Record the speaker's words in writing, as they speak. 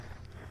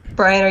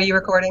Brian, are you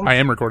recording? I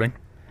am recording.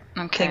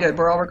 Okay, good.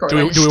 We're all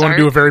recording. Do we want to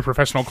do a very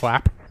professional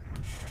clap?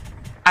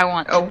 I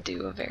want to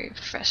do a very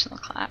professional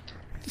clap.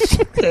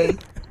 Okay,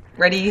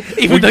 ready?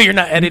 Even though you're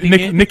not editing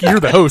it. Nikki, you're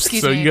the host,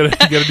 so you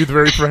gotta do the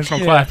very professional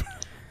clap.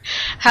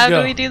 How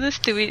do we do this?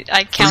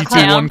 I count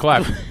 3, 2, down? 1,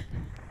 clap.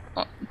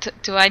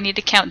 Do I need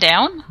to count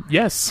down?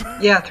 Yes.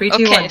 Yeah, 3,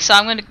 2, 1. Okay, so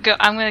I'm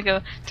gonna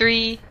go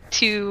 3,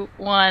 2,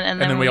 1, and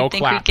then we all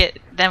clap.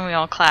 Then we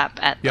all clap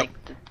at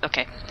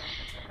okay.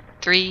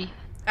 3.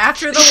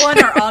 After the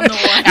 1 or on the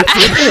 1? After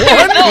the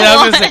 1.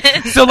 I was gonna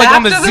say, so like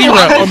on the 0.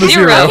 On the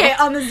 0. Okay,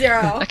 on the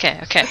 0.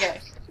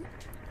 Okay.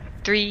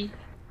 3,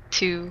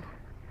 2,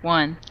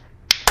 1.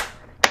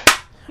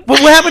 What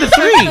happened to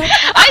 3?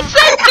 I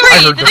said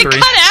 3. Did it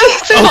cut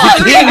out?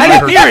 I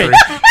didn't hear it.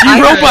 You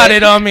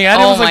roboted on me. I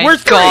was like,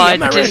 "Where's 3?" God, I'm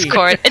not ready.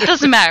 Discord. It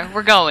doesn't matter.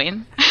 We're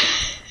going.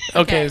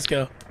 Okay, let's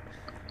go.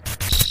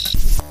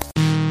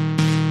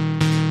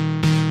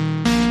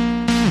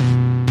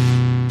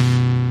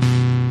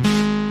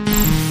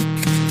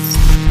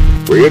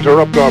 We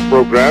interrupt our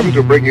program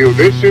to bring you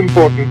this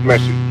important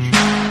message.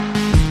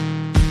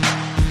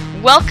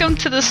 Welcome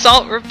to the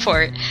Salt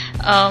Report.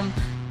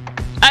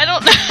 I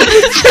don't know.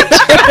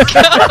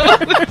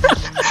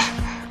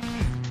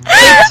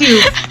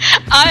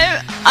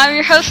 I'm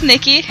your host,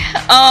 Nikki.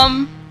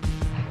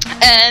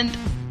 And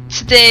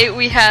today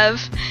we have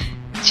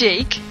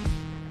Jake.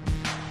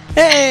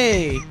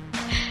 Hey.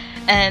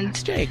 And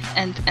it's Jake.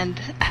 And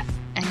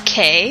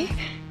Kay.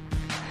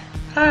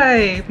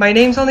 Hi, my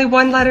name's only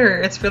one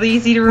letter. It's really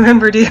easy to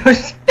remember, dude.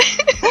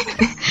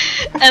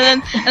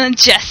 and then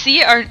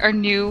Jesse, our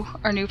new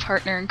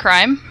partner in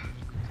crime.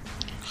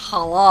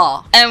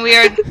 Hello. And we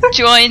are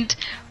joined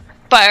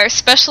by our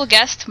special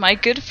guest, my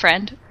good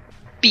friend,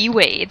 B.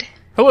 Wade.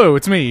 Hello,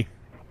 it's me.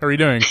 How are you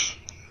doing?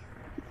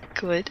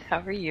 Good. How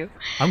are you?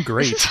 I'm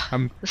great.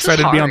 I'm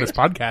excited to be on this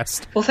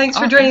podcast. Well, thanks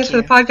for joining us for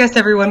the podcast,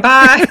 everyone.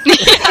 Bye.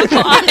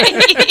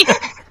 Bye.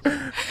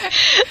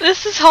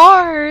 This is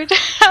hard.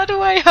 How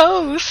do I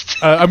host?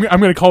 I'm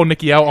going to call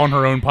Nikki out on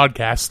her own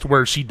podcast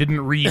where she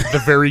didn't read the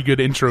very good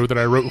intro that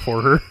I wrote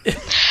for her.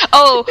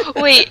 Oh,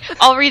 wait.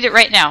 I'll read it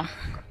right now.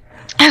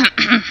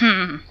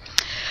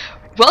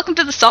 Welcome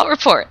to the Salt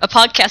Report, a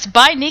podcast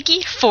by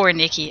Nikki for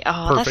Nikki.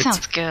 Oh, Perfect. That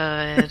sounds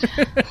good.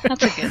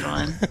 That's a good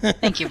one.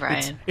 Thank you,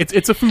 Brian.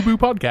 It's a FUBU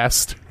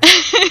podcast.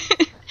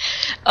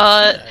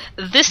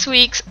 This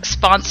week's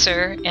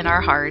sponsor in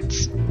our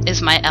hearts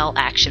is my L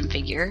action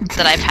figure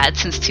that I've had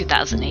since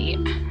 2008.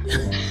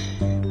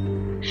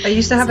 I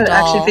used to have an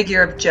action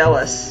figure of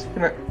Jealous,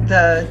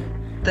 the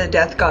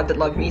death god that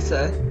loved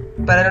Misa,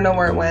 but I don't know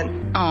where it went.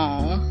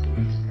 Oh.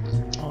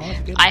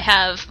 I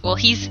have. Well,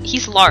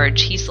 he's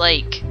large. He's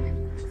like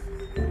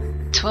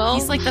 12.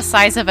 He's like the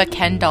size of a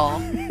Ken doll.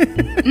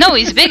 No,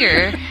 he's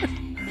bigger.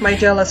 My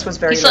Jealous was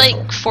very. He's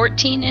little. like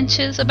 14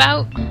 inches,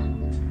 about.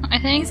 I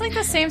think he's like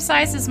the same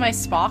size as my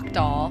Spock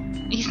doll.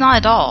 He's not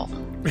a doll.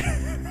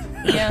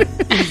 Yeah,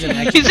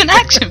 he's an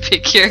action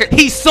figure.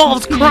 He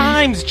solves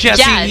crimes,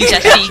 Jesse. Yeah,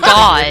 Jesse.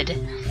 God.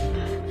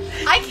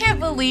 I can't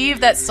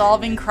believe that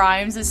solving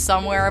crimes is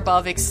somewhere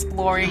above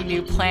exploring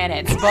new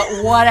planets, but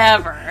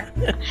whatever.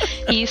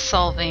 He's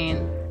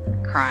solving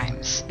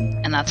crimes,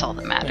 and that's all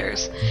that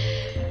matters.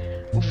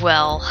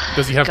 Well,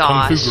 does he have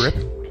kung fu grip?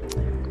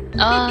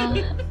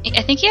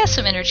 I think he has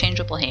some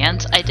interchangeable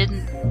hands. I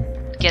didn't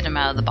get him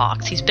out of the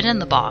box. He's been in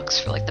the box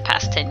for like the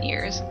past 10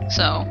 years,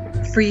 so...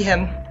 Free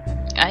him.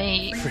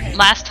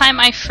 Last time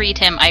I freed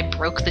him, I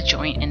broke the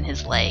joint in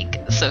his leg,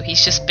 so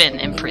he's just been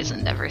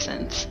imprisoned ever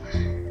since.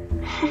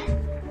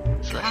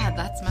 God,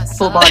 that's messed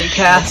Full up. body cast.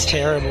 That's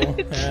terrible.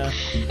 Yeah.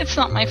 It's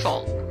not my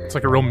fault. It's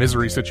like a real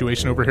misery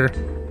situation over here.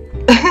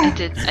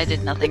 I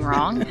did nothing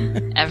wrong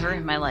ever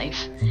in my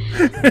life.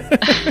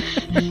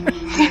 We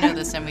know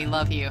this and we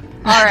love you.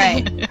 All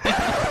right.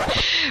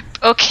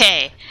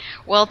 Okay.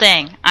 Well,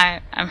 dang.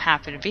 I'm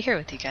happy to be here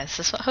with you guys. Is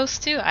this what hosts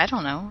do? I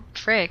don't know.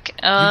 Frick.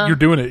 You're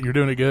doing it. You're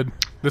doing it good.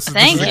 This is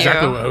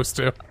exactly what hosts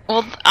do.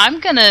 Well, I'm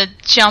gonna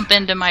jump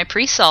into my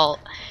pre-salt,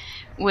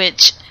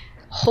 which...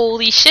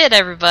 Holy shit,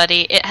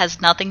 everybody. It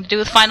has nothing to do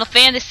with Final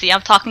Fantasy.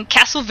 I'm talking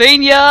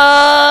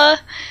Castlevania!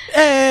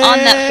 Hey! On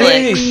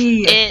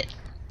Netflix.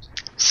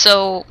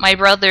 So, my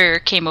brother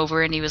came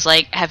over and he was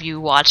like, have you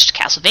watched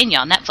Castlevania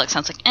on Netflix? And I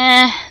was like,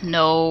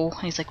 no.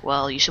 And he's like,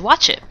 well, you should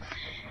watch it.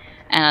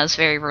 And I was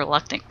very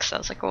reluctant because I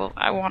was like, well,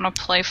 I want to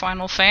play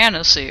Final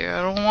Fantasy.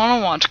 I don't want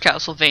to watch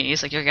Castlevania.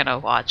 He's like, you're going to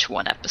watch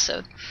one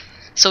episode.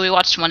 So we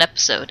watched one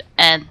episode,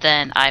 and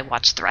then I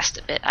watched the rest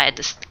of it.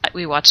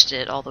 We watched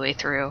it all the way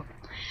through.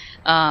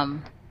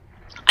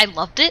 I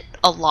loved it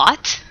a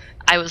lot.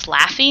 I was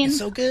laughing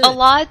a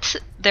lot.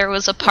 There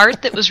was a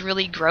part that was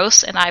really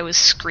gross, and I was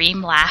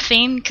scream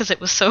laughing because it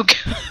was so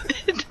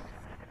good.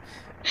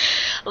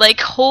 Like,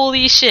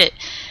 holy shit.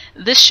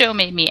 This show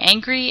made me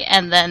angry,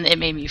 and then it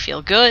made me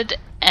feel good,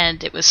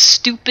 and it was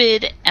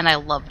stupid, and I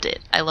loved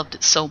it. I loved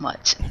it so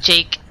much.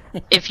 Jake,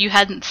 if you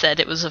hadn't said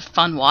it was a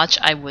fun watch,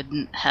 I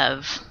wouldn't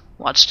have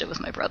watched it with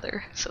my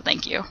brother, so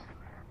thank you.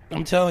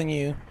 I'm telling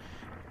you,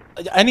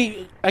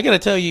 I gotta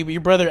tell you,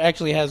 your brother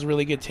actually has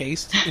really good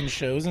taste in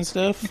shows and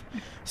stuff.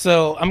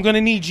 So I'm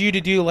gonna need you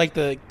to do like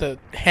the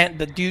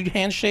dude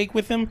handshake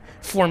with him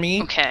for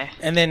me. Okay.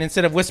 And then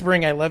instead of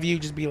whispering "I love you,"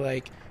 just be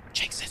like,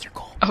 "Jake says you're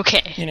cool."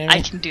 Okay. You know what I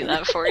mean? I can do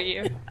that for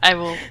you. I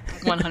will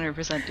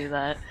 100% do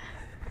that.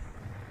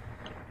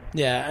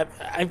 Yeah,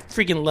 I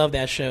freaking love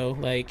that show.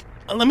 Like,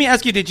 let me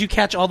ask you: did you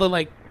catch all the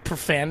like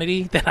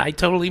profanity that I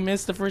totally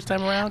missed the first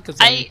time around? Cause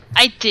I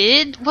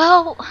did.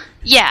 Well,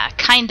 yeah,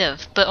 kind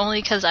of, but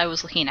only because I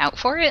was looking out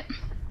for it.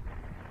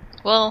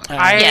 Well,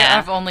 I yeah.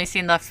 have only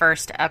seen the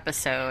first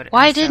episode.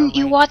 Why didn't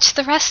you watch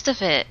the rest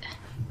of it?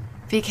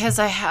 Because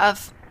I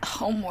have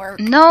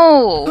homework.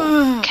 No,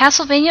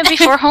 Castlevania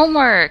before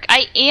homework.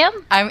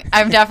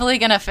 I'm definitely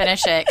gonna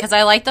finish it because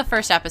I liked the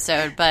first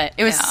episode, but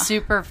it was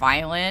super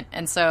violent,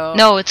 and so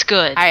no, it's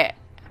good. I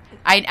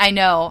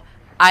know.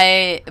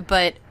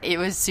 But it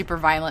was super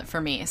violent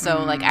for me,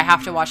 so like I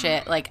have to watch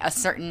it like a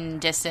certain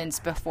distance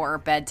before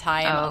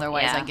bedtime,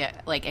 otherwise I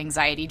get like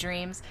anxiety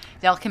dreams.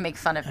 Y'all can make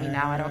fun of me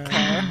now, I don't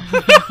care.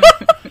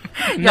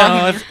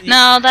 No,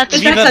 that's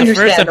the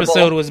first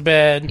episode was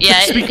bad. Yeah,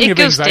 Speaking it of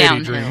goes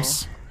anxiety downhill.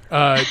 dreams,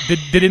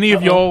 did any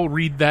of y'all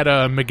read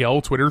that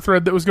Miguel Twitter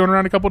thread that was going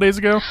around a couple days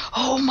ago?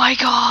 Oh my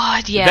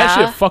god, yeah. That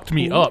shit fucked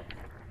me up.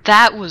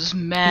 That was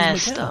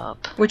messed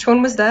up. Which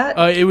one was that?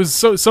 It was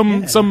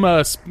some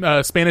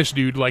Spanish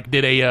dude like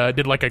did a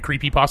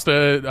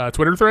creepypasta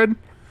Twitter thread.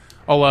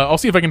 I'll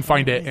see if I can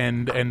find it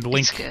and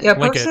link. Yeah,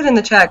 post it in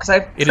the chat because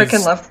I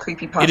freaking love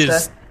creepypasta. It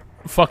is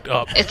fucked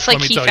up. It's like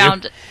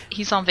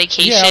he's on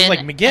vacation. Yeah, I was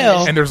like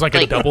Miguel, and there's like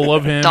a double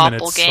of him, and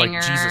it's like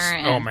Jesus.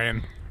 Oh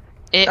man,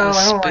 it was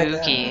I don't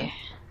spooky.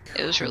 like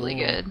It was really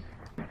good.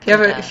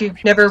 If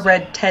you've never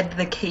read Ted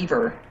the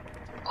Caver,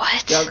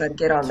 what? y'all gotta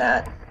get on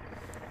that.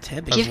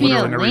 Give me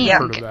a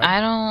link. I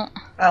don't.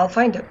 I'll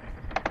find it.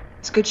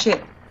 It's good shit.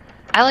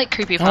 I like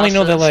creepypastas. I only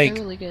know that They're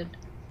really good.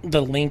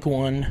 the Link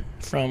one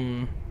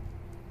from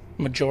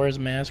Majora's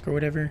Mask or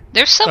whatever.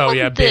 There's someone. Oh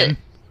yeah, Ben.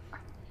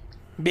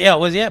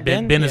 Yeah,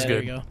 Ben? Ben is yeah, good.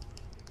 There you go.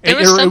 There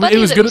was somebody it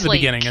was that good was at the like-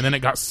 beginning, and then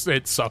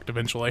it sucked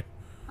eventually.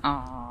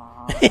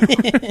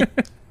 Aww.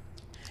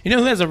 You know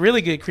who has a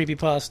really good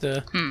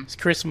creepypasta? It's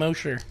Chris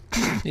Mosher.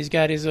 He's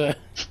got his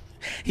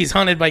he's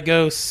haunted by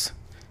ghosts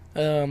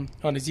on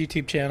his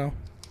YouTube channel.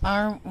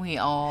 Aren't we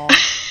all?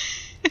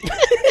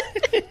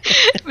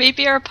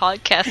 Maybe our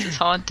podcast is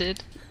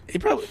haunted. He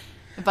probably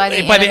By the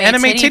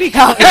anime titty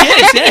cock. yeah,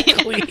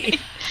 exactly.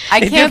 I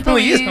It can't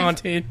definitely is believe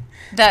haunted.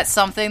 that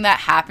something that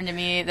happened to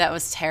me that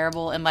was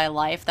terrible in my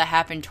life that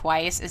happened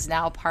twice is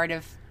now part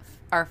of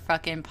our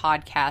fucking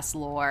podcast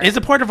lore. It's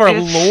a part of our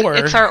lore.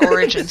 It's our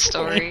origin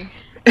story.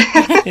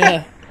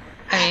 Yeah.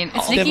 I mean,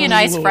 It's Nikki and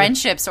I's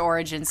friendship's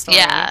origin story.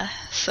 yeah.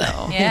 So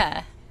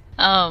Yeah.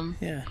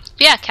 Yeah.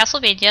 yeah,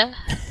 Castlevania.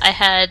 I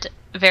had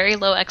very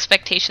low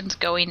expectations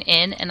going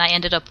in, and I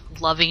ended up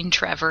loving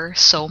Trevor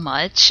so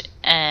much.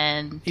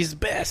 And He's the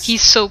best.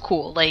 he's so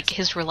cool. Like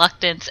his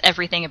reluctance,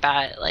 everything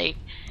about it. Like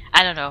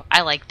I don't know.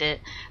 I liked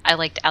it. I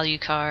liked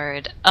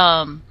Alucard.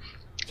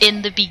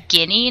 In the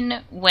beginning,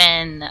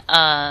 when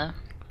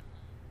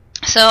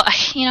so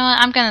you know what,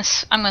 I'm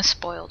gonna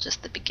spoil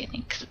just the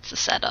beginning because it's the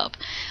setup.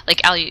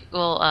 Like S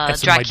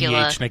in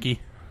Dracula. my DH, Nikki.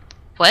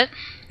 What?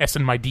 S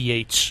in my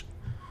DH.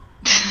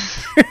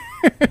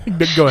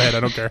 Go ahead. I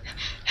don't care.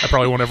 I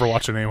probably won't ever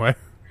watch it anyway.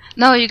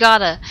 No, you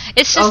gotta.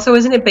 It's just Also,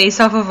 isn't it based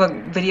off of a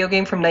video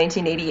game from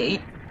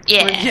 1988?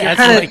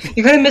 yeah.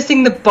 You're kind of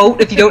missing the boat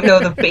if you don't know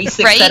the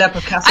basic Right? setup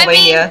of I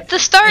Castlevania. mean, the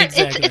start.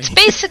 Exactly. It's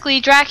basically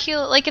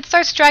Dracula. Like it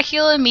starts.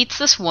 Dracula meets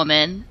this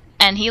woman,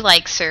 and he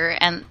likes her,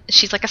 and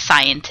she's like a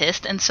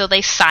scientist, and so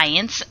they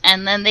science,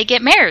 and then they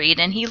get married,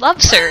 and he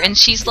loves her, and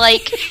she's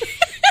like,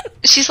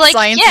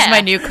 Science yeah. is my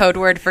new code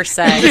word for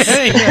sex.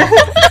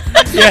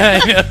 Yeah,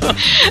 I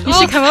know. You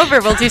should come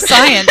over. We'll do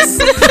science.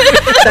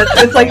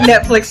 It's like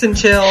Netflix and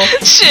chill.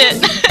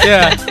 Shit.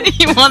 Yeah.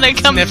 You want to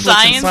come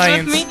Netflix and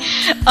science with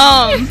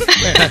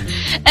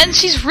me? And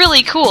she's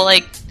really cool.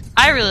 Like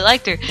I really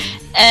liked her.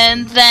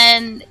 And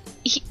then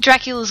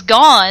Dracula's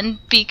gone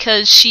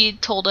because she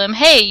told him,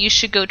 "Hey, you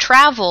should go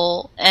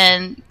travel,"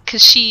 and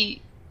because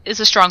she is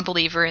a strong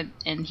believer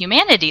in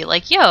humanity.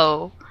 Like,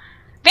 yo,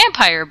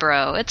 vampire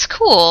bro, it's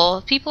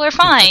cool. People are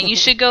fine. You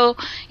should go,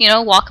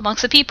 walk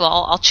amongst the people.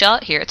 I'll chill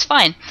out here. It's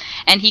fine.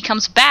 And he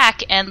comes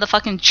back, and the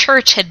fucking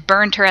church had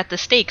burned her at the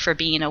stake for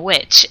being a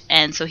witch.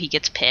 And so he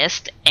gets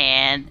pissed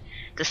and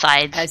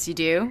decides, As you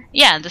do.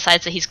 yeah, and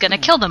decides that he's gonna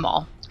kill them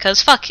all.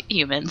 Because fuck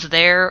humans.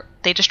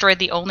 They destroyed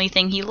the only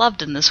thing he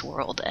loved in this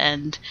world,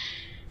 and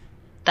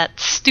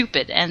that's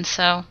stupid. And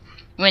so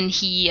when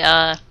he,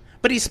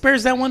 But he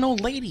spares that one old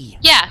lady.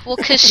 yeah, well,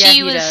 because Yeah, she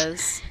he was.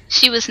 does.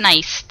 She was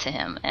nice to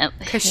him.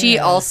 Because she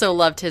also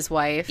loved his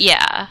wife.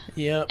 Yeah.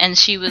 Yep. And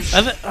she was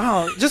Just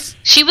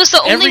the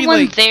only every,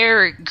 one like-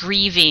 there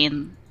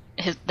grieving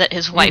that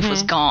his wife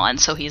was gone.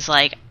 So he's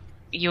like,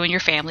 you and your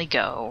family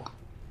go.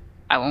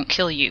 I won't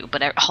kill you,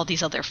 but all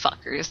these other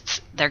fuckers,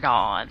 they're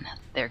gone.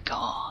 They're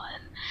gone.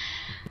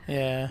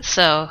 yeah.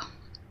 So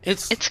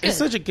It's good. It's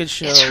such a good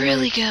show. It's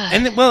really good.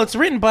 And it's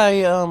written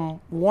by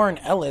Warren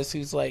Ellis,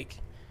 who's like,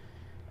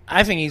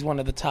 I think he's one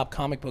of the top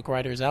comic book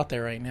writers out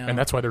there right now. And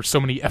that's why there's so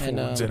many F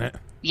words in it.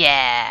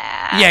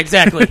 Yeah. Yeah,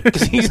 exactly.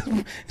 Because he's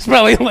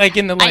probably like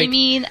in the I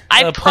mean,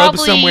 I probably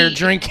pub somewhere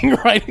drinking,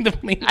 writing the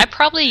meme. I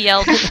probably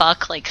yelled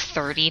 "fuck" like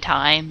 30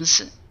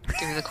 times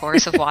through the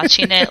course of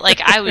watching it. Like,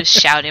 I was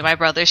shouting. My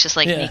brother's just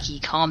like, Nikki,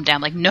 calm down.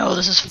 Like, no,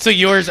 this is. So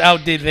yours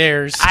outdid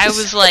theirs. I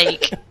was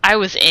like, I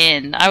was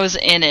in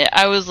it.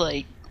 I was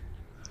like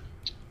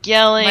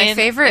yelling. My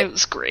favorite It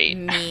was great.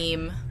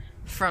 meme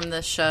from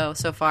the show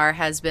so far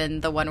has been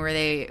the one where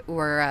they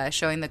were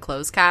showing the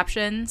closed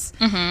captions,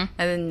 and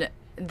then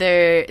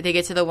they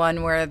get to the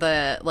one where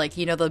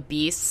the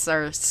beasts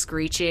are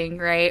screeching,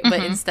 right?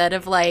 But instead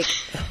of like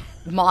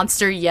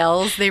monster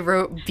yells, they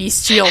wrote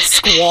bestial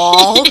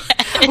squall,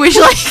 which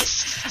like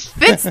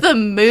fits the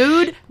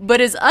mood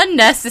but is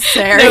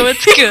unnecessary. No,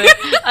 it's good.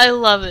 I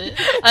love it.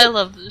 I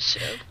love this show.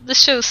 The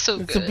show's so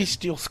good. It's a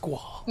bestial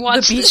squall.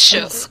 Watch the this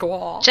show.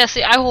 squall.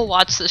 Jesse, I will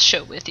watch this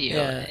show with you.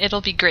 Yeah.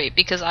 It'll be great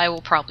because I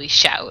will probably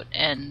shout,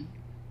 and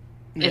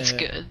it's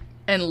good.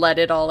 And let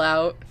it all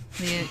out.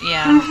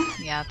 Yeah,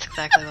 that's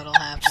exactly what'll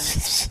happen.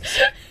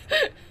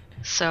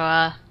 So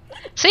yeah.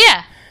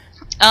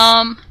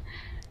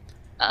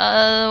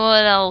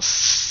 What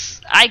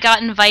else? I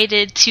got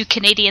invited to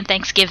Canadian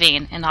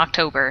Thanksgiving in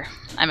October.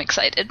 I'm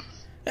excited.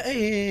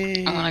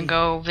 Hey. I'm gonna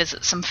go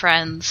visit some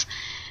friends,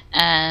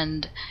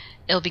 and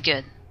it'll be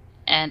good.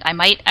 And I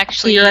might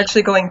actually... So you're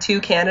actually going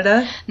to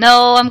Canada?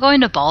 No, I'm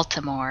going to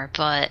Baltimore,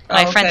 but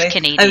my friend's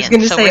Canadian, I was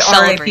going to so say we're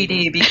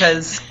celebrating. RIPD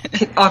because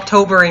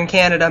October in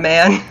Canada,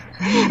 man.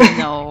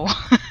 No.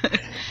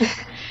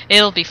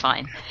 It'll be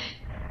fine.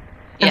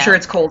 I'm sure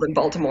it's cold in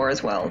Baltimore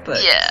as well, but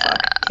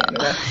fuck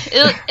Canada.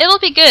 It'll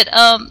be good.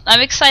 I'm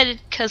excited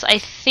because I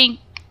think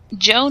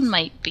Joan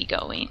might be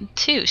going,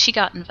 too. She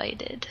got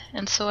invited,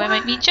 and so I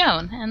might meet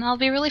Joan, and that'll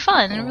be really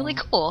fun and really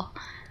cool.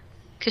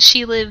 Because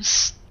she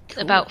lives...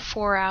 about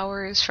 4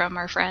 hours from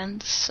our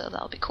friends, so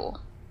that'll be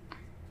cool.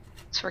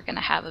 So we're gonna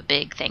have a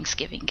big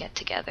Thanksgiving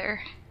get-together.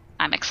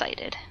 I'm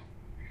excited.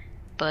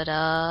 But,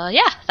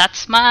 yeah,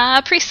 that's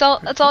my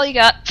pre-salt. That's all you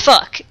got.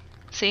 Fuck.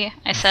 See?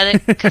 I said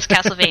it, because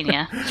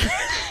Castlevania.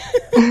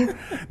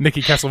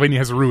 Nikki, Castlevania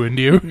has ruined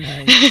you.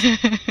 Nice.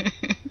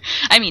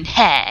 I mean,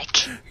 heck.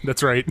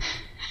 That's right.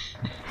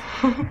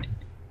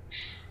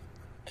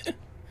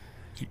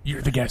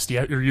 You're the guest,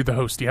 or you're the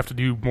host. You have to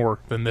do more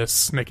than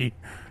this, Nikki.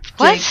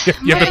 What?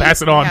 You have to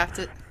pass it on.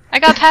 I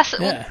got past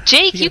it. Yeah. Well,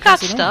 Jake, you got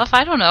stuff.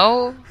 I don't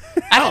know.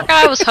 Oh. I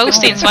forgot I was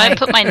hosting, so I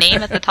put my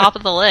name at the top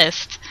of the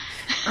list.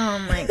 Oh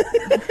my!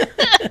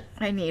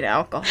 I need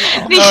alcohol.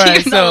 You're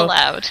right, not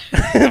allowed.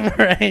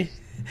 Right.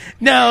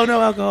 No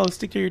alcohol.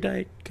 Stick to your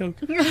Diet Coke.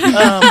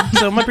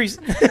 So my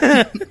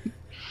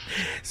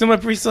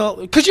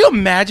pre-salt. Could you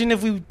imagine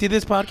if we did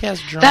this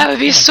podcast drunk? That would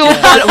be so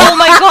God. fun. Oh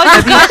my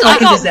god, you guys, I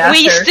fucking got disaster.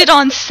 wasted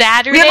on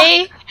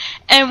Saturday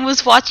and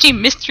was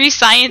watching Mystery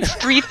Science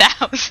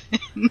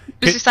 3000.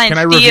 Mystery Science can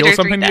I reveal Theater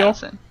something, Neil?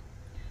 3000.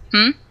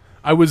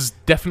 I was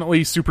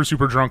definitely super,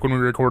 super drunk when we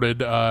recorded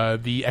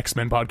the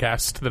X-Men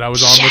podcast that I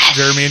was on with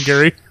Jeremy and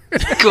Gary.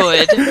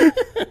 Good.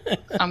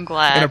 I'm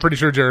glad. And I'm pretty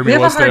sure Jeremy We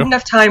have a was hard too.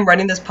 enough time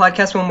running this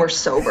podcast when we're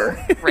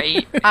sober.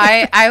 Right.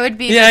 I would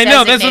be. Yeah, the I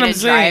know. That's what I'm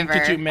designated saying. driver.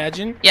 Could you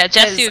imagine? Yeah,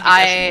 Jesse would be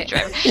I-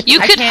 definitely driver. You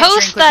I could can't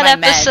host drink with that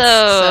my meds,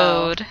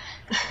 episode.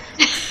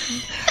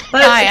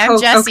 Hi, I'm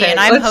Jesse, and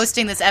I'm let's-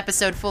 hosting this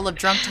episode full of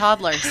drunk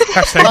toddlers.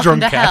 Hashtag Welcome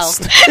to hell.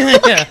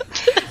 Drunkcast.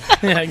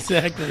 Yeah,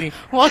 exactly.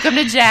 Welcome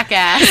to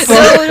Jackass.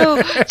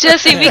 No,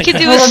 Jesse, we could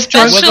do a Full of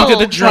drunk special. Welcome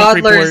to the drunk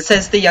toddlers, report.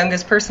 says the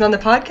youngest person on the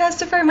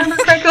podcast, if I remember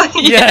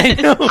correctly. Yeah, I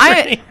know.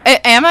 Right?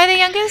 Am I the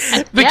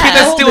youngest? The Yeah. kid How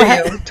that old still are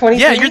has. you?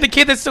 23? Yeah, you're the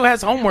kid that still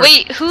has homework.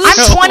 Wait, who's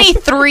I'm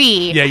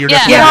 23. Yeah, you're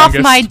Yeah. Get definitely off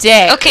youngest. my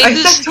dick. okay? I'm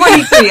Who's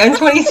 23. I'm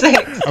 26.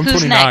 I'm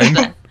who's 29. next?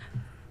 Then?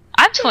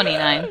 I'm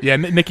 29. Yeah,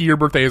 Nikki, your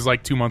birthday is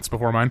like 2 months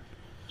before mine.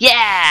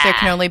 Yeah. There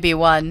can only be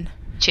one.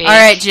 Jake. All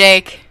right,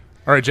 Jake.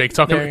 All right, Jake,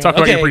 talk There you about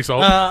go. your Okay,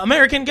 pre-salt.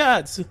 American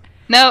Gods.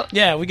 No.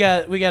 Yeah, we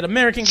got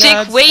American Jake,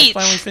 Gods. I wait.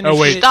 finally finished Oh,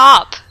 wait. it.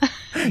 Stop.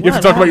 you have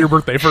to talk about your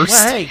birthday first.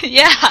 Well, hey.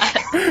 Yeah.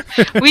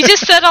 We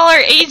just said all our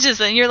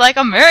ages, and you're like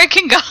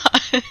American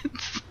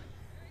Gods.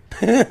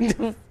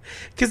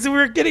 Because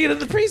we're getting into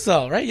the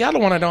pre-salt, right? Y'all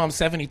don't want to know I'm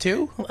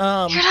 72. You're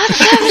not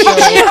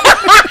 72.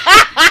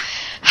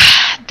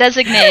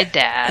 Designated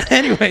dad.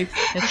 Anyway,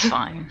 It's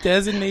fine.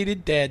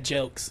 designated dad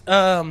jokes.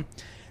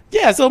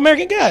 Yeah, so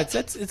American Gods.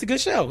 It's a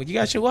good show. You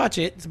guys should watch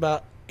it. It's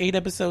about 8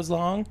 episodes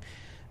long.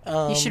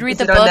 You should read Is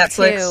the it on book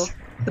Netflix? too.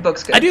 The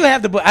book's good. I do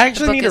have the book. I The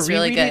actually book need to is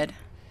really reread good.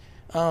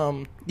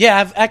 it. Yeah,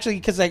 I've actually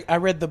because I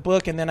read the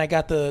book and then I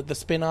got the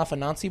spin-off of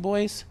Nancy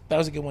Boys. That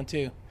was a good one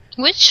too.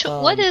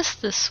 What is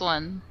this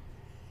one?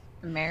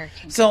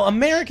 American. So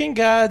American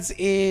Gods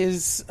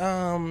is We've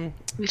about a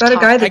guy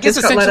talked- that I guess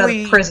just got let out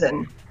essentially- of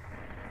prison,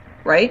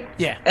 right?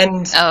 yeah.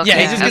 And Oh, okay. Yeah,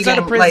 he just gets out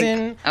of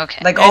prison.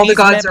 Okay. like And all the he's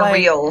gods met are by-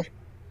 real.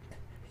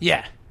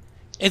 Yeah.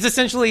 It's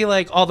essentially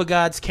like all the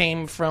gods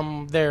came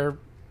from their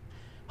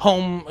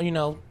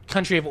home,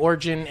 country of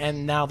origin,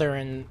 and now they're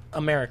in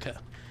America.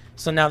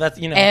 So now that's,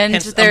 and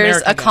hence there's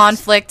American a gods.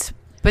 conflict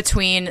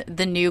between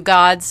the new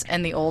gods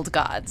and the old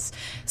gods.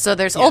 So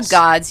there's old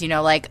gods,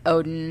 like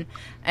Odin,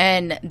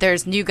 and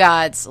there's new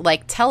gods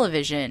like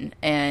television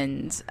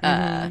and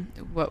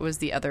what was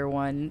the other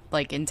one,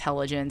 like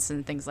intelligence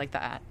and things like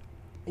that.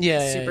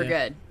 Super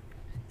good.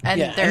 And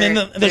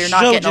they're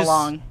not getting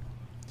along.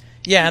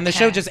 Yeah, and the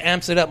show just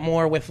amps it up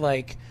more with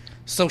like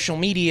social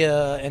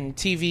media and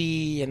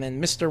TV and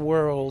then Mr.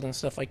 World and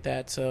stuff like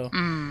that. So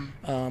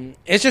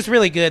it's just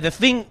really good. The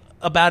thing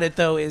about it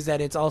though is that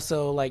it's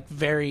also like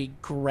very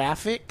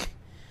graphic.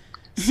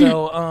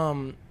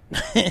 So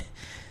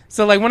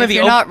so like one of the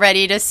you're not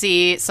ready to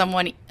see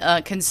someone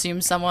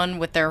consume someone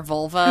with their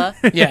vulva.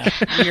 Yeah,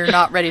 you're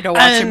not ready to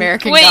watch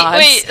American Gods.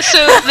 Wait,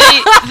 so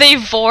they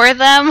vor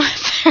them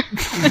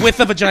with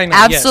the vagina?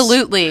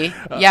 Absolutely,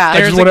 yeah.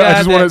 I just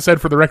want it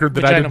said for the record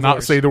that I did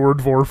not say the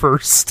word vor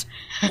first.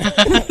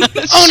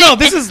 Oh no,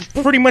 this is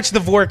pretty much the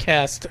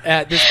Vorcast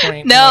at this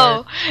point.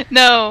 No.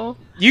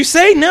 You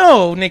say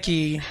no,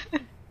 Nikki,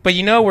 but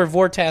we're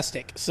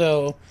Vortastic,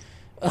 so...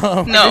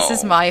 no. This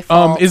is my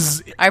fault.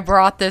 I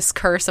brought this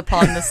curse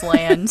upon this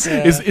land.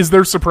 Is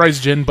there surprise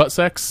gin butt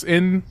sex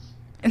in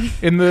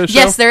the show?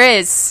 Yes, there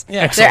is.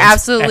 Yeah. There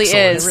absolutely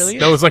is. Really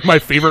that was like my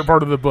favorite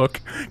part of the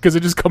book because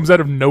it just comes out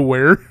of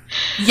nowhere.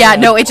 Yeah,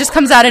 no, it just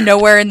comes out of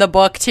nowhere in the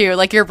book too.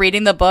 Like you're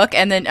reading the book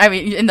and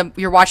then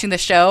you're watching the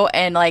show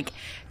and like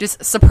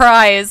just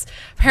surprise.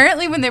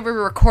 Apparently, when they were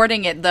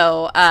recording it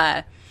though,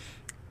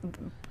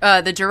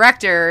 the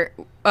director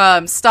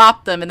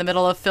stopped them in the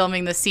middle of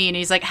filming the scene.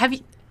 He's like, Have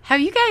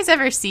you guys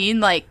ever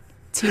seen like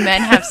two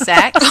men have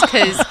sex?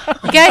 Because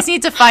you guys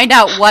need to find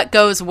out what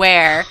goes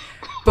where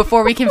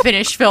before we can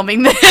finish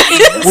filming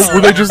this.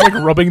 Were they just like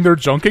rubbing their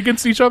junk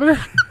against each other?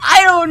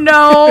 I don't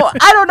know.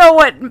 I don't know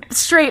what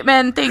straight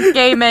men think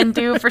gay men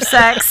do for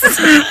sex.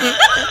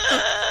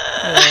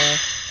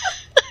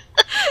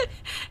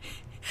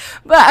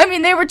 But I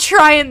mean, they were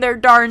trying their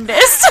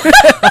darndest.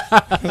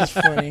 That's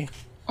funny.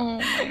 Oh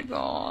my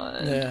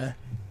god. Yeah.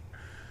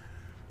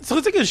 So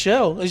it's a good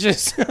show. It's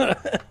just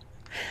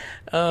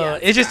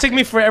it just took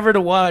me forever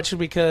to watch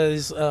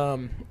because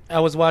I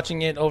was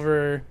watching it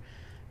over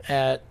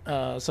at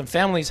some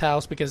family's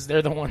house because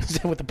they're the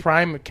ones with the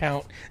Prime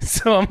account.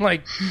 So I'm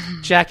like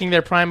jacking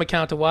their Prime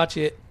account to watch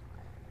it.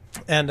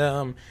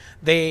 And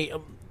they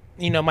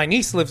my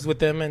niece lives with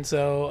them, and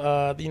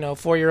so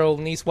 4-year-old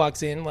niece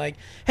walks in like,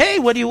 "Hey,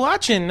 what are you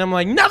watching?" And I'm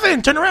like,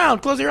 "Nothing. Turn around.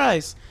 Close your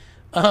eyes."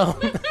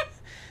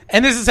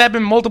 And this has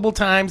happened multiple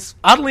times.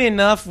 Oddly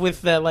enough,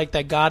 with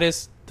that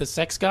goddess, the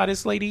sex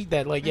goddess lady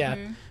that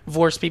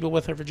vores people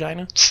with her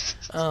vagina.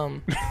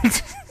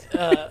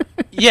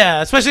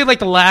 Especially like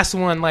the last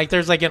one. Like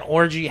there's like an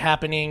orgy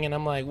happening, and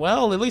I'm like,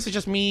 well, at least it's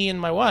just me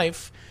and my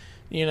wife.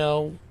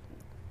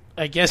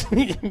 I guess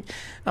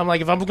I'm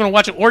like, if I'm going to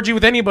watch an orgy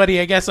with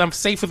anybody, I guess I'm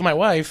safe with my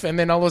wife. And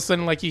then all of a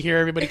sudden, like you hear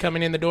everybody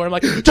coming in the door. I'm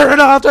like, turn it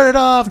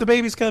off, the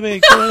baby's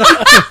coming.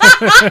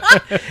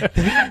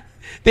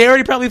 They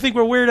already probably think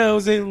we're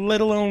weirdos, let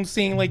alone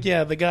seeing like,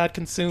 the god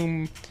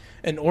consume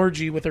an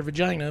orgy with her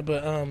vagina.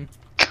 But so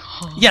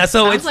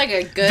Sounds it's like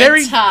a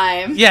good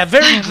time. Yeah,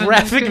 very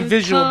graphic and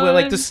visual, but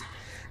like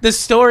the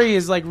story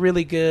is like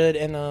really good,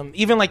 and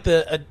even like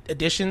the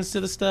additions to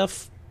the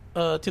stuff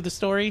to the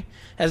story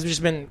has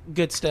just been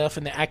good stuff,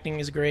 and the acting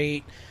is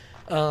great.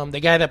 The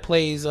guy that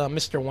plays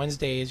Mr.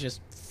 Wednesday is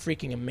just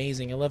freaking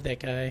amazing. I love that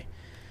guy.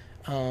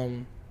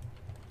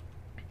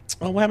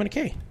 What happened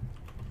to Kay?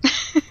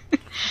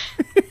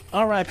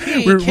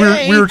 R.I.P.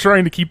 We were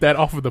trying to keep that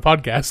off of the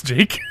podcast,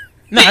 Jake.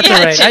 No, that's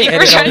all right. Jake,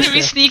 we're trying to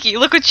be sneaky.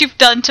 Look what you've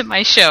done to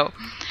my show.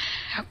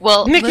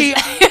 Well, Nikki,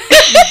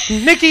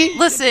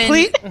 listen,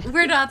 please.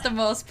 We're not the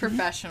most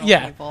professional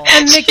people.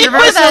 And Nikki,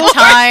 remember that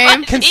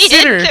time?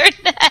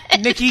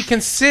 Nikki,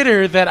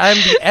 consider that I'm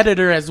the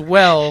editor as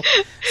well.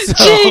 So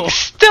Jake,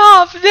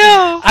 stop!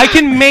 No, I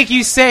can make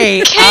you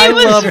say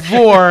love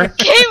vor.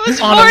 Kay was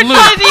bored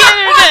by the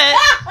internet.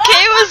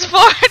 Kay was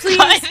bored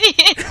by the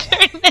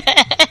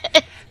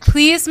internet.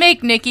 Please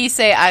make Nikki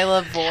say "I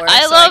love vor."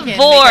 I love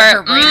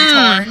vor.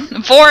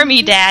 Vor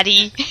me,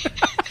 daddy.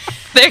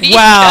 There you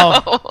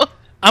go.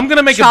 I'm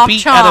gonna make a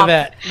beat out of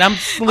that. I'm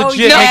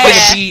legit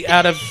making a beat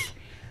out of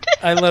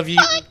 "I love you."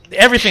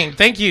 Everything.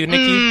 Thank you,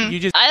 Nikki. You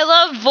just. I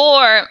love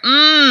vor.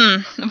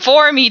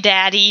 For me,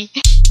 daddy.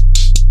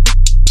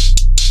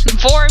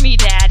 For me,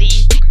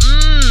 daddy.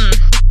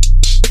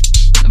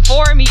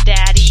 For me,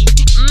 daddy.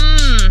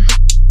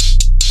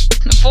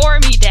 For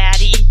me,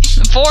 daddy.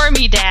 For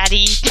me,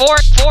 daddy.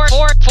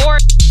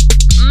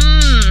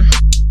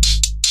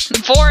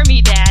 For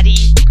me, daddy.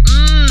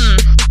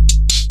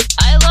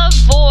 I love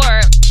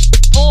vor.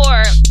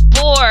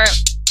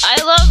 I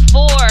love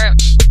vor.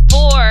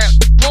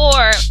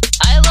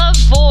 I love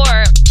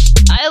vor.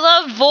 I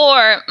love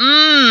vor.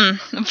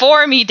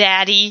 For me,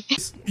 daddy.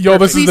 Yo,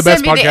 this is the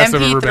best podcast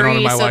I've ever been on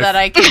in my life. That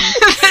I can...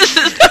 This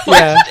is the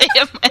worst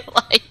day of my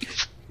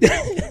life.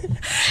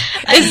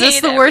 Is this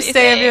the worst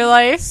day of your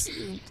life?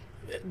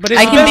 But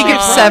I can think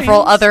of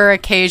several other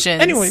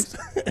occasions. Anyways.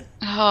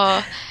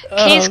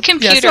 Kay's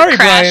computer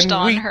crashed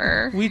Brian. on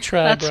her. We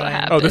tried, That's Brian. What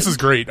happened. Oh, this is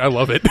great. I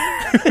love it.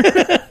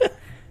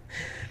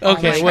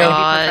 Okay,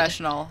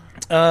 professional.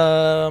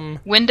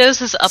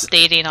 Windows is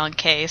updating on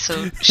Kay,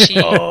 so she.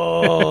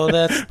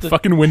 That's the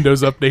fucking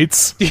Windows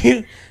updates.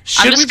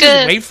 Should we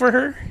just wait for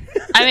her?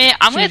 I mean,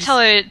 I'm going to tell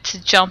her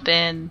to jump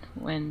in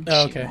when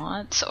she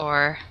wants,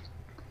 or.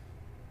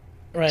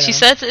 Right. She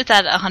says it's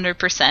at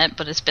 100%,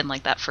 but it's been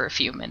like that for a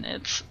few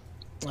minutes.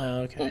 Oh,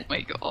 okay. Oh my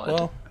god.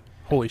 Well,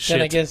 holy shit.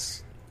 Then I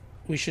guess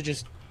we should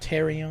just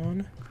carry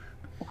on.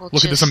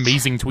 Look at this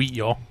amazing tweet,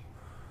 y'all.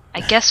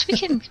 I guess we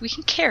can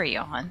carry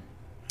on.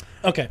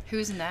 Okay.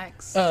 Who's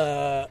next?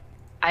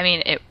 I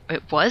mean, it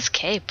was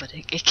Kay, but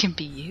it can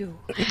be you.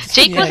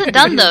 Jake wasn't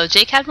done, though.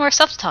 Jake had more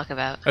stuff to talk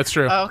about. That's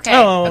true. Okay.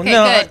 Oh, okay,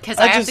 no, good, because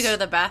I have to go to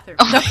the bathroom.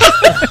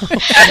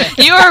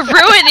 You are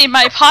ruining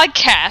my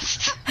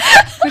podcast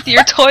with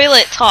your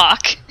toilet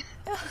talk.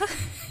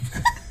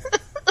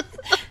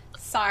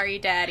 Sorry,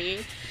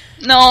 Daddy.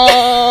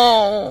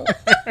 No.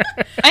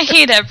 I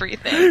hate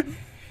everything.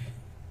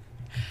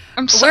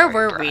 I'm sorry,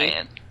 Where were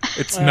Brian.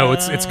 It's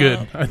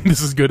good.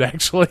 This is good,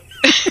 actually.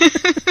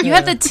 You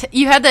had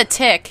the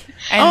tick.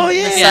 And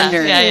the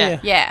Sunder.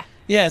 Yeah.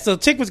 Yeah, so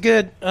Tick was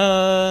good.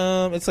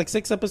 It's like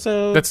 6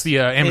 episodes. That's the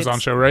Amazon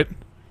show, right?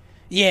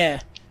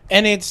 Yeah.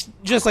 And it's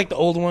just like the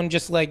old one,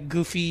 just like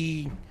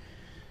goofy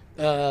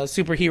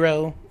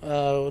superhero.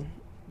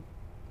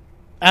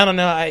 I don't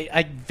know.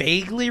 I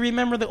vaguely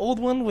remember the old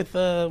one with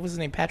what's his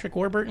name, Patrick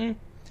Warburton.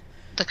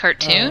 The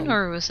cartoon,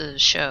 or was it a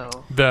show?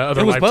 The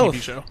other live both.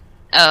 TV show.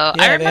 Oh,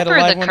 yeah, I remember they had a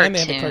live the one cartoon. and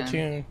they had the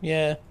cartoon.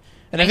 Yeah,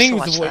 and I think it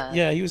was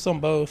he was on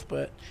both.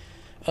 But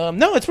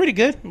no, it's pretty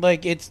good.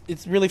 Like it's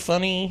really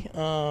funny.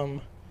 I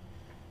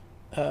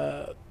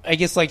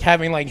guess like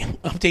having like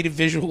updated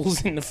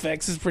visuals and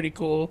effects is pretty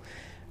cool.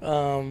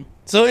 So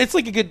it's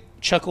like a good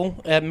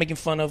chuckle at making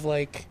fun of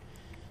like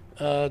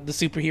the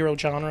superhero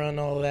genre and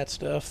all of that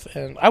stuff.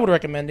 And I would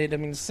recommend it. I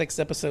mean, it's 6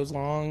 episodes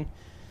long.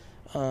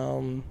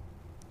 I'm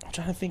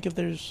trying to think if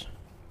there's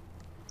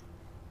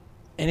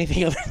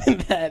anything other than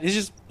that.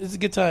 It's a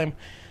good time.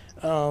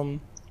 And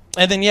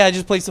then I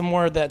just played some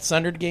more of that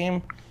Sundered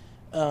game.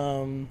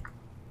 Man,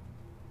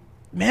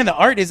 the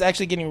art is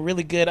actually getting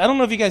really good. I don't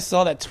know if you guys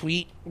saw that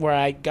tweet where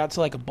I got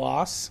to like a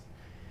boss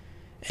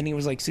and he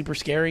was like super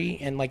scary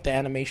and like the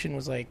animation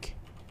was like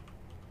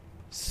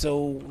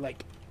so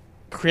like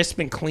crisp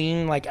and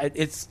clean. Like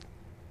it's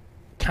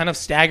kind of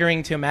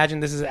staggering to imagine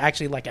this is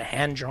actually like a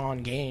hand-drawn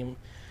game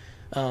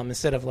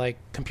instead of like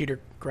computer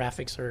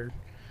graphics, or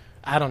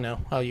I don't know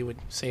how you would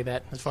say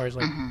that as far as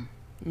like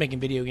making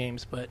video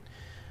games, but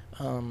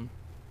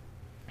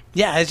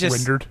it's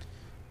just rendered.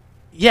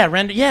 Yeah,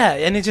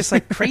 and it's just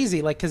like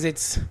crazy, like because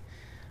it's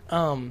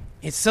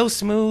so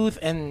smooth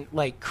and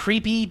like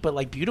creepy, but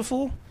like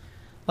beautiful.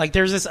 Like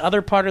there's this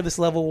other part of this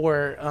level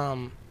where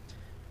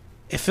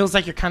it feels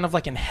like you're kind of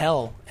like in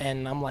hell,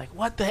 and I'm like,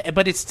 what the?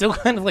 But it's still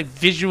kind of like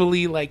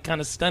visually like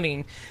kind of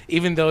stunning,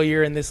 even though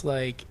you're in this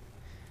like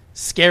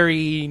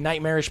scary,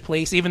 nightmarish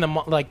place. Even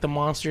the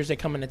monsters that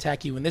come and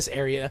attack you in this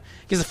area,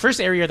 because the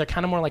first area they're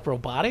kind of more like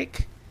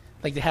robotic,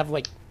 like they have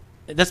like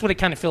that's what it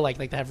kind of feel like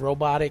they have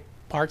robotic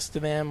parts to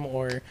them,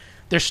 or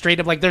they're straight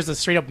up like there's a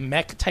straight up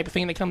mech type of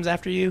thing that comes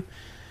after you.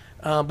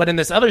 But in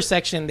this other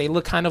section, they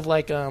look kind of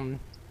like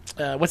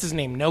what's his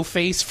name, No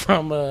Face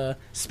from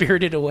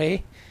Spirited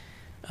Away.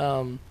 I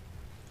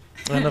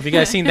don't know if you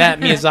guys seen that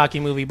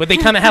Miyazaki movie, but they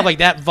kind of have like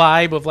that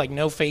vibe of like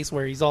No Face,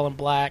 where he's all in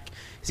black.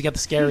 He's got the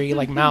scary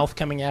like mouth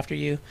coming after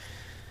you.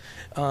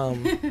 So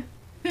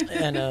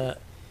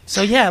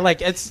yeah,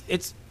 like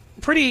it's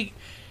pretty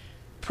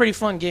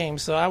fun game.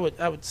 So I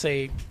would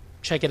say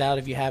check it out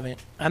if you haven't.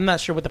 I'm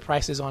not sure what the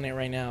price is on it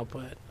right now,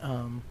 but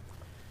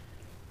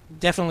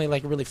definitely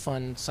like a really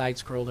fun side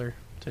scroller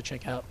to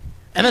check out.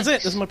 And that's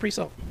it. This is my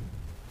pre-salt.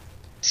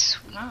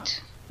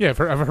 Sweet. Yeah, I've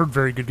heard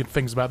very good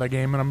things about that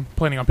game, and I'm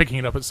planning on picking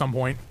it up at some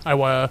point. I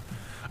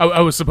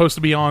was supposed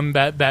to be on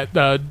that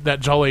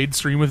Jolade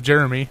stream with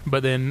Jeremy,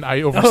 but then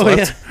I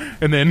overslept,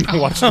 and then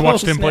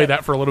watched him play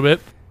that for a little bit.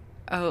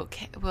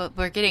 Okay, well,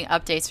 we're getting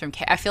updates from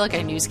Kay. I feel like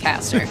a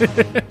newscaster. We're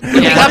getting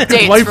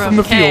updates Life from from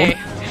the Kay. field.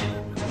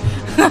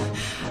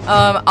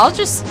 I'll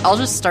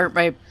just start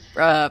my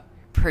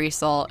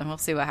pre-salt, and we'll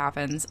see what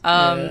happens.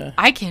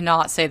 I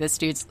cannot say this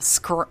dude's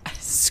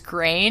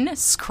screen.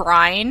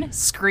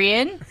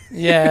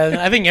 Yeah,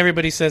 I think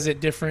everybody says it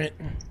different.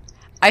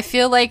 I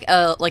feel like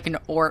an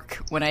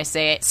orc when I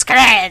say it.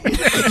 Screen.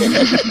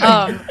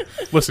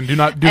 Listen, do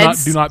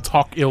not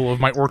talk ill of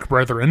my orc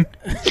brethren.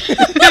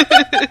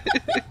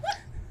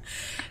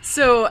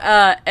 So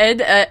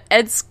Ed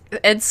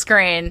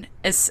Skrein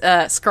is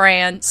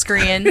Skrein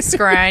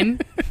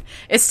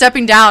is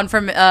stepping down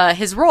from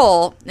his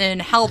role in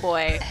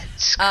Hellboy.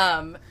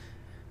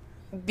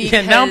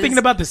 Yeah, now I'm thinking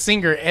about the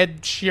singer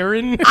Ed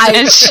Sheeran.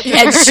 Ed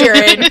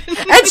Sheeran.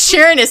 Ed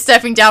Sheeran is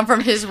stepping down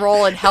from his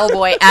role in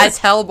Hellboy as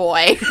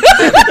Hellboy.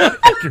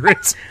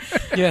 Accurate.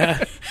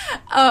 Yeah.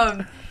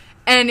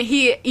 And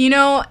he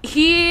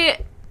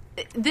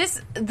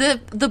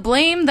the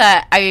blame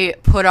that I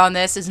put on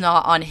this is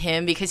not on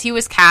him, because he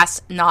was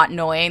cast not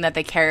knowing that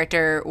the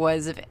character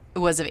was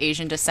of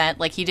Asian descent.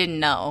 Like, he didn't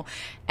know,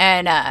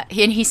 and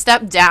he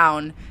stepped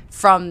down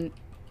from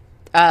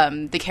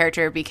the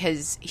character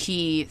because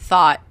he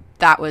thought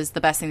that was the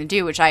best thing to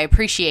do, which I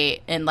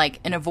appreciate in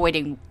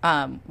avoiding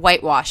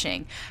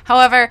whitewashing.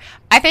 However,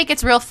 I think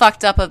it's real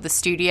fucked up of the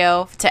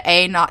studio to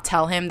A, not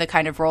tell him the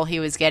kind of role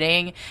he was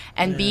getting,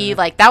 and B,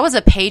 that was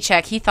a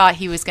paycheck he thought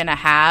he was going to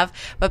have,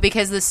 but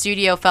because the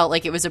studio felt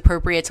like it was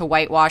appropriate to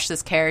whitewash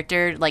this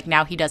character,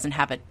 now he doesn't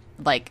have a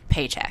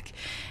paycheck.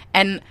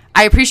 And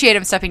I appreciate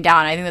him stepping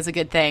down. I think that's a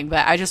good thing,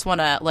 but I just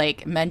want to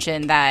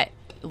mention that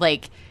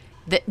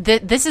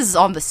this is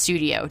on the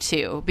studio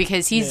too,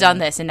 because he's done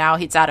this and now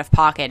he's out of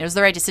pocket. It was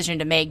the right decision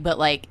to make, but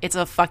it's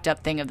a fucked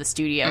up thing of the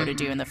studio to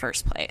do in the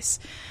first place.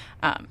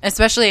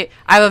 Especially,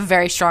 I have a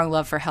very strong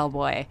love for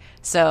Hellboy,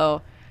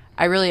 so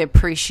I really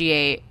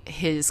appreciate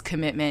his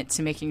commitment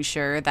to making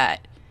sure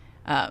that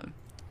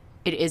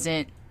it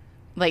isn't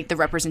the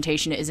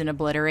representation isn't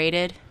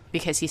obliterated,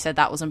 because he said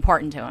that was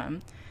important to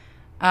him.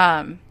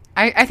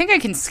 I think I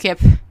can skip.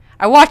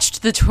 I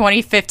watched the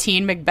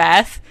 2015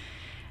 Macbeth.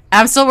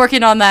 I'm still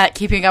working on that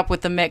Keeping Up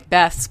with the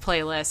Macbeths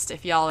playlist,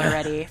 if y'all are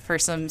ready for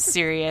some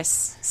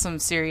serious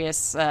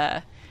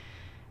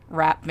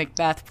rap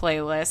Macbeth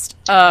playlist.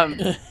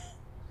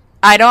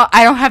 I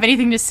don't have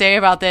anything to say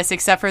about this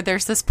except for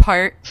there's this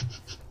part.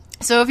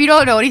 So if you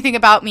don't know anything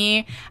about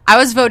me, I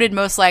was voted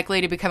most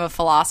likely to become a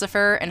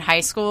philosopher in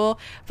high school,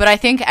 but I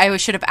think I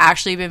should have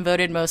actually been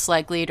voted most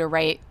likely to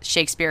write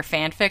Shakespeare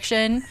fan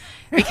fiction,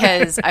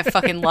 because I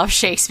fucking love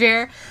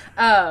Shakespeare.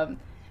 And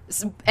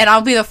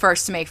I'll be the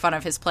first to make fun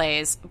of his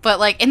plays.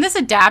 But, in this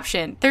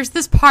adaptation, there's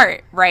this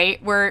part,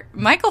 right, where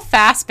Michael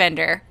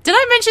Fassbender... Did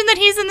I mention that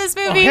he's in this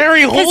movie? Oh,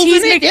 Harry Hole's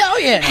in it? Hell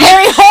yeah.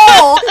 Harry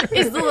Hole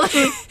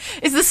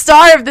is the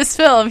star of this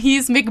film.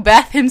 He's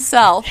Macbeth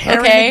himself,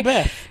 Harry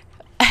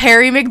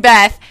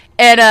Macbeth.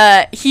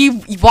 And he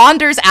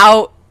wanders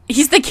out.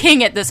 He's the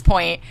king at this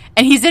point,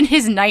 and he's in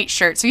his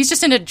nightshirt, so he's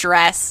just in a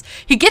dress.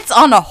 He gets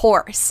on a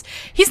horse.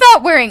 He's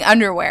not wearing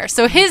underwear,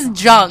 so his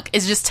junk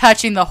is just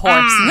touching the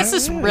horse, and this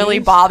just really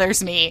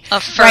bothers me,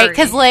 right?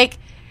 Because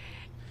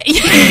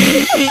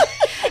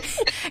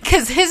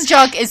because his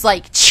junk is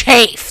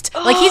chafed.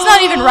 He's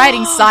not even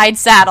riding side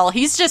saddle.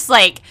 He's just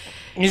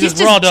he's just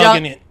raw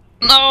dogging it.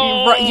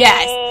 No.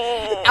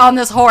 Yes, on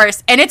this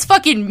horse, and it's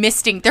fucking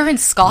misting. They're in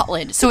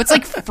Scotland, so it's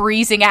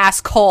freezing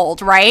ass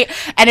cold, right?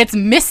 And it's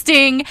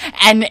misting,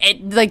 and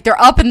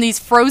they're up in these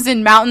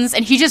frozen mountains,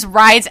 and he just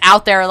rides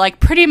out there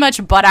pretty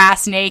much butt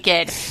ass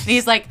naked. And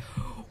he's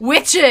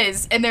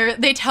witches, and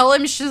they tell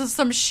him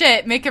some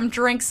shit, make him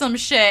drink some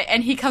shit,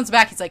 and he comes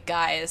back.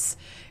 He's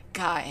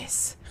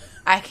guys,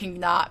 I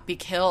cannot be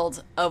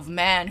killed of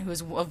man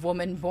who's of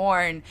woman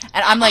born.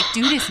 And I'm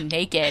dude is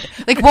naked.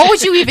 What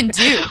would you even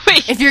do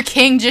if your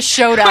king just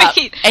showed up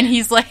and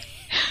he's Wait.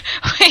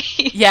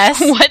 Yes?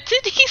 What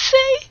did he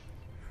say?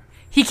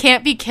 He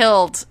can't be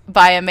killed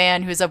by a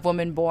man who's of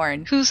woman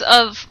born. Who's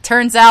of...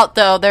 Turns out,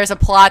 though, there's a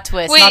plot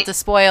twist, not to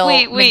spoil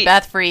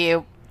Macbeth for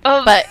you.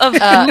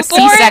 Of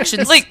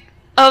C-sections.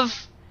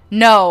 Of...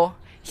 No.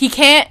 He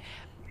can't...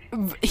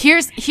 Here,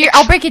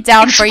 I'll break it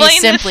down for you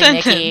simply,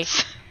 Nikki.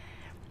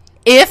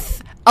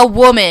 If a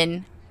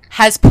woman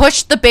has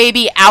pushed the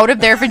baby out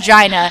of their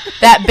vagina,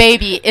 that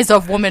baby is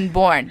of woman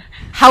born.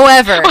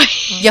 However,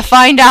 you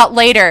find out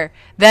later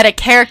that a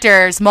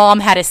character's mom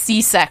had a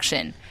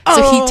C-section.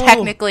 So he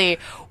technically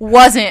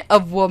wasn't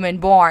of woman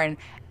born,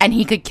 and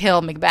he could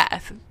kill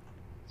Macbeth.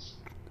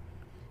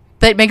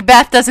 But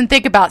Macbeth doesn't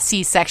think about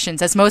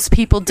C-sections, as most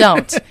people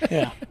don't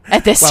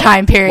at this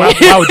time period.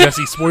 Wow,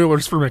 Jesse,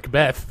 spoilers for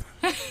Macbeth.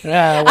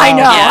 Yeah, wow. I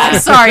know. Yeah. I'm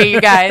sorry,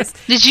 you guys.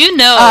 Did you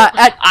know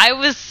I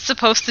was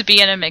supposed to be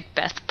in a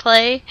Macbeth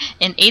play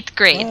in 8th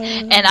grade,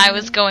 and I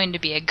was going to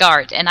be a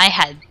guard, and I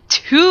had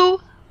 2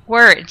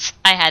 words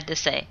I had to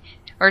say,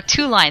 or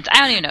 2 lines.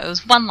 I don't even know. It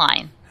was 1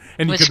 line,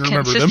 and you which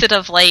consisted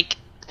of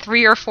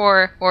 3 or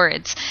 4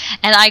 words,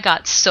 and I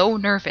got so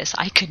nervous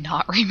I could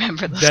not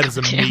remember those. That is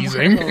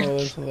amazing. Oh,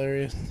 that's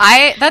hilarious.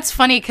 That's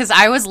funny because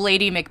I was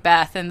Lady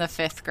Macbeth in the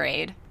 5th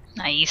grade.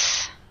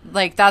 Nice.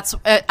 That's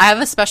I have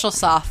a special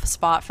soft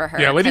spot for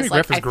her. Yeah, Lady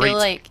Macbeth is great.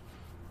 I feel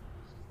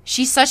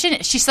she's such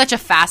a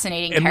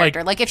fascinating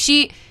character. If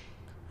she,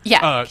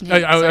 I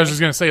was just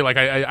gonna say,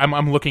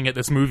 I'm looking at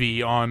this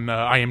movie on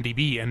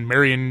IMDb, and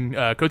Marion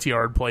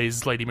Cotillard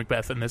plays Lady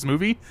Macbeth in this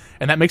movie,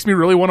 and that makes me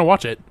really want to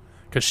watch it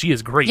because she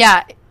is great.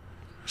 Yeah.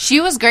 She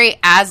was great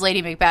as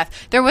Lady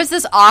Macbeth. There was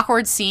this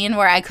awkward scene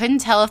where I couldn't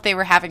tell if they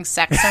were having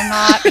sex or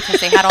not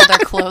because they had all their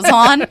clothes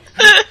on.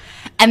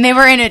 And they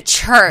were in a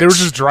church. They were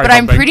just dry but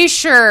I'm pretty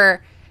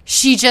sure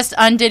she just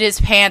undid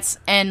his pants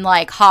and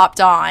hopped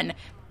on.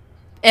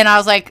 And I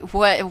was like,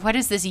 what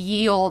is this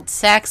ye old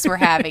sex we're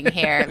having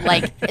here?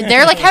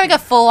 They're having a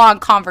full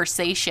on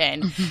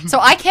conversation. So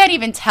I can't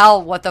even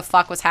tell what the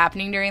fuck was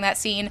happening during that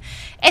scene.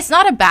 It's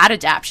not a bad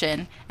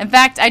adaptation. In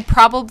fact, I'd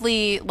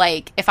probably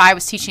if I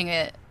was teaching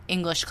an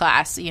English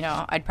class,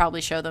 I'd probably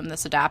show them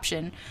this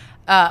adaptation.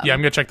 Yeah, I'm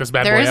gonna check this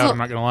bad boy out. I'm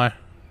not gonna lie.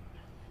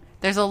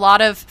 There's a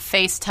lot of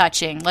face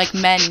touching, like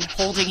men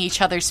holding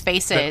each other's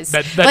faces.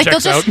 That like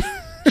checks out.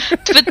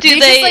 But do they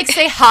just like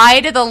say hi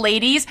to the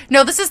ladies?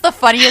 No, this is the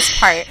funniest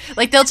part.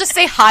 Like they'll just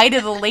say hi to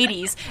the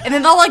ladies, and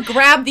then they'll like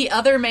grab the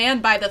other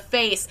man by the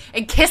face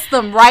and kiss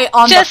them right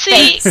on the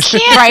face.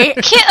 Can't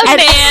a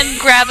man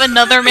grab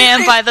another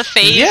man by the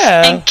face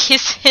and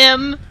kiss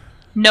him?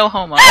 No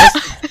homo.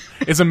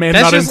 Is a man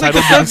not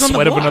entitled to the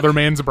sweat of another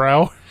man's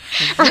brow?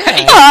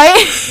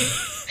 Right.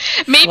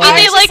 Maybe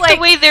they like the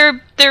way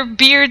their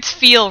beards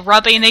feel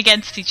rubbing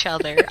against each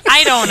other.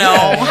 I don't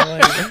know.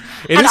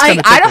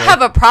 I don't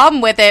have a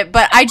problem with it,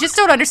 but I just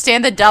don't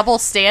understand the double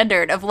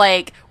standard of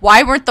like,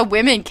 why weren't the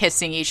women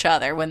kissing each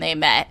other when they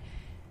met?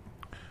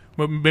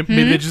 Well,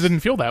 maybe they just didn't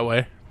feel that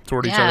way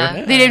toward each other.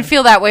 Yeah. They didn't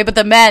feel that way, but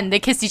the men, they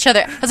kissed each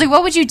other. I was like,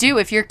 what would you do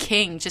if your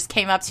king just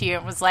came up to you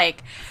and was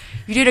like,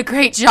 you did a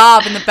great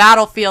job in the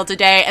battlefield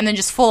today, and then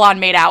just full on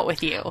made out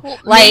with you? Well,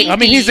 like, I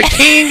mean, he's a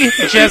king,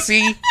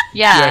 Jesse.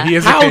 Yeah, he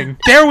is a king.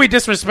 How dare we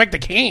disrespect the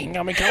king?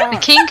 I mean, come on.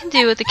 The king can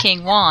do what the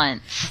king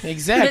wants.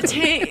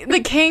 Exactly. The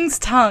king's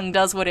tongue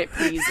does what it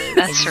pleases.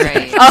 That's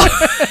right.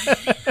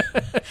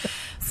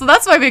 So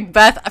that's my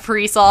Macbeth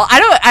pre-sol.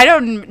 I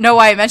don't know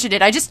why I mentioned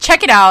it. I just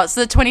check it out. It's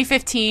the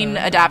 2015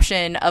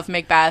 adaptation of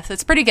Macbeth.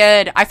 It's pretty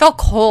good. I felt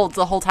cold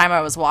the whole time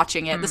I was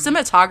watching it. The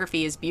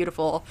cinematography is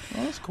beautiful.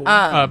 Oh, that's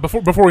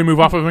cool. Before we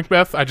move off of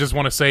Macbeth, I just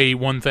want to say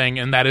one thing,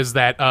 and that is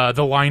that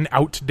the line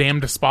 "out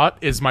damned spot"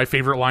 is my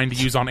favorite line to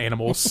use on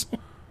animals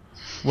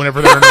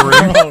whenever they're in a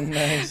room. Oh,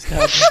 nice.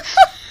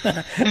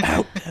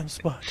 Out damn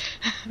spot.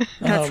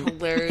 That's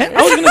hilarious.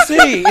 I was gonna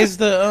say, is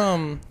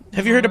the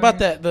have you heard about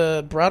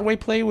the Broadway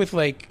play with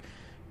like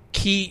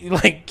Key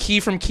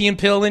from Key and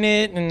Peele in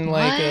it, and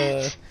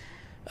like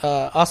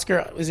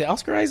Oscar, is it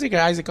Oscar Isaac or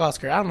Isaac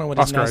Oscar? I don't know what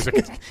his name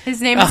is.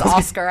 His name is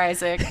Oscar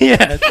Isaac.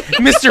 Yeah,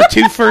 Mr.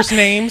 Two First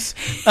Names.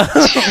 You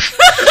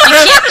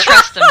can't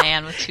trust a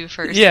man with two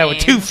first names. Yeah, with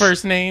two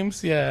first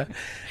names. Yeah.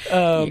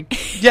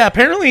 Yeah,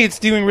 apparently it's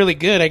doing really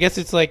good. I guess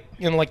it's like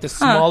in like the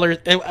smaller.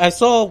 I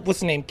saw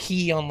what's the name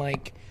Key on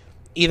like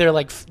either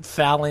like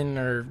Fallon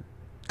or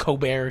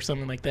Colbert or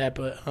something like that.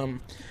 But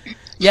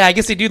yeah, I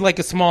guess they do like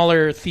a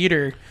smaller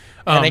theater,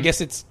 and I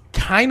guess it's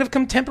kind of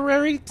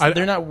contemporary. So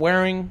they're not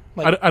wearing.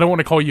 Like, I don't want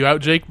to call you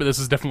out, Jake, but this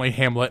is definitely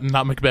Hamlet and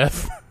not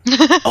Macbeth.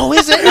 Oh,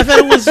 is it? I thought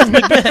it was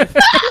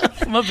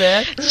Macbeth. My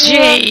bad.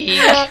 Jake.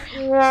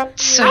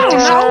 So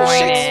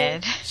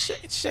disappointed.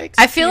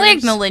 I feel like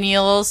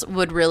millennials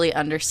would really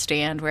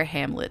understand where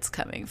Hamlet's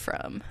coming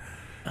from.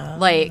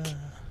 Like,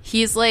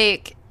 he's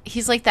like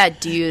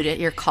that dude at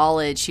your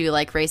college who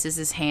like raises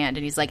his hand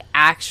and he's like,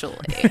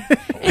 actually,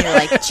 and you're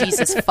like,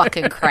 Jesus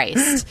fucking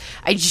Christ,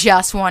 I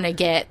just want to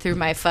get through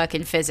my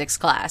fucking physics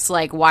class.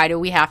 Like, why do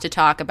we have to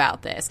talk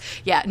about this?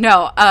 Yeah,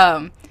 no,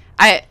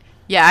 I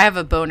have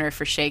a boner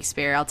for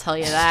Shakespeare. I'll tell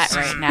you that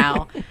right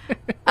now.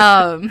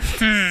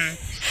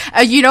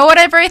 You know,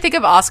 whenever I think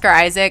of Oscar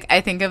Isaac,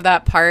 I think of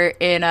that part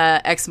in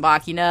Ex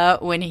Machina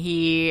when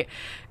he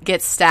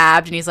gets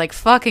stabbed and he's like,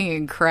 fucking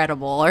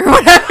incredible or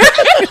whatever.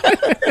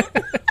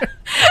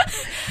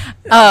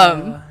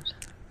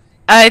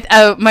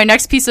 My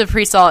next piece of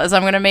pre-sol is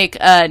I'm going to make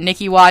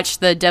Nikki watch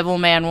the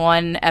Devilman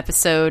 1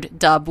 episode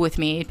dub with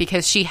me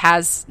because she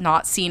has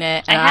not seen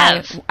it.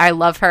 And I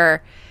love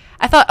her.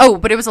 I thought,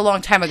 but it was a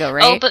long time ago,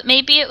 right? Oh, but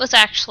maybe it was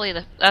actually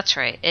that's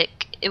right.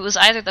 It was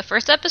either the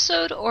first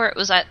episode or it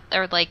was like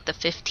the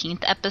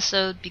 15th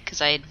episode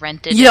because I had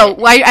rented it.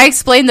 I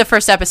explained the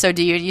first episode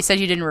to you and you said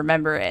you didn't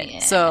remember it. Yeah.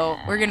 So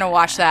we're going to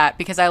watch that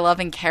because I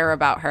love and care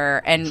about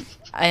her. And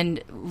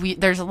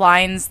there's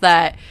lines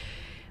that,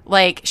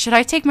 like, should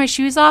I take my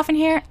shoes off in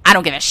here? I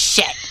don't give a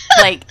shit.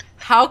 Like,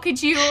 how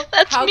could you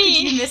could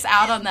you miss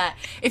out on that?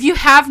 If you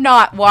have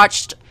not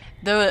watched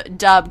the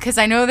dub, because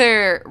I know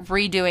they're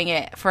redoing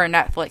it for a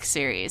Netflix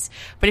series,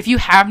 but if you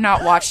have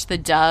not watched the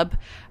dub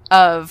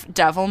of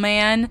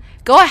Devilman,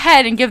 go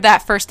ahead and give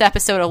that first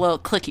episode a little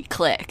clicky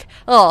click,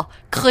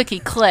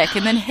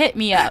 and then hit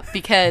me up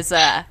because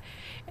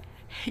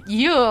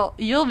you'll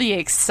be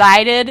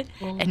excited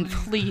and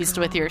pleased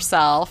with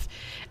yourself.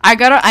 I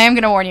am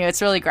gonna warn you,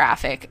 it's really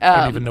graphic. I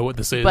don't even know what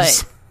this is.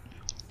 But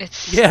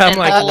it's an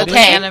old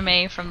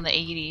anime from the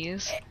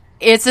 80s.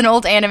 It's an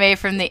old anime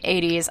from the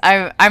 80s.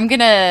 I'm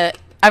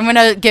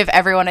gonna give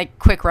everyone a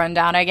quick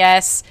rundown, I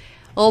guess.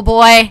 Little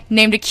boy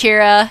named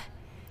Akira.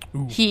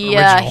 Ooh,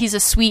 he's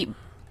a sweet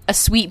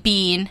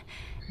bean,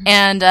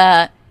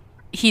 and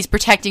he's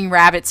protecting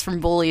rabbits from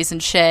bullies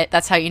and shit.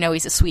 That's how you know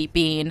he's a sweet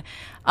bean.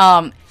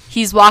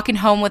 He's walking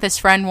home with his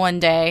friend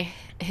one day.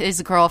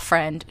 His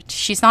girlfriend.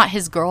 She's not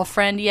his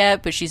girlfriend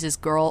yet, but she's his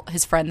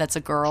friend that's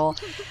a girl.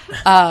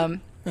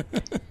 And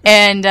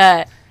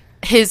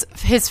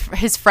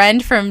his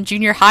friend from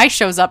junior high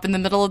shows up in the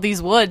middle of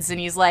these woods, and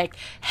he's like,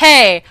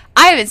 "Hey,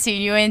 I haven't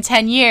seen you in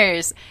 10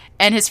 years."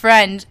 And his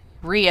friend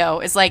Rio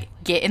is like,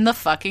 "Get in the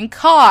fucking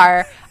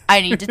car. I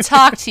need to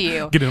talk to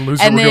you." Get in,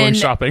 loser. We're going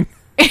shopping.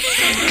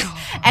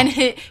 And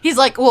he's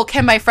like, well,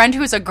 can my friend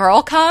who's a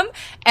girl come?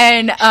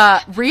 And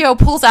Rio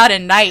pulls out a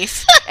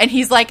knife, and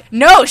he's like,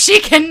 no, she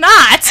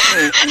cannot.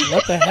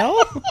 What the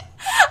hell?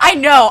 I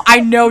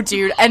know,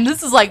 dude. And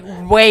this is like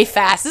way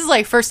fast. This is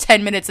like first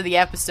 10 minutes of the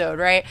episode,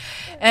 right?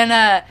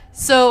 And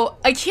so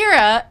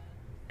Akira,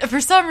 for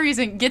some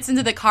reason, gets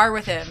into the car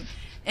with him,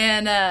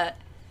 and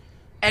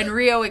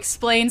Rio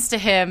explains to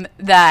him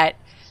that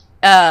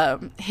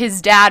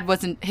his dad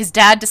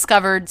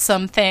discovered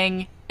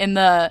something in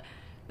the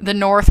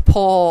North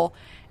Pole,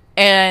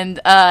 and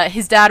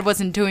his dad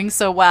wasn't doing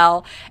so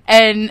well,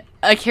 and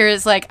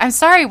Akira's like, I'm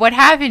sorry, what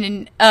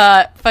happened?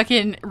 And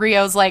fucking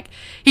Rio's like,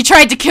 he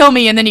tried to kill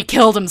me and then he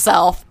killed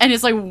himself. And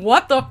it's like,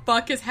 what the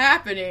fuck is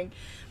happening?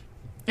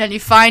 And you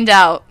find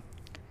out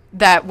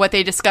that what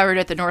they discovered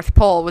at the North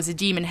Pole was a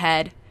demon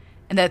head,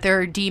 and that there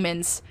are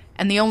demons,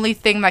 and the only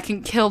thing that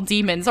can kill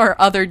demons are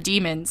other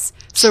demons.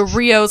 So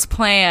Rio's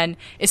plan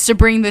is to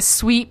bring this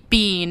sweet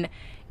bean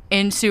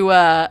into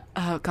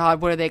oh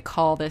god, what do they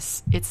call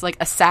this? It's like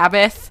a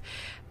Sabbath,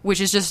 which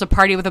is just a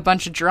party with a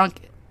bunch of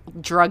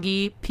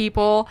druggy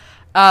people,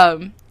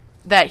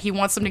 that he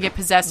wants them to get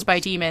possessed by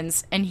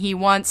demons, and he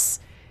wants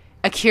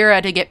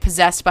Akira to get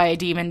possessed by a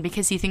demon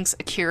because he thinks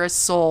Akira's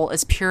soul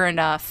is pure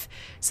enough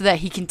so that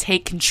he can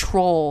take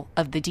control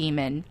of the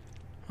demon.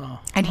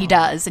 And he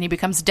does, and he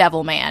becomes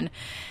Devil Man.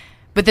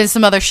 But then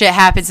some other shit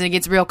happens and it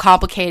gets real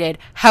complicated.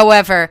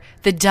 However,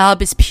 the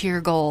dub is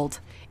pure gold.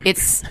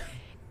 It's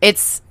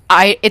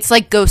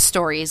like Ghost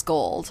Stories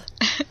gold.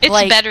 It's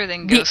like, better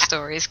than Ghost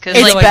Stories, because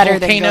it's like better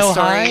than Ghost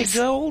Stories.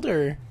 Gold,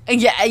 or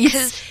yeah,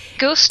 because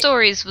Ghost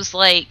Stories was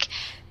like,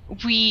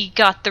 we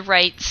got the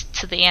rights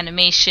to the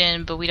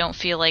animation, but we don't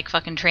feel like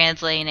fucking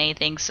translating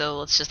anything, so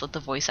let's just let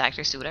the voice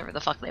actors do whatever the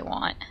fuck they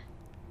want.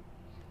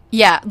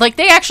 Yeah, like,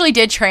 they actually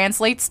did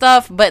translate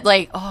stuff, but,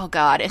 like, oh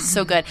god, it's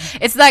so good.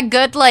 It's that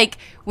good, like,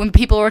 when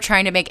people were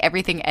trying to make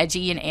everything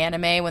edgy in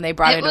anime when they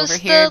brought it over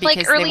here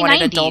because they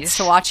wanted 90s. adults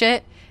to watch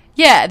it.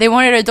 Yeah, they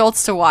wanted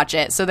adults to watch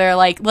it, so they're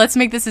like, let's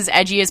make this as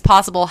edgy as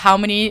possible. How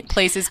many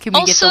places can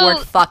we get the word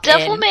fuck in?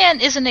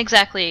 Devilman isn't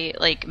exactly,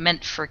 like,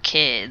 meant for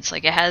kids.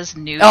 Like, it has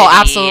nudity. Oh,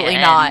 absolutely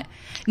not.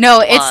 No,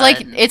 blood. it's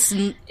like, it's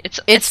named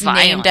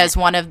violent. as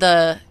one of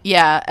the,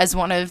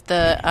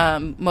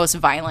 most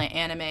violent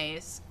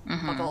animes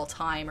of all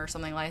time or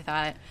something like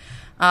that.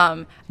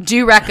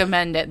 Do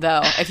recommend it,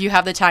 though, if you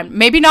have the time.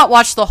 Maybe not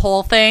watch the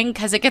whole thing,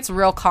 because it gets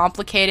real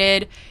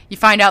complicated. You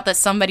find out that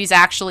somebody's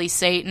actually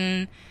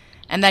Satan,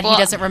 and that he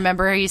doesn't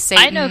remember he's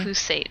Satan. I know who's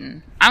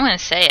Satan. I'm gonna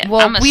say it.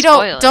 Well, I'm gonna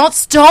spoil it.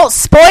 Don't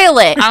spoil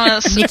it,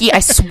 Nikki. I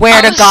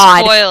swear to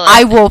God,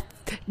 I will.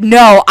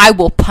 No, I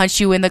will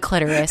punch you in the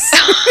clitoris.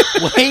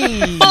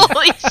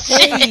 Holy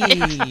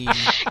shit!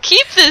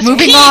 Keep this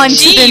Moving PG, on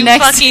to the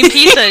next fucking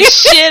piece of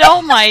shit.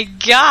 Oh my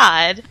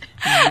god!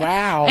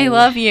 Wow, I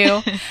love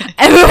you.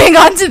 And moving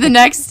on to the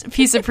next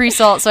piece of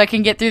pre-salt, so I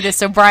can get through this,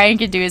 so Brian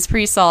can do his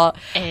pre-salt.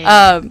 With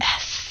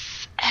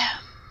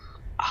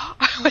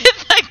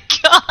a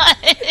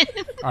gun.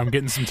 I'm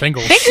getting some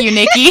tingles. Thank you,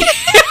 Nikki.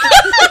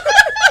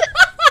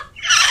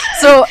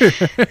 So,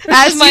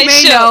 as you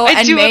may know,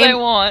 I do what I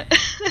want.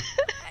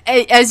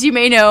 As you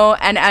may know,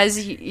 and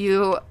as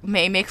you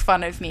may make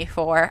fun of me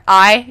for,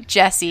 I,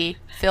 Jesse,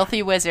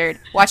 filthy wizard,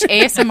 watch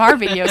ASMR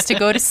videos to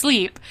go to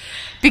sleep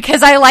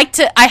because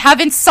I have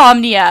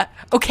insomnia.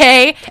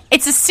 Okay,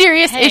 it's a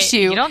serious issue.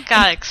 You don't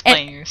gotta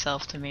explain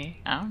yourself to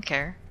me. I don't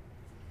care.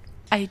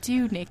 I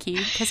do, Nikki,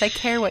 because I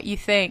care what you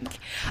think.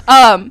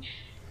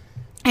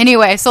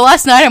 Anyway, so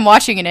last night I'm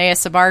watching an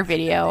ASMR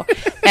video,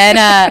 and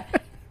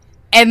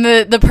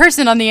the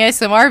person on the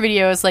ASMR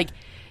video is like,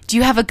 "Do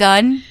you have a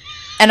gun?"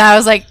 And I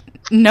was like,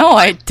 "No,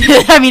 I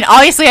did." I mean,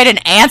 obviously I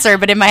didn't answer,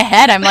 but in my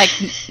head I'm like,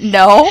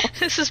 "No."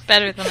 This is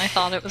better than I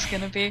thought it was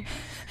gonna be.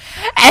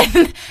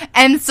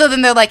 And so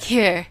then they're like,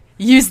 "Here,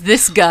 use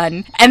this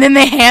gun," and then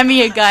they hand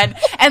me a gun,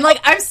 and like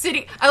I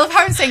love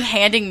how I'm saying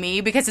handing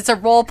me because it's a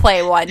role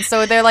play one,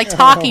 so they're like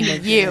talking to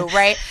you,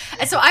 right?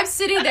 And so I'm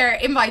sitting there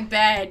in my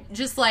bed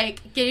just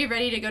like getting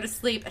ready to go to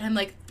sleep, and I'm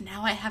like,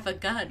 now I have a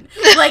gun.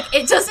 Like,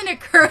 it doesn't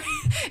occur,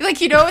 like,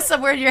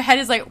 somewhere in your head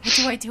is like, what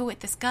do I do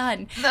with this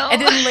gun? No.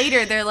 And then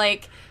later they're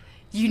like,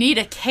 you need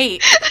a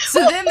cape.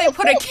 So then they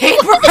put a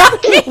cape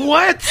around me.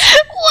 What?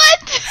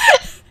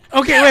 What?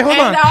 Okay, wait, hold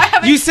And now I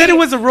have on. a You said it cape.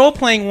 was a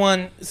role-playing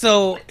one,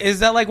 so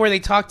is that like where they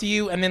talk to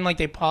you and then like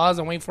they pause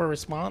and wait for a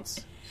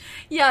response?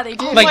 Yeah, they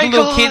do. Oh Like my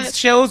little God. kids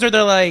shows, or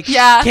they're like,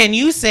 Yeah. can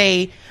you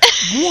say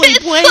muy It's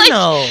bueno? like,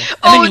 and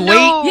oh, then you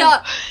no. wait.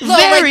 Yeah, so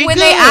Very like when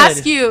they good.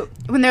 ask you,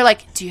 when they're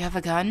like, "Do you have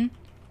a gun?"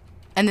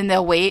 and then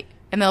they'll wait,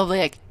 and they'll be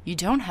like, "You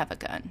don't have a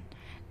gun,"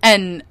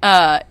 and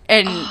and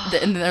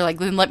they're like,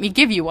 "Then let me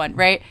give you one."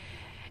 Right?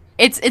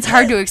 It's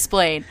hard to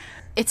explain.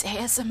 It's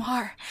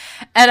ASMR,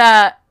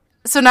 and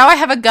so now I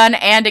have a gun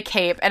and a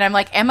cape, and I'm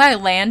like, am I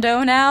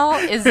Lando now?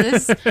 Is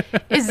this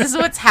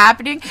what's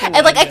happening? And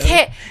like I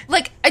can't,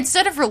 like,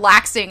 instead of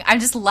relaxing, I'm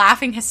just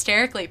laughing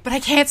hysterically, but I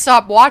can't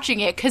stop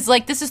watching it because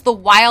like this is the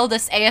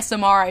wildest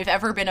ASMR I've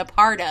ever been a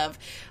part of.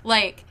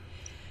 Like,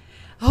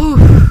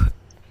 oh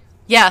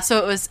yeah, so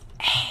it was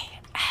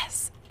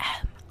ASMR.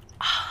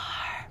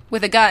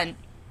 with a gun.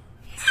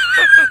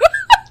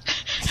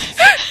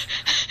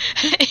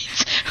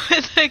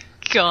 With a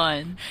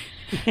gun.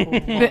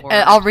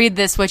 I'll read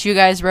this, what you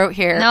guys wrote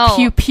here. No.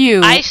 Pew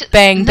pew,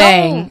 bang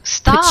bang,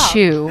 stop.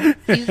 Pachu.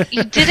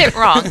 You did it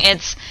wrong.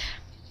 It's...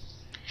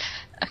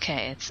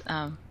 Okay, it's,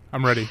 I'm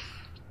ready.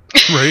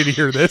 I'm ready to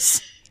hear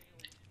this.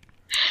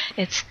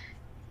 It's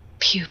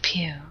pew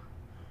pew,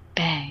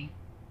 bang,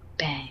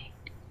 bang,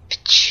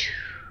 Pachu.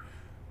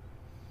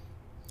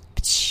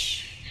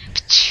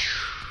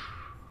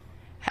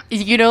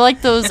 You know,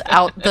 like those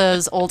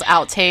old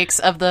outtakes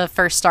of the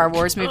first Star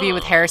Wars movie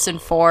with Harrison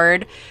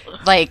Ford?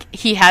 Like,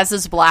 he has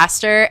this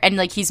blaster, and,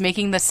 like, he's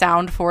making the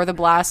sound for the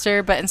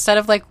blaster, but instead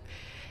of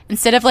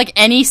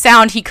any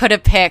sound he could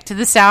have picked,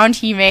 the sound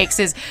he makes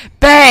is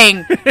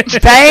bang,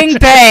 bang,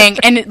 bang,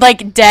 and,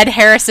 like, dead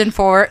Harrison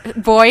Ford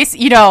voice,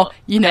 you know.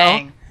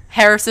 Bang.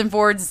 Harrison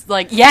Ford's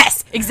like,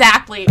 yes,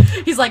 exactly.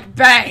 He's like,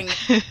 bang,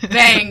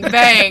 bang,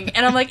 bang.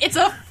 And I'm like, it's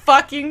a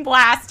fucking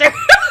blaster.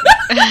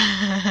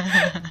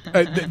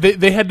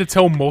 They had to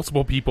tell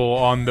multiple people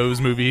on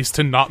those movies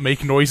to not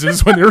make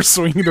noises when they were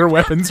swinging their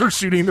weapons or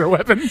shooting their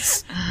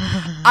weapons.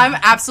 I'm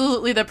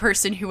absolutely the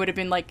person who would have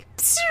been like,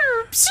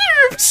 pshoo, pshoo,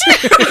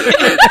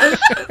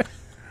 pshoo.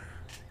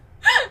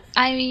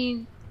 I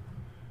mean,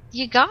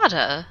 you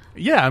gotta.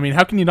 Yeah, I mean,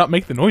 how can you not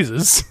make the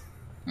noises?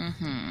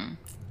 Mm-hmm.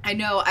 I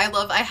know.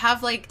 I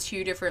have like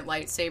 2 different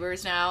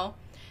lightsabers now,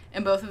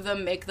 and both of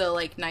them make the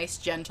like nice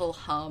gentle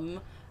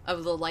hum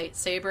of the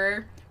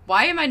lightsaber.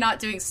 Why am I not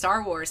doing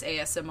Star Wars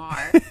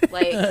ASMR?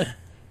 Like,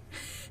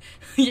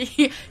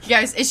 you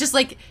guys, it's just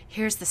like,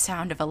 here's the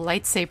sound of a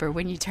lightsaber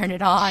when you turn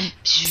it on.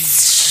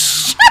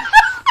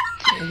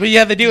 But you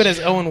have to do it as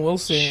Owen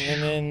Wilson,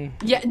 and then...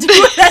 Yeah,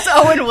 that's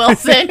Owen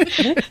Wilson.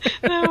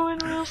 Owen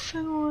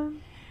Wilson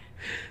one.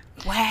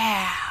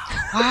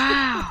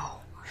 Wow.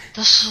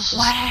 This is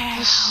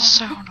the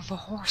sound of a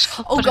horse.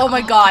 Oh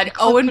my god.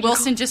 Owen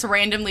Wilson just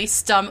randomly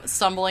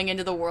stumbling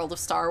into the world of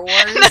Star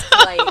Wars.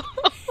 Like,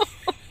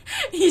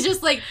 he's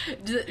just like,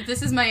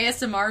 this is my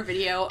ASMR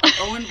video of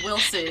Owen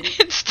Wilson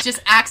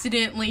just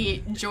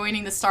accidentally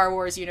joining the Star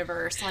Wars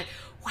universe. Like,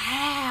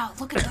 wow,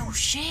 look at those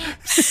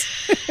ships.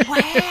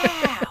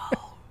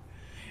 Wow.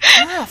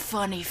 You're a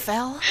funny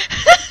fella.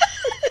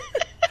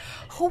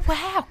 Oh,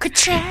 wow.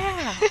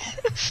 Ka-chow.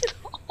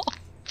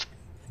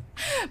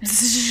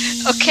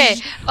 Okay,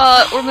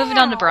 we're moving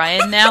on to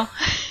Brian now.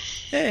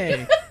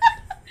 Hey.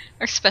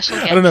 Our special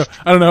guest. I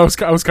don't know.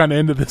 I was kind of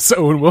into this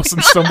Owen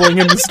Wilson stumbling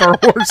into Star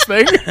Wars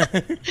thing.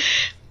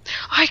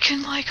 I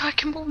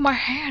can move my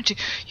hand.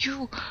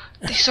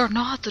 These are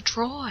not the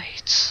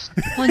droids.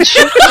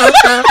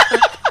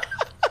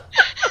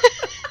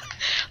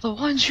 The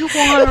ones you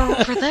want are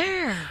over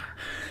there.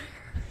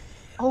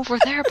 Over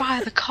there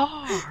by the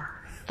car.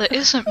 That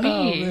isn't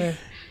me. Oh,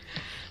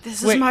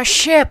 This is my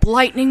ship,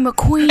 Lightning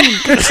McQueen.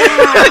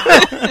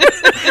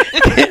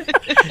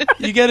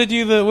 You gotta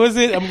do the, what was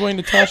it? I'm going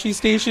to Tashi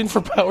Station for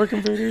power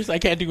converters? I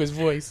can't do his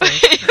voice. So.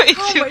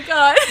 Oh my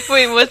god.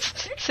 Wait,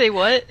 say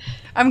what?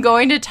 I'm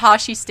going to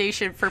Tashi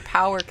Station for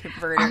power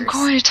converters. I'm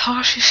going to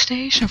Tashi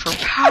Station for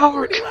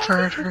power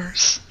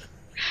converters.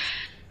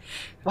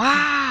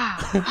 Wow.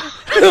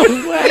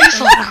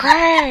 These look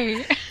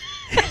great.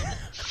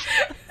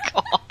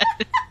 God.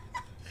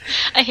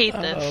 I hate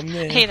this. Oh,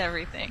 man. I hate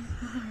everything.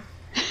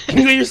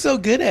 You're so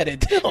good at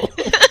it, too.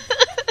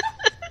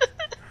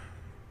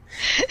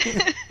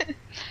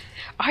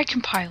 I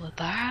can pilot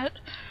that.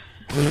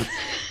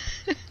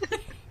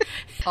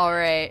 All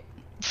right.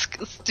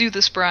 Let's do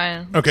this,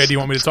 Brian. Okay, do you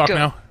want me to talk go.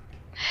 now?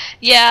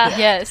 Yeah.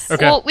 Yes.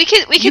 Okay. Well, we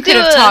could You could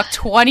have talked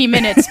 20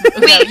 minutes.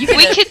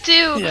 we could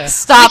do.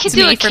 Stopped we could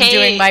do me a from K-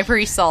 doing my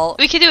pre-salt.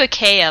 We could do a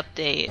K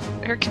update.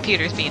 Her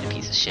computer's being a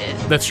piece of shit.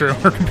 That's true.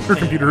 Her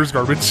computer is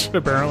garbage,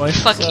 apparently.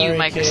 Fuck Sorry, you,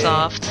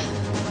 Microsoft.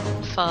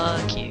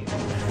 Fuck you.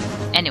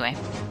 Anyway.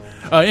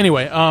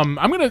 I'm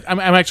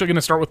actually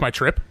gonna start with my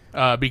trip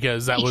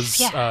because that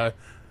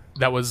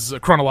was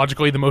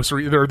chronologically the most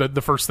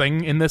the first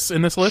thing in this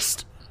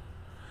list.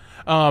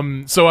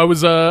 So I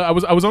was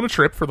on a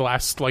trip for the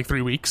last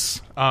 3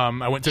 weeks.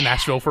 I went to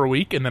Nashville for a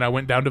week, and then I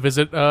went down to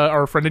visit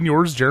our friend and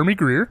yours, Jeremy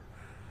Greer,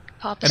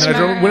 and then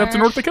I went up to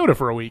North Dakota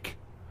for a week.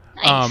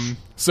 Nice.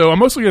 So I'm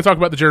mostly going to talk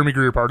about the Jeremy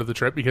Greer part of the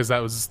trip because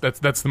that's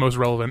the most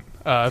relevant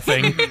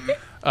thing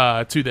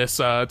to this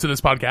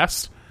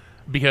podcast.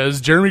 Because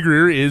Jeremy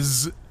Greer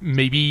is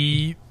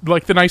maybe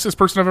the nicest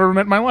person I've ever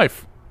met in my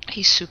life.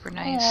 He's super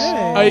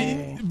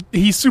nice.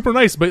 He's super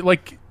nice, but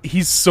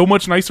he's so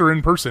much nicer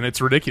in person.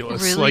 It's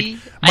ridiculous. Really?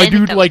 My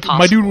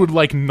dude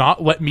would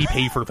not let me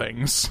pay for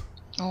things.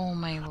 Oh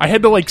my Lord. I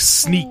had to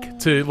sneak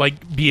to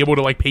be able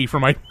to pay for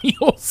my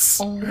meals.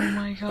 Oh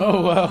my God.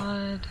 Oh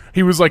wow.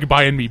 He was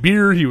buying me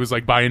beer. He was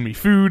buying me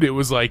food. It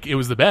was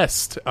the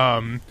best.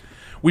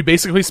 We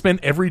basically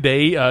spent every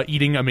day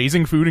eating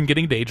amazing food and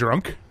getting day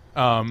drunk.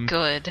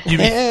 Good. You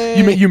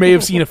may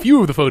have seen a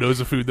few of the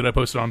photos of food that I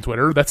posted on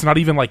Twitter. That's not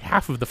even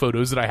half of the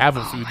photos that I have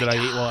of food that I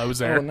ate while I was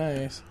there. Oh,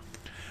 nice.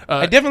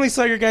 I definitely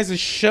saw your guys'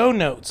 show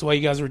notes while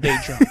you guys were day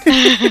drunk.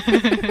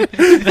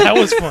 That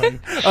was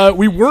fun.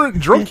 We weren't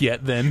drunk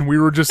yet then. We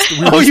were just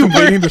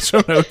completing the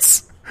show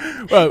notes.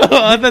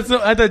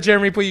 I thought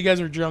Jeremy put you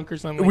guys were drunk or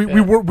something.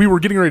 We were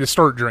getting ready to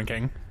start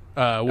drinking.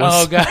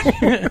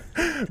 God.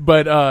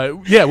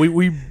 But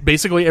we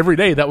basically every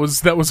day that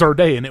was our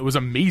day, and it was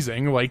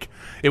amazing. Like,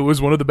 it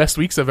was one of the best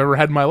weeks I've ever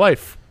had in my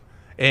life.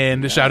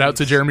 And shout out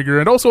to Jeremy Greer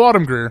and also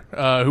Autumn Greer,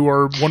 who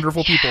are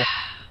wonderful people.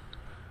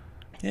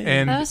 Yeah.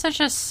 And that was such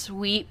a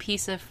sweet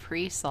piece of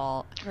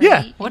pre-salt. Right?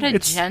 Yeah, what a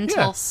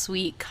gentle,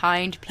 sweet,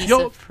 kind piece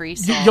of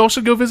pre-salt. Y'all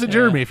should go visit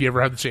Jeremy if you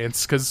ever have the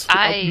chance, because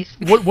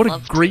what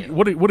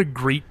a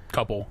great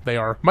couple they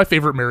are. My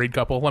favorite married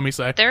couple, let me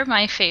say. They're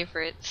my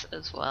favorites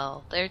as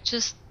well. They're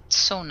just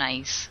so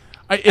nice.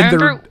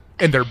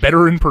 They're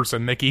better in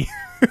person, Nikki.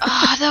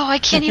 Oh no, I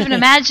can't even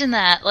imagine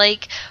that.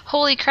 Like,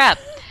 holy crap!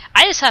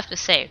 I just have to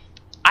say,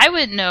 I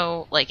wouldn't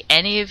know like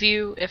any of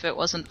you if it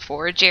wasn't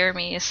for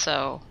Jeremy.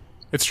 So.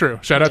 It's true.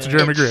 Shout out to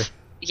Jeremy Greer.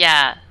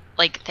 Yeah,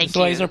 like thank you. That's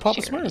why he's our Papa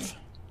Smurf.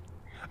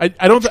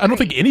 I don't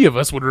think any of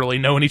us would really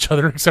know each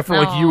other except for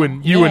like you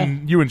and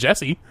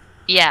Jesse.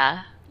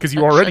 Yeah, because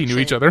you already knew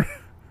each other.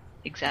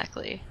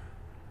 Exactly.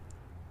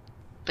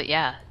 But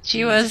yeah,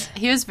 he was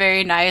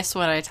very nice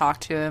when I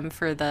talked to him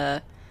for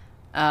the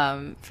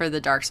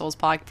Dark Souls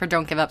pod for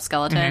Don't Give Up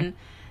Skeleton. Mm-hmm.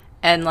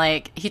 And,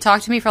 like, he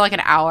talked to me for, like,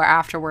 an hour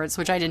afterwards,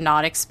 which I did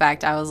not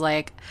expect. I was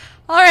like,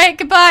 all right,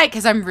 goodbye,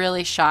 because I'm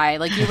really shy.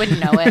 Like, you wouldn't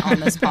know it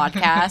on this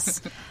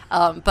podcast.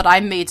 But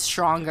I'm made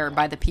stronger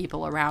by the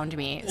people around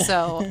me.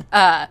 So,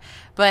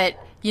 but,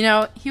 you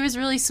know, he was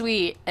really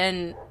sweet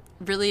and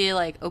really,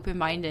 like,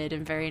 open-minded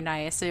and very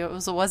nice. It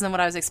wasn't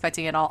what I was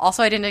expecting at all.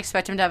 Also, I didn't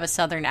expect him to have a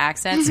southern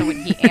accent, so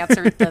when he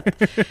answered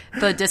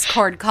the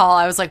Discord call,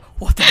 I was like,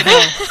 what the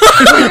hell?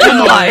 Where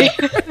am I?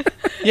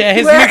 Yeah,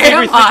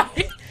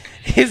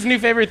 his new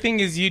favorite thing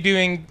is you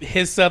doing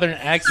his southern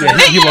accent.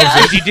 Yeah, he loves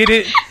it. You did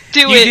it.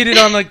 You did it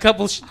on a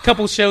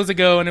couple shows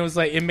ago, and it was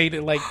like it made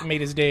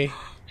his day.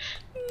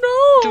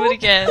 No, do it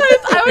again.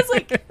 I was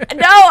like,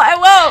 no,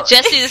 I won't.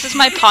 Jesse, this is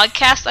my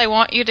podcast. I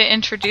want you to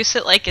introduce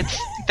it like it's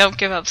Don't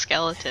Give Up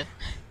Skeleton.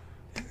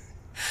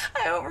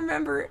 I don't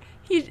remember.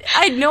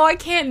 I know I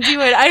can't do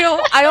it.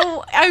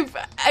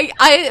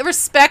 I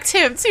respect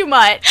him too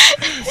much.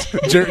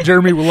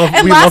 Jeremy, we love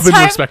and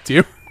respect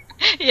you.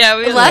 Yeah,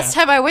 last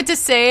time I went to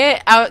say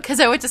it, because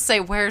I went to say,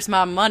 "Where's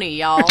my money,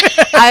 y'all?"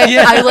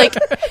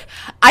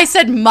 I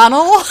said,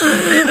 "Munnel."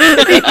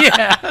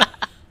 Yeah.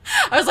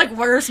 I was like,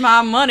 "Where's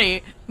my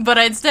money?" But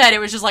instead, it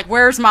was just like,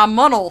 "Where's my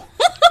munnel?"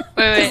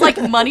 It's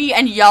like money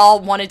and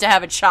y'all wanted to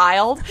have a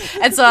child,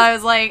 and so I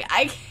was like,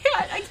 "I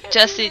can't."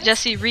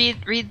 Jesse,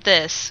 read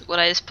this. What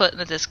I just put in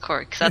the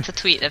Discord, because that's a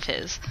tweet of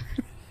his.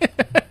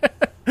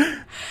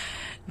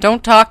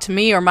 Don't talk to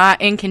me or my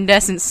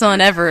incandescent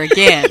son ever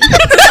again.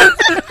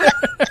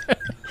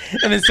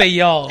 And then say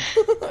y'all.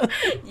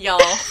 Y'all.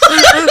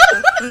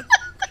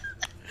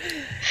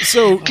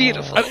 So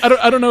beautiful.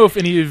 I don't know if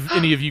any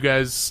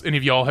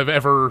of y'all have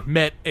ever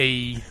met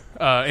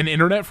an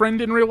internet friend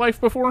in real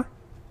life before.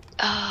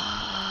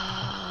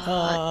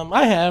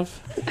 I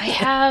have. I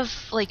have,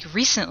 like,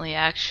 recently,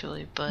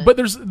 actually, but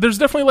there's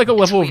definitely like a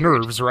level of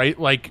nerves, right?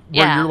 Like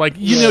where you're like,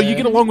 you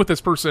get along with this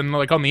person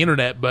like on the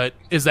internet, but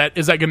is that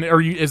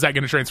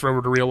gonna transfer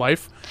over to real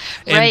life?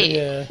 And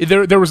right.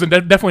 There was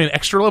definitely an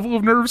extra level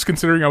of nerves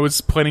considering I was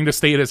planning to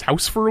stay at his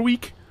house for a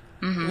week.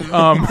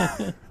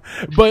 Mm-hmm.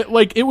 But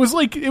like it was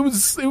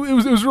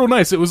real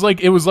nice. It was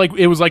like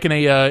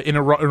in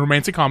a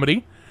romantic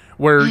comedy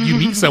where you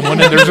meet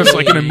someone and there's just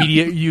like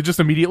you just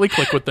immediately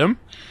click with them.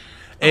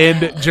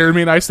 And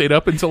Jeremy and I stayed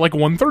up until like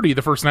 1:30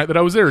 the first night that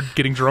I was there,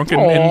 getting drunk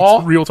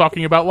and real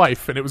talking about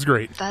life, and it was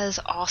great. That is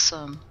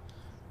awesome.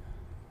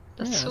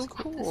 That's so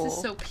cool. This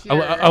is so pure.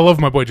 I love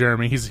my boy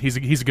Jeremy. He's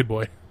a good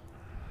boy.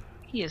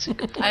 He is a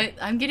good boy.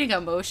 I'm getting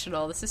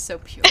emotional. This is so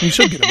pure. You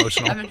should get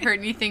emotional. I haven't heard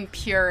anything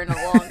pure in a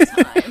long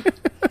time.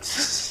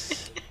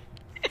 That's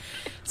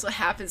what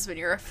happens when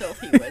you're a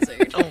filthy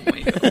wizard. Oh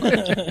my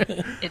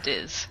god. It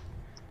is.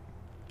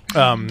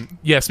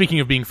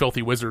 Speaking of being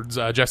filthy wizards,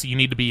 Jesse, you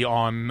need to be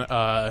on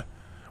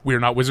We're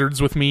Not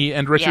Wizards with me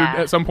and Richard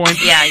at some point.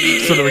 Yeah, you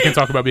do. So that we can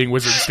talk about being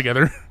wizards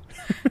together.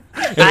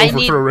 And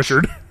overthrow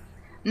Richard.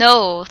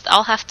 No,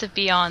 I'll have to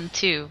be on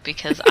too,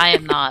 because I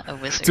am not a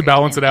wizard to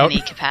balance it out in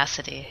any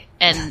capacity.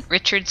 And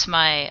Richard's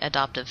my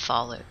adoptive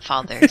father,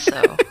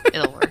 so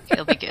it'll work.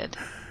 It'll be good.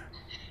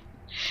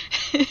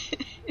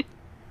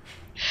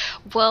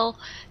 Well,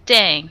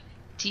 dang.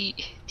 Do you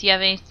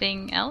have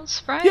anything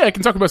else, Brian? Yeah, I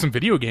can talk about some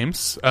video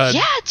games. Do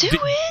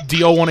it! Do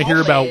y'all want to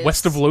hear about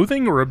West of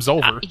Loathing or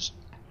Absolver?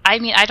 I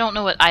mean, I don't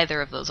know what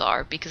either of those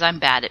are, because I'm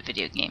bad at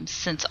video games,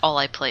 since all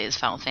I play is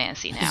Final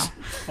Fantasy now.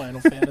 Final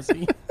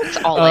Fantasy. That's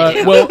all I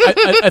do. Well,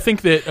 I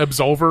think that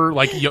Absolver,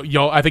 like,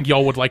 I think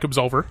y'all would like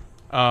Absolver.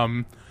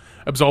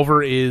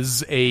 Absolver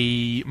is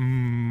a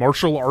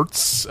martial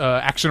arts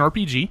action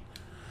RPG.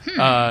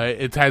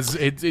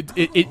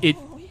 It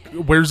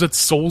wears its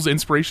soul's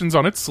inspirations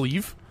on its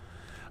sleeve.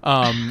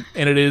 And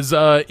it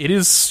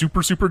is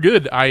super, super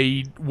good.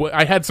 I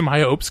had some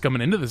high hopes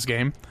coming into this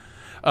game.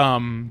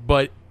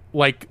 But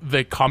like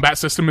the combat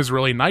system is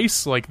really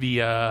nice. Like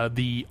the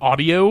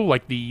audio,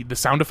 like the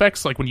sound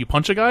effects, like when you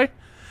punch a guy,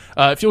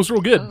 it feels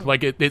real good. Oh.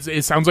 Like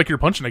it sounds like you're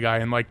punching a guy,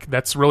 and like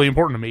that's really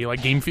important to me.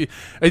 Like game feel.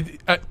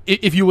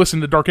 If you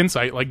listen to Dark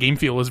Insight, like game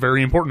feel is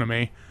very important to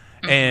me,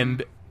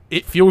 and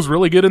it feels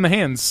really good in the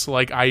hands.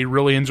 Like I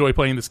really enjoy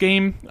playing this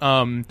game.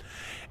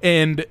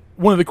 And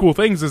one of the cool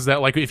things is that,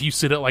 like, if you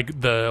sit at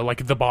like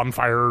the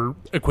bonfire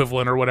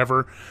equivalent or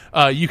whatever,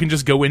 you can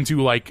just go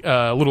into like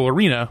a little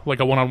arena, like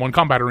a one-on-one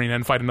combat arena,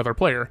 and fight another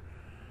player.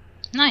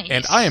 Nice.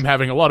 And I am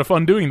having a lot of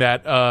fun doing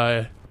that.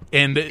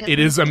 And it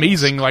is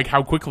amazing, like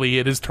how quickly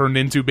it has turned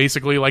into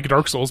basically like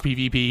Dark Souls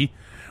PvP,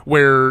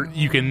 where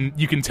you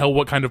can tell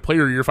what kind of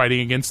player you're fighting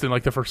against in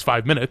like the first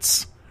 5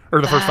 minutes. Or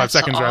the first 5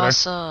 seconds,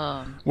 awesome.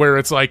 rather. Where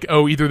it's like,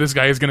 oh, either this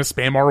guy is going to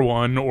spam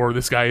R1, or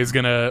this guy is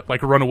going to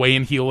like run away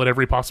and heal at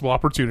every possible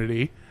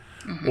opportunity,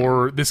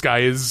 or this guy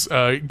is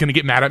going to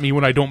get mad at me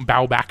when I don't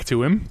bow back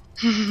to him.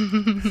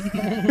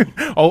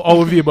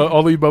 all of the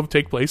above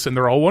take place, and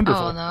they're all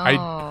wonderful. Oh,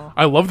 no.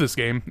 I love this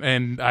game,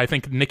 and I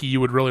think Nikki,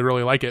 you would really,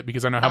 really like it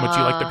because I know how much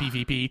you like the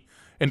PvP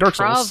in Dark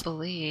Souls.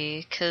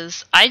 Probably,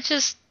 because I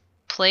just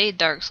played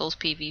Dark Souls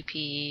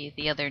PvP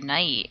the other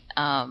night.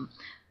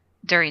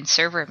 During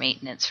server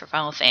maintenance for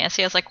Final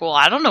Fantasy, I was like, well,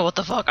 I don't know what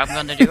the fuck I'm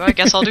gonna do. I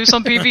guess I'll do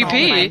some PvP.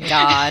 Oh my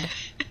god.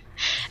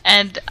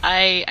 And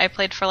I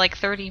played for like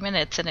 30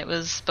 minutes, and it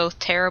was both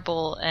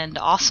terrible and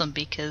awesome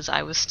because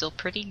I was still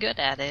pretty good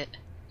at it.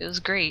 It was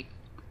great.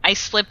 I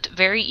slipped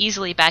very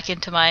easily back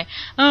into my,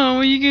 oh,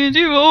 what are you gonna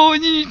do? Oh,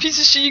 you piece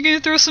of shit, you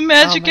gonna throw some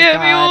magic at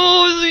me?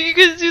 Oh, you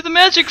gonna do the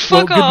magic?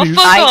 Fuck off,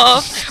 fuck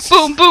off.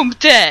 Boom, boom,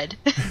 dead.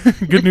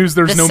 Good news,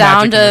 there's no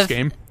magic in this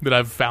game that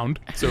I've found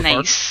so far.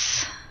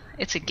 Nice.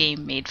 It's a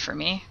game made for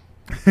me.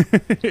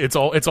 It's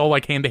all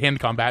like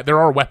hand-to-hand combat. There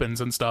are weapons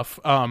and stuff,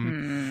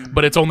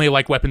 but it's only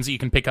like weapons that you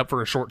can pick up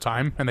for a short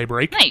time and they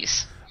break.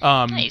 Nice.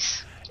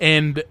 Nice.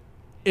 And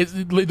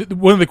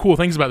one of the cool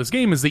things about this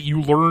game is that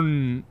you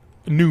learn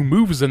new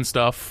moves and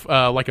stuff,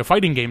 like a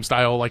fighting game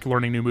style, like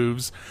learning new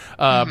moves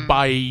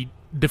by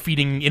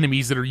defeating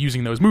enemies that are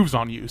using those moves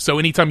on you. So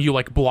anytime you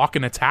like block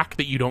an attack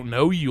that you don't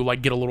know, you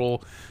like get a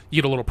little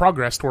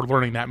progress toward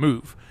learning that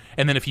move.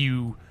 And then if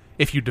you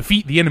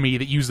defeat the enemy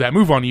that used that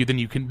move on you, then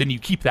you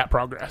keep that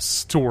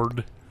progress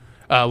toward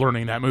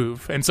learning that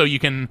move. And so you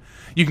can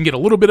get a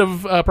little bit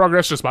of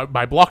progress just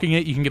by blocking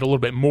it. You can get a little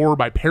bit more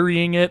by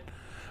parrying it.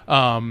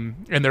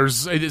 And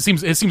it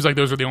seems like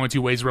those are the only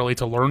two ways really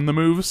to learn the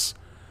moves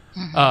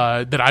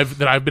that I've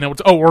been able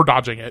to. Oh, or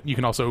dodging it. You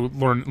can also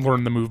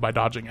learn the move by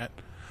dodging it.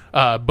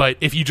 But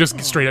if you just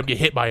straight up get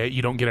hit by it,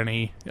 you don't get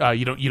any.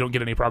 You don't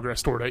get any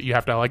progress toward it. You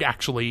have to like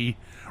actually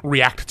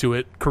react to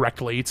it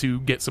correctly to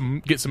get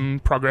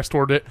some progress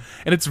toward it.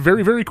 And it's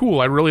very, very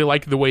cool. I really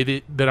like the way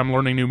that I'm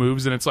learning new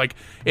moves, and it's like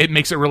it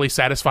makes it really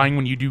satisfying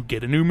when you do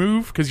get a new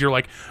move because you're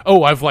like,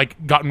 oh, I've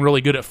like gotten really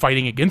good at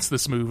fighting against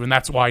this move, and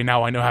that's why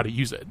now I know how to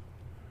use it.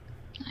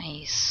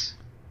 Nice.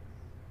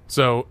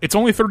 So it's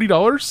only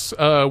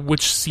 $30,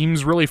 which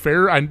seems really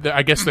fair.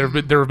 I guess there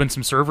have been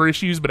some server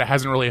issues, but it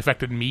hasn't really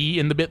affected me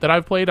in the bit that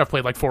I've played. I've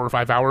played like 4 or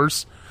 5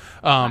 hours,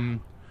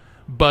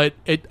 but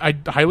I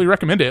highly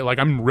recommend it. Like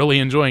I'm really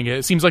enjoying it.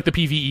 It seems like the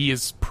PvE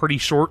is pretty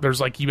short.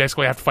 There's like you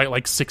basically have to fight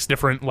like 6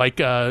 different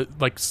like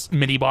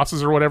mini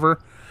bosses or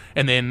whatever,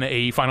 and then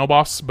a final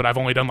boss. But I've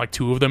only done like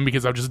 2 of them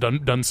because I've just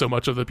done so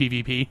much of the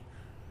PvP.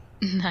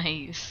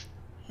 Nice.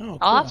 Oh, cool.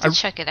 I'll have to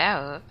check it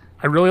out.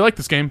 I really like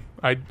this game.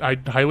 I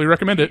highly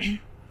recommend it.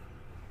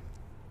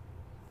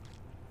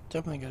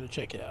 Definitely got to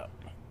check it out.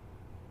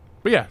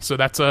 But yeah, so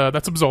that's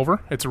Absolver.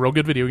 It's a real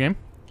good video game.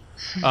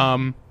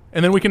 And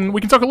then we can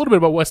talk a little bit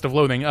about West of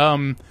Loathing.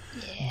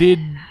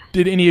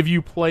 Did any of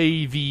you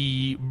play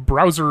the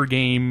browser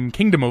game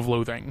Kingdom of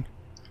Loathing?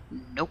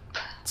 Nope.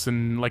 It's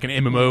like an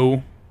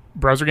MMO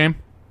browser game.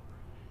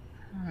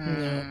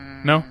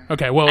 No?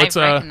 Okay. Well, it's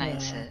I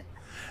recognize it.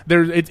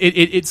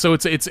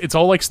 It's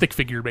all like stick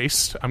figure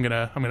based. I'm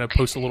gonna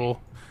post a little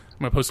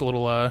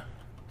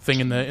thing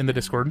in the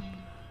Discord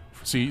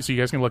so you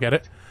guys can look at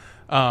it.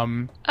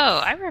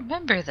 I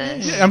remember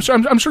this. Yeah,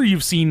 I'm sure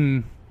you've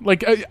seen.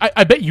 Like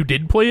I bet you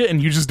did play it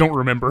and you just don't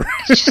remember.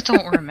 I just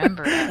don't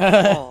remember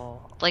at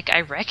all. Like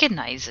I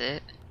recognize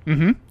it.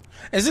 Mm-hmm.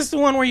 Is this the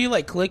one where you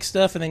like click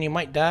stuff and then you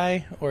might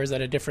die, or is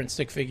that a different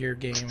stick figure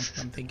game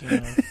I'm thinking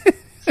of?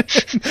 Do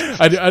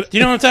you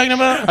know what I'm talking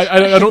about?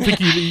 I don't think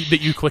that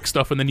you click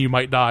stuff and then you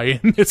might die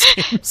in this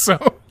game. So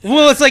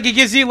well, it's like it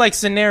gives you like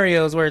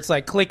scenarios where it's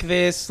like click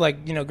this,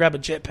 like grab a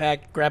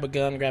jetpack, grab a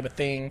gun, grab a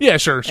thing. Yeah,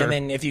 sure. And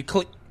then if you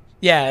click,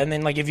 and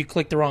then like if you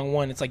click the wrong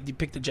one, it's like you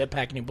pick the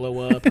jetpack and you blow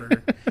up,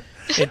 or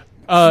it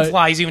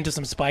flies you into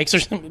some spikes or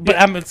something. But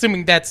I'm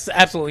assuming that's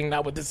absolutely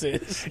not what this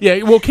is.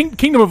 Yeah, well,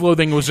 Kingdom of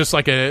Loathing was just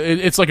like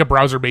it's like a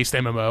browser based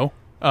MMO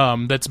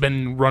that's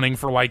been running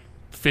for like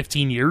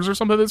 15 years or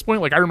something at this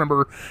point. Like I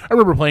remember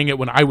playing it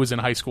when I was in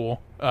high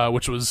school,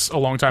 which was a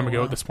long time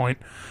ago at this point.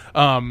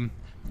 God,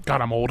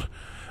 I'm old.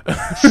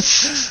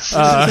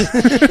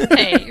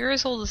 Hey, you're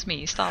as old as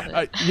me. Stop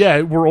it.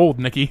 Yeah, we're old,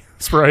 Nikki.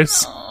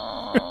 Surprise.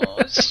 Oh,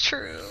 it's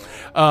true.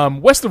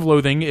 West of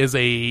Loathing is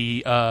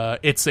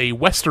it's a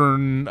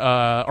Western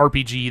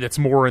RPG that's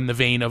more in the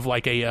vein of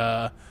like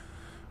a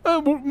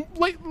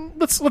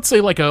let's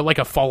say like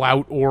a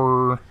Fallout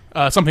or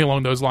something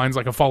along those lines,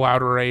 like a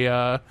Fallout or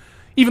a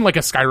even like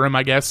a Skyrim,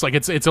 I guess. Like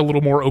it's a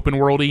little more open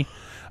worldy,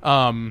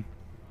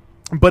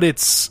 but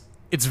it's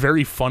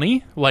very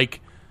funny. Like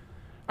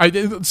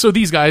so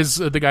these guys,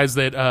 the guys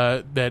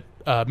that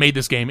made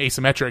this game,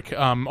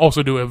 Asymmetric,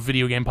 also do a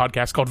video game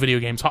podcast called Video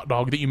Games Hot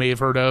Dog that you may have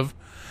heard of.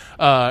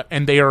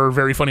 And they are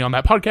very funny on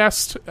that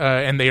podcast,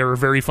 and they are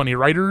very funny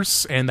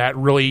writers, and that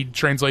really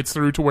translates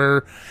through to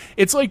where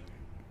it's like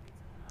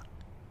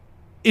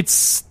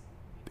it's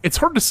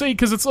hard to say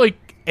because it's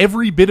like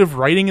every bit of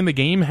writing in the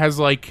game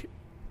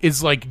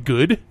is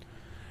good,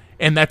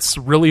 and that's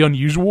really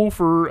unusual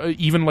for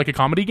even like a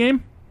comedy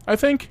game, I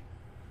think.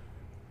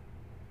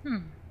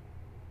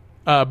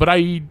 But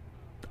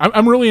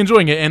I'm really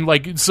enjoying it, and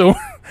like so.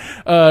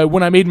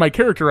 When I made my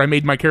character a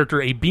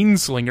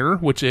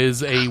beanslinger, which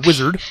is a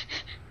wizard.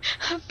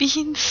 A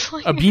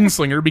beanslinger. A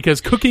beanslinger,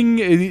 because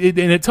cooking, and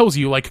it tells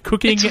you like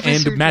cooking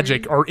and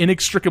magic are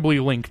inextricably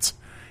linked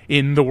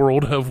in the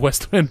world of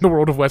West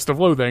of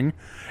Loathing,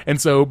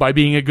 and so by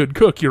being a good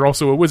cook, you're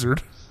also a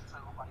wizard.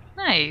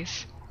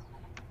 Nice.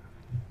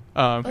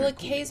 Look,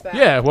 Kay's back.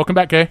 Yeah, welcome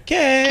back, Kay.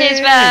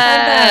 Kay's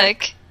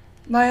back.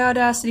 My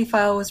Audacity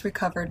file was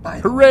recovered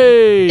by the way.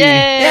 Hooray!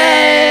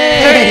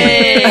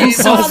 Yay! I'm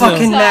so Awesome.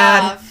 fucking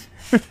mad.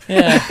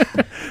 Yeah.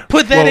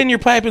 Put that in your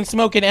pipe and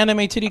smoke an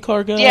anime titty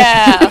car gun.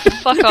 Yeah,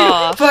 fuck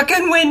off.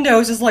 Fucking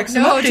Windows is like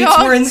some No, updates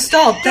don't. were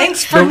installed.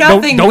 Thanks for Don't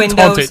nothing, taunt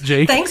Windows. it,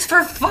 Jake. Thanks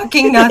for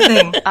fucking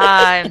nothing.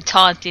 I'm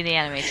taunting the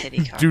anime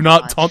titty car. Do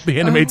not taunt the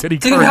anime titty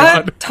Do car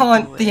not god.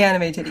 taunt the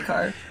anime titty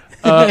car.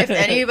 If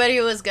anybody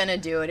was gonna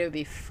do it, it would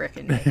be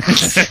frickin' me.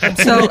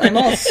 So I'm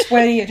all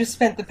sweaty. I just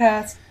spent the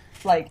past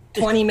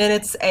 20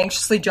 minutes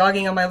anxiously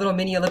jogging on my little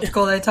mini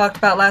elliptical that I talked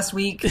about last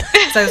week.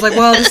 So I was like,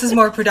 well, this is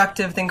more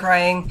productive than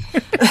crying.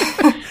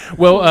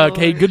 Well,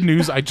 Kay, good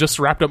news. I just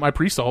wrapped up my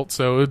pre-salt,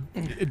 so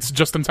it's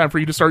just in time for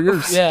you to start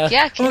yours. Yeah.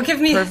 Yeah, Well,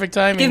 give me Perfect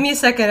timing. Give me a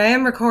second. I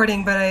am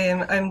recording, but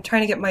I'm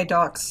trying to get my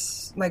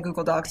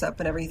Google Docs up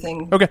and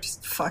everything. Okay.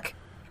 Just fuck.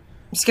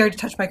 I'm scared to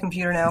touch my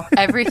computer now.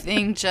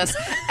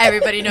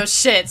 Everybody knows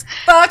shit.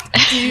 Fuck.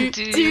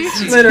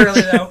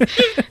 Literally, though.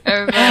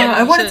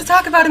 I wanted to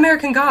talk about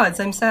American Gods.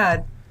 I'm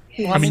sad.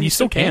 I mean, you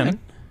still can.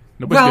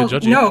 Nobody's Well, going to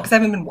judge you. no, because I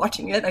haven't been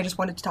watching it. I just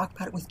wanted to talk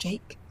about it with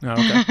Jake.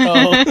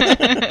 Oh,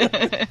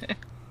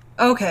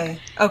 okay.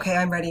 Okay,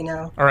 I'm ready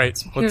now. All right,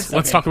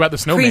 let's talk about The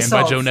Snowman by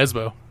Pre-salt. Joe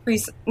Nesbo.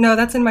 No,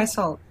 that's in my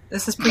salt.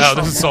 This is pre-salt.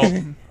 Oh, this is salt.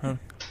 Oh,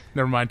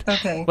 never mind.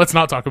 Okay. Let's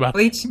not talk about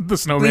Bleach. The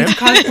Snowman. Bleach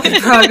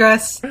cosplay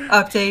progress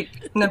update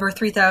number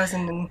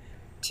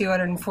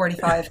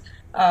 3,245.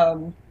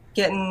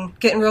 Getting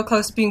real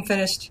close to being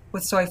finished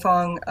with Soy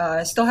Fong.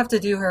 I still have to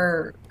do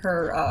her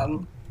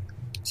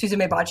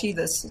Suzume Bachi,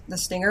 the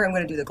stinger. I'm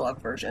going to do the glove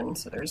version,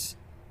 so there's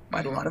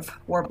quite a lot of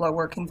Warbler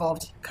work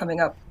involved coming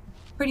up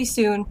pretty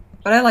soon.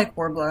 But I like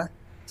Warbler,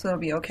 so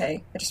it'll be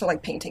okay. I just don't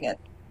like painting it.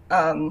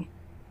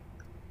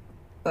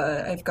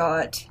 But I've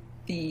got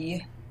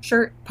the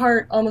shirt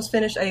part almost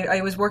finished.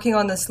 I was working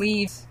on the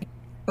sleeves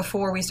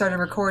before we started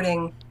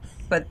recording,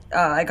 but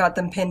I got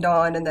them pinned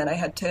on, and then I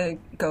had to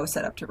go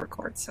set up to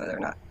record, so they're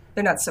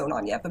not sewn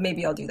on yet. But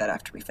maybe I'll do that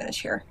after we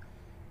finish here.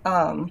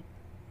 And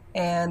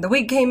the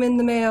wig came in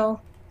the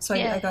mail, so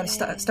I got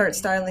to start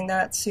styling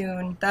that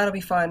soon. That'll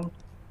be fun.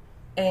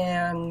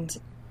 And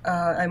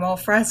I'm all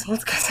frazzled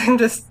because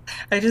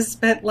I just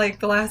spent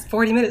the last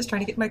 40 minutes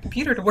trying to get my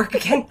computer to work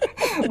again. But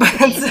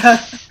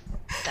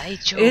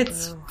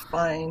it's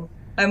fine.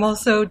 I'm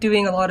also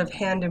doing a lot of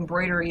hand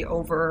embroidery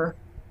over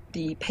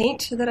the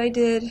paint that I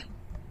did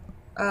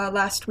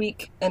last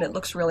week, and it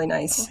looks really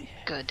nice.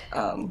 Good.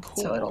 Cool.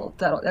 So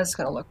that's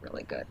going to look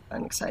really good.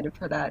 I'm excited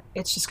for that.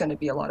 It's just going to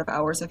be a lot of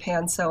hours of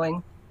hand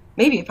sewing.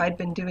 Maybe if I'd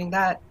been doing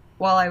that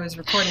while I was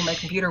recording, my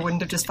computer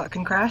wouldn't have just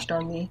fucking crashed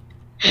on me.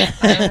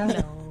 I don't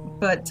know.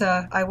 But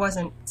I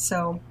wasn't,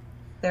 so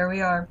there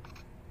we are.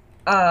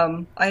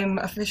 I'm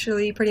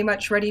officially pretty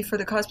much ready for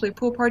the cosplay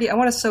pool party. I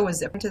want to sew a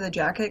zipper to the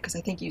jacket because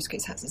I think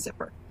Yusuke's has a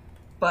zipper.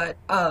 But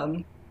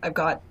I've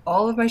got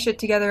all of my shit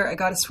together. I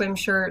got a swim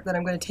shirt that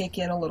I'm going to take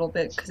in a little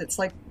bit because it's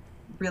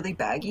really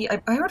baggy.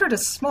 I ordered a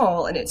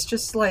small and it's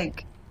just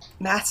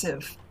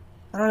massive.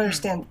 I don't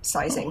understand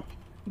sizing.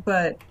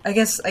 But I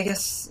guess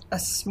a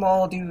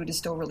small dude is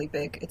still really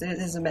big. It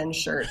is a men's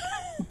shirt.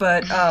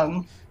 But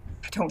I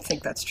don't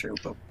think that's true,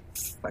 but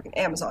fucking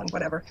Amazon,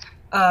 whatever.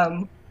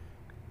 And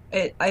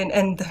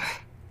the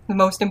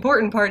most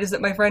important part is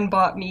that my friend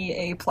bought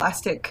me a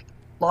plastic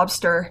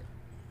lobster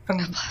from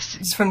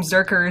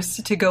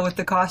Zerkers to go with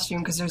the costume,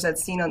 because there's that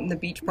scene on the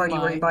beach party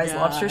where he buys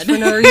lobsters for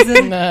no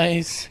reason.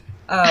 Nice.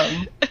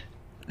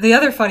 The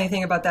other funny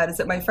thing about that is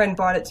that my friend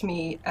bought it to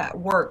me at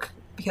work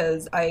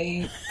because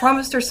I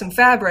promised her some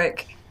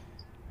fabric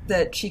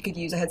that she could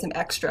use. I had some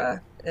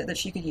extra that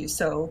she could use.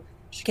 So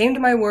she came to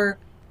my work,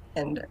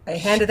 And I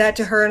handed that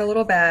to her in a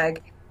little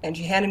bag, and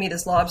she handed me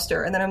this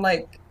lobster. And then I'm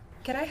like,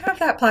 can I have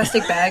that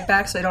plastic bag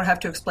back so I don't have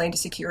to explain to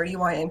security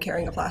why I'm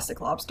carrying a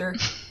plastic lobster?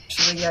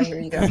 She's like, yeah, here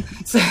you go.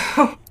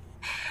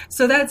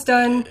 So that's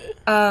done.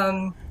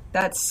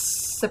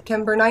 That's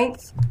September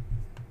 9th.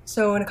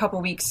 So in a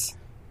couple weeks.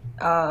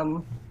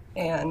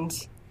 And,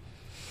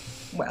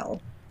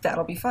 well,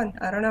 that'll be fun.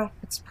 I don't know.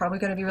 It's probably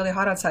going to be really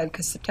hot outside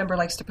because September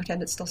likes to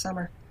pretend it's still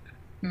summer.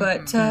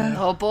 But,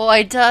 oh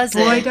boy, does it.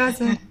 Boy,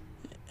 does it.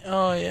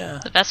 Oh, yeah.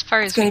 The best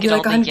part is It's we gonna get be all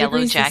like the 100 yellow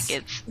degrees.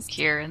 jackets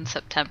here in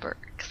September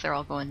because they're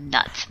all going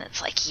nuts, and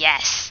it's like,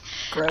 yes,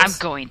 Gross. I'm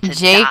going to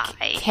Jake,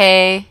 die.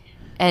 Kay,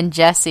 and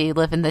Jesse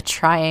live in the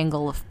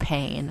triangle of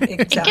pain.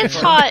 It gets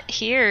hot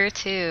here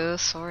too,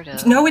 sort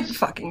of. No, it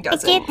fucking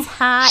doesn't.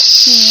 hot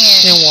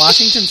here. In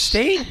Washington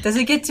State? Does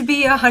it get to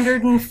be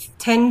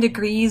 110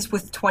 degrees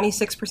with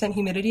 26%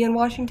 humidity in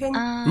Washington?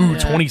 Ooh,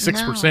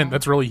 26%. no.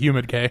 That's really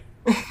humid, Kay.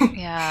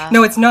 Yeah.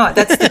 No, it's not.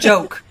 That's the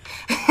joke.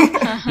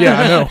 Yeah,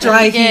 I know.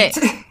 Dry Okay. heat.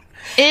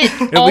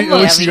 It At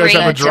almost least you guys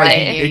have a rained dry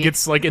today. heat. It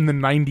gets like in the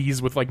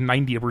 90s with like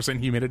 90%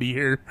 humidity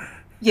here.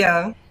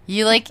 Yeah.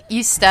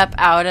 You step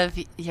out of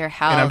your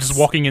house, I'm just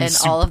walking in and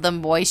soup. all of the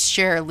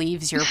moisture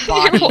leaves your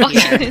body walking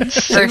here. in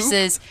soup.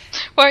 Versus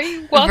Why are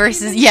you walking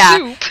versus in yeah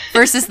soup?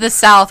 versus the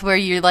South where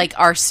you like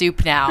are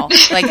soup now.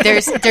 Like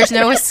there's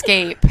no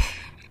escape.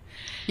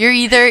 You're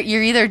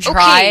either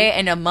dry Okay,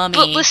 and a mummy,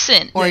 but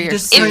listen, or You you're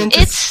just if turn soup. into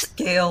it's-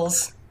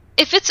 scales.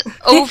 If it's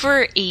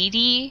over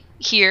 80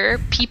 here,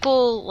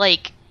 people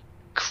like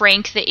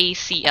crank the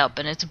AC up,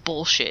 and it's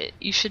bullshit.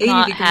 You should 80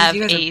 not degrees, have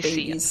you guys are AC.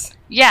 babies.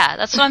 Yeah,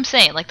 that's what I'm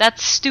saying. Like,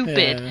 that's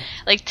stupid. Yeah.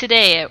 Like,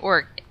 today at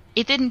work,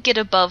 it didn't get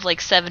above,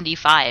 like,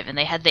 75, and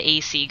they had the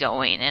AC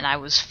going, and I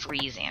was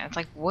freezing. It's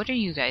like, what are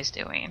you guys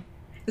doing?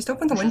 Just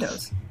open the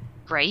windows.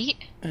 Right?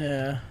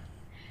 Yeah.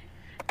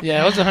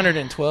 Yeah, it was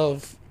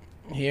 112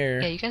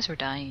 here. Yeah, you guys were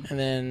dying. And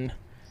then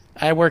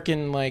I work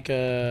in like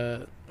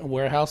a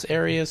warehouse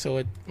area, so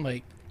it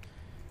like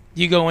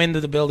you go into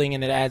the building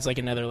and it adds like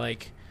another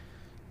like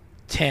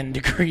 10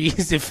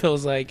 degrees. It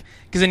feels like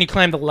because then you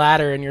climb the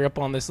ladder and you're up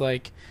on this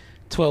like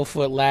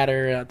 12-foot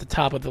ladder at the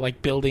top of the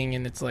like building,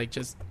 and it's like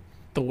just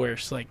the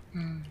worst. Like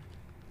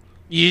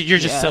you're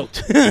just Yeah.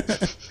 soaked.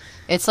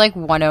 It's like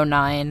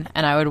 109,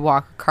 and I would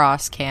walk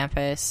across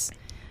campus,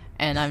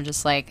 and I'm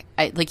just like,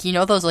 you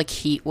know those like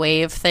heat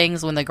wave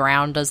things when the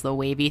ground does the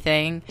wavy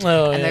thing,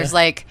 Oh, and yeah. there's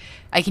like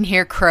I can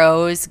hear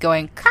crows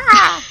going caw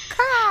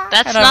caw.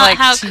 That's And I'm not like,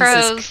 how Jesus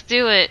crows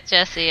do it,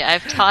 Jesse.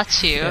 I've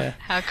taught you Yeah.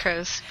 how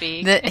crows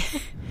speak.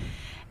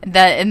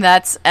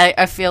 That's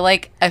I feel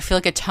like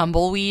a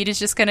tumbleweed is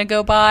just gonna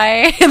go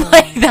by, and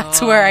like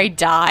that's where I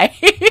die.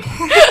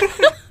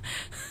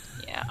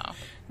 Yeah.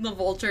 The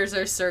vultures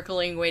are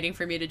circling, waiting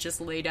for me to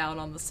just lay down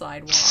on the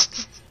sidewalk.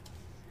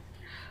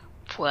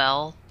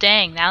 Well,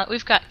 dang, now that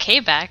we've got Kay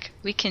back,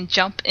 we can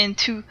jump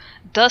into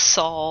the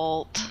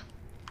salt.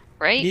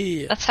 Right?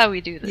 Yeah. That's how we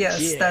do this.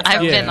 Yes, Yeah. that's I've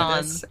how we been do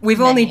on this. We've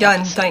only many done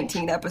episodes.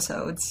 19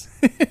 episodes.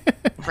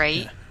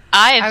 Right?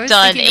 I've I was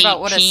done thinking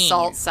about what a 18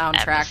 salt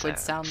soundtrack would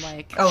episodes. sound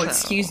like. Oh, So,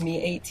 excuse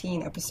me,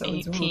 18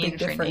 episodes. Ooh, 18 big for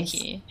difference.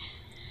 Nikki.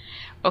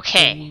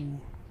 Okay.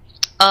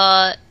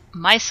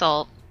 My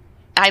salt.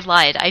 I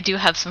lied. I do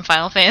have some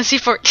Final Fantasy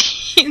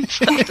 14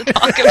 stuff to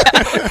talk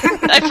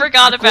about. I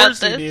forgot Of about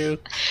course you this. do.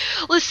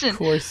 Listen, Of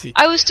course you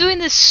I was doing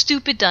this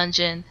stupid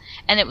dungeon,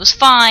 and it was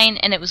fine,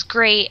 and it was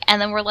great, and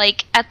then we're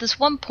like at this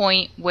one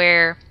point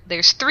where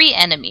there's 3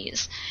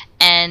 enemies,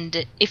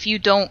 and if you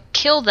don't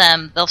kill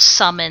them, they'll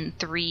summon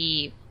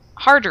 3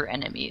 harder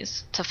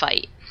enemies to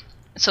fight.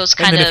 So it's And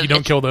kind then of if you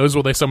don't kill those,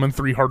 will they summon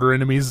 3 harder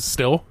enemies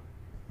still?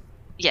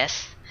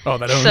 yes. Oh,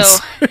 that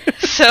owns.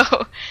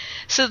 So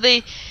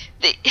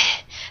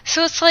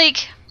so it's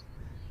like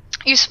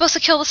you're supposed to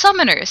kill the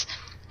summoners,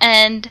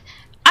 and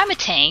I'm a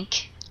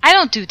tank. I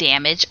don't do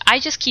damage. I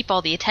just keep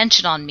all the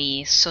attention on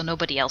me so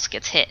nobody else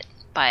gets hit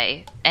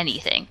by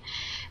anything.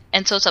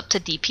 And so it's up to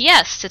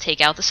DPS to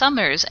take out the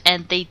summoners,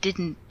 and they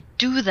didn't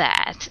do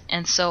that.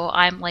 And so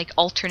I'm like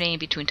alternating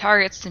between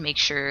targets to make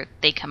sure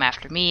they come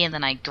after me, and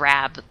then I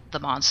grab the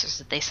monsters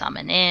that they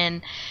summon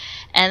in.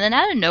 And then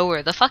out of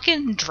nowhere, the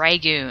fucking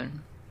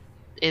Dragoon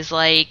is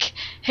like,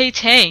 hey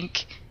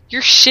tank,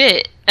 you're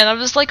shit. And I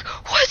was like,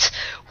 what?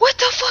 What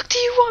the fuck do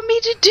you want me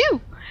to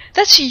do?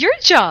 That's your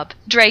job,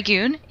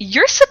 Dragoon.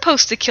 You're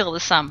supposed to kill the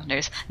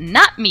summoners,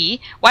 not me.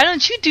 Why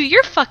don't you do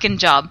your fucking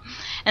job?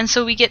 And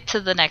so we get to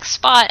the next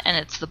spot, and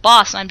it's the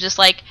boss, and I'm just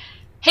like,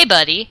 hey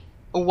buddy,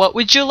 what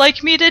would you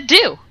like me to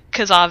do?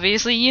 Because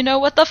obviously you know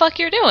what the fuck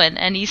you're doing.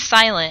 And he's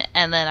silent,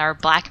 and then our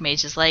black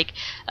mage is like,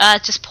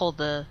 just pull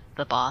the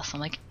boss. I'm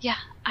like, yeah,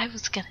 I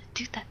was gonna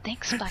do that.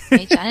 Thanks, black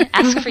mage. I didn't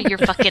ask for your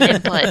fucking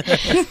input.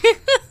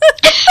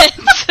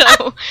 And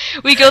so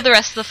we go the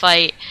rest of the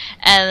fight,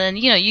 and then,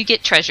 you know, you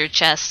get treasure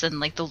chests, and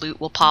like the loot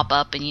will pop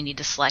up, and you need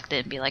to select it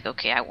and be like,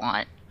 okay, I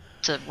want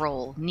to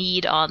roll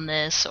need on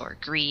this, or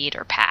greed,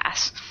 or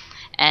pass.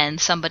 And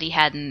somebody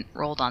hadn't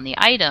rolled on the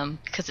item,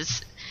 because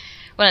it's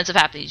what ends up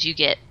happening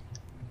is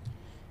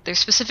there's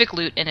specific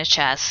loot in a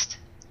chest,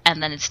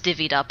 and then it's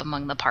divvied up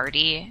among the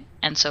party,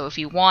 And so if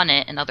you want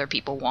it and other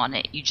people want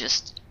it,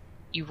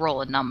 you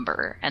roll a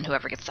number, and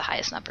whoever gets the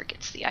highest number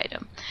gets the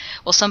item.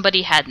 Well,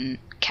 somebody hadn't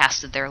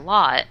casted their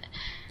lot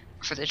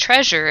for the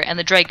treasure, and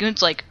the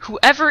Dragoon's like,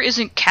 whoever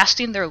isn't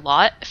casting their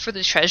lot for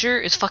the treasure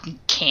is fucking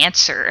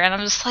cancer. And I'm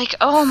just like,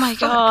 oh my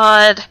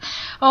god.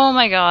 Oh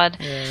my god.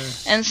 Yeah.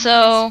 And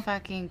so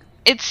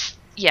it's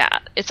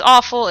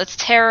awful, it's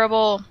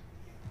terrible.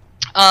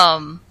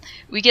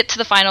 We get to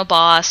the final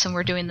boss and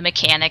we're doing the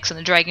mechanics, and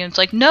the Dragoon's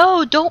like,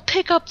 no, don't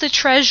pick up the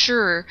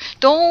treasure.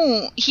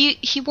 Don't.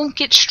 He won't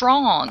get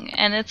strong.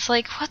 And it's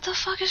like, what the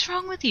fuck is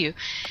wrong with you?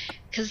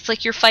 Because it's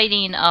like you're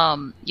fighting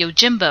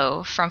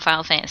Yojimbo from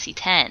Final Fantasy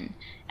X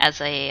as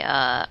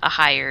a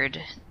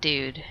hired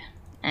dude,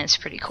 and it's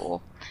pretty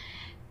cool.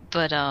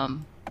 But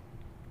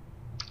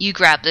you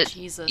grab the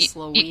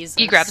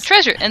you grab the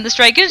treasure, and this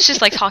Dragoon's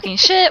just like talking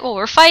shit while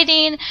we're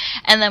fighting,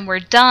 and then we're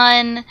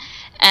done.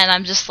 And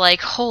I'm just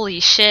like, holy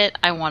shit,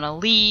 I want to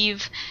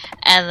leave.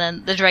 And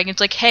then the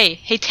Dragon's like, hey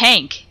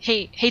tank,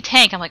 hey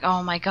tank. I'm like,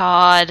 oh my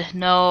god,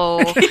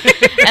 no.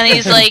 And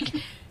he's like,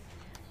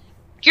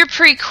 you're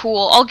pretty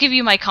cool, I'll give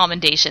you my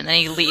commendation. And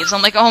he leaves.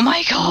 I'm like, oh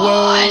my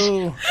god.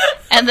 Whoa.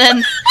 And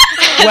then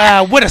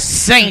wow, what a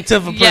saint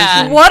of a person.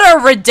 Yeah. What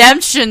a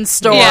redemption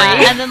story.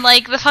 Yeah, and then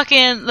like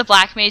the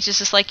black mage is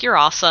just like, you're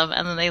awesome,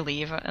 and then they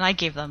leave, and I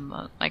gave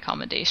them my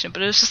commendation.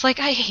 But it was just like,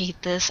 I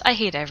hate this. I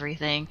hate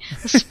everything.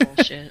 This is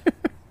bullshit.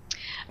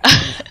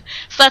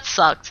 So that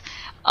sucked.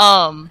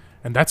 And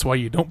that's why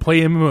you don't play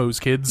MMOs,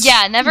 kids.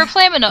 Yeah, never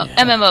play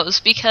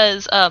MMOs,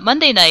 because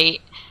Monday night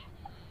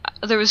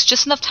there was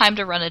just enough time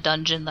to run a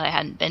dungeon that I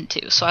hadn't been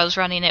to. So I was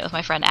running it with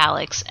my friend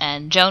Alex,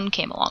 and Joan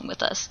came along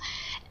with us.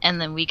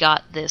 And then we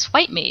got this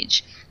white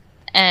mage.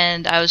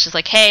 And I was just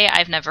like, hey,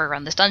 I've never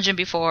run this dungeon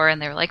before.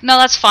 And they were like, no,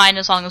 that's fine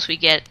as long as we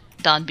get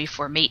done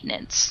before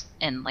maintenance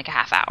in like a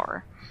half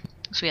hour.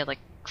 So we had like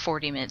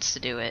 40 minutes to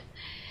do it.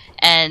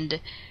 And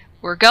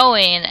we're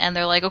going, and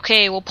they're like,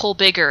 okay, we'll pull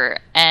bigger,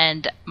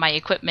 and my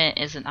equipment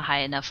isn't a high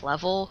enough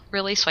level,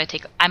 really, so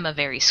I'm a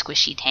very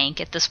squishy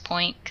tank at this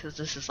point, because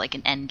this is like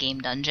an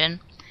endgame dungeon,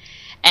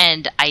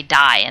 and I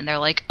die, and they're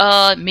like,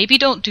 maybe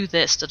don't do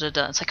this,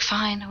 da-da-da. It's like,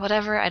 fine,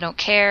 whatever, I don't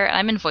care. And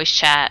I'm in voice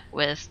chat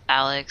with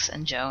Alex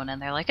and Joan,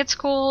 and they're like, it's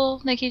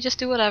cool, Nikki, just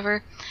do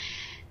whatever.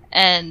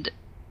 And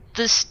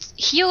this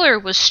healer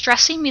was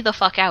stressing me the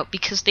fuck out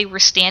because they were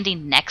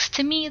standing next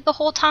to me the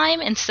whole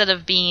time instead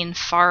of being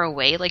far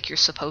away like you're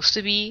supposed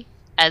to be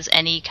as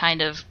any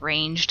kind of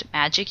ranged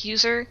magic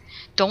user.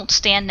 Don't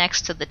stand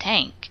next to the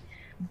tank.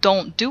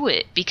 Don't do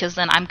it, because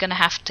then I'm gonna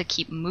have to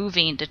keep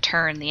moving to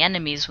turn the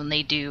enemies when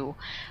they do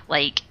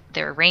like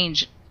their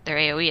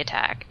AoE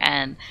attack.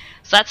 And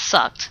so that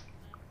sucked.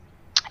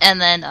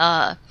 And then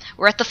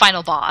we're at the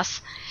final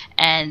boss,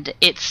 and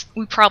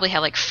we probably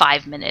have like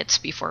 5 minutes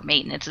before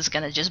maintenance is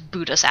gonna just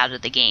boot us out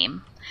of the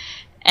game.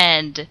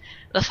 And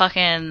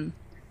the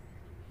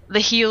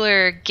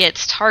healer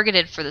gets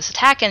targeted for this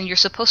attack, and you're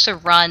supposed to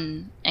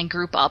run and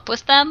group up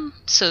with them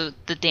so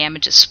the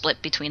damage is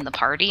split between the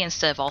party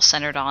instead of all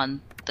centered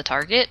on the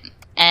target.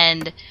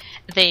 And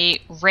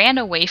they ran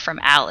away from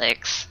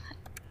Alex,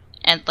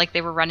 and like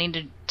they were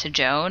running to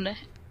Joan,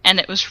 and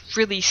it was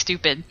really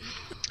stupid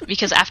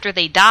because after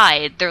they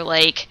died, they're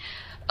like,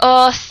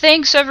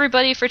 thanks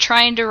everybody for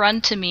trying to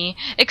run to me,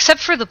 except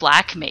for the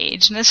black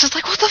mage. And it's just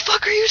like, what the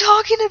fuck are you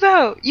talking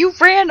about? You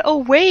ran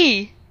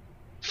away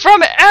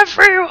from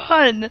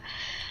everyone!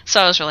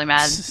 So I was really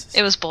mad.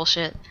 It was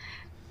bullshit.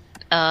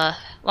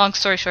 Long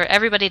story short,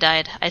 everybody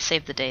died. I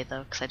saved the day,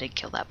 though, because I did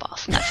kill that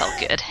boss, and that felt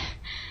good.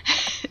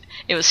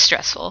 It was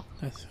stressful.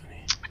 That's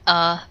funny.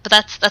 But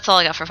that's all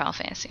I got for Final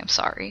Fantasy. I'm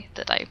sorry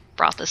that I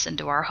brought this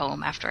into our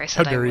home after I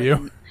said How dare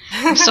you?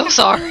 I'm so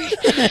sorry.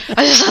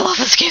 I love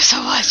this game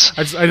so much.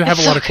 I have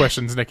a lot of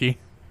questions, Nikki.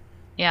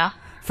 Yeah?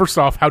 First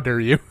off, how dare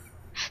you?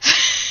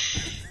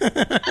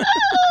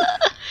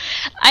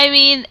 I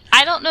mean,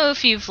 I don't know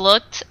if you've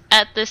looked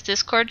at this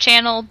Discord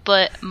channel,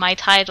 but my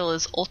title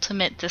is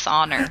Ultimate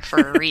Dishonor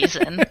for a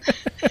reason.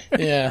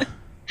 Yeah.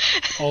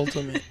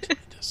 Ultimate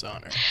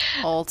Dishonor.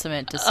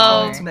 Ultimate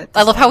Dishonor. Ultimate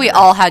I love how we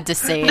all had to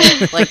say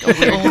it like a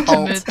weird Ultimate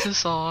cult.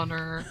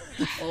 Dishonor.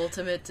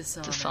 Ultimate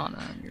Dishonor. Dishonor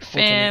on your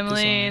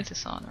family.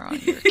 Dishonor on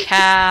your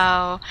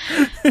cow.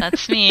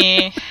 That's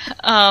me.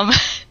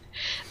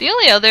 The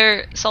only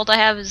other salt I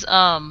have is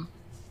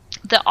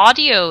the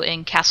audio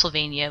in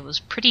Castlevania was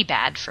pretty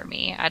bad for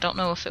me. I don't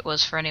know if it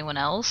was for anyone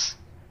else.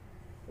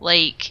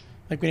 Like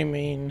what do you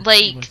mean?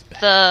 Like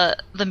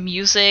the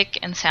music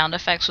and sound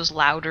effects was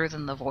louder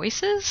than the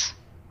voices.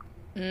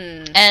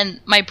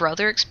 And my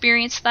brother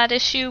experienced that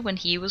issue when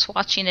he was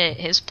watching it at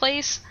his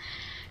place.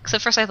 Because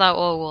at first I thought,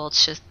 oh well,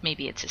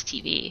 maybe it's his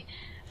TV.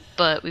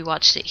 But we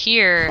watched it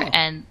here,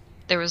 and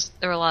there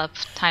were a lot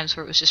of times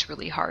where it was just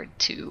really hard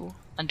to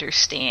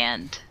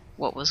understand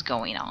what was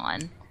going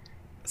on.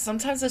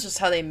 Sometimes that's just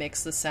how they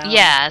mix the sound.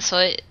 Yeah,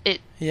 so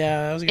it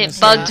Yeah, I was gonna It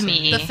say bugged that.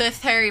 me. The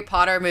fifth Harry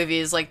Potter movie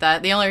is like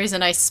that. The only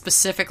reason I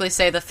specifically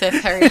say the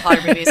fifth Harry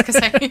Potter movie is because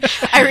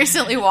I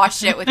recently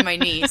watched it with my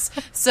niece.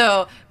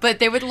 So, but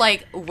they would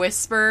like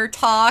whisper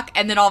talk,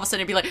 and then all of a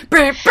sudden it'd be like,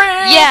 brr, brr,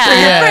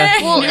 Yeah.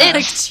 brr, Well, brr. You're like,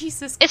 it's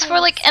Jesus it's for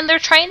Christ. like, and they're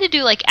trying to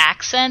do like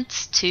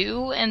accents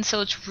too, and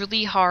so it's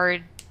really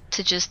hard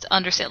to just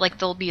understand. Like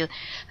they'll be like,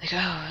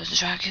 "Oh,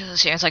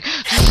 Dracula's here." It's like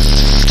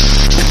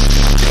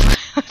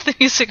the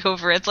music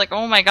over it. It's like,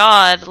 oh my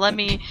god, let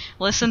me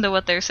listen to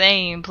what they're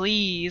saying,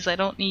 please. I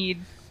don't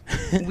need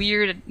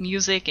weird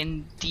music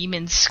and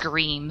demon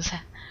screams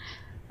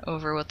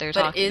over what they're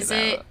But talking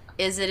about.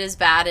 is it as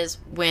bad as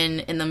when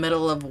in the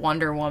middle of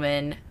Wonder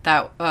Woman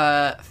that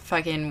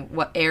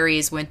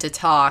Ares went to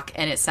talk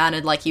and it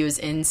sounded like he was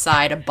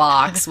inside a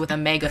box with a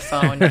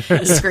megaphone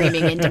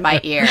screaming into my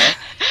ear?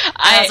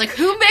 I was like,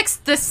 who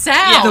mixed the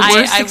sound? The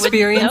worst I wouldn't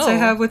experience I know.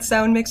 have with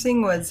sound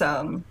mixing was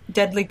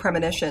Deadly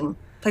Premonition.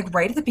 Like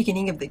right at the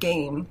beginning of the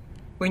game,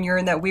 when you're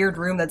in that weird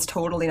room that's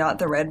totally not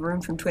the red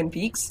room from Twin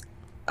Peaks,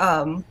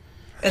 and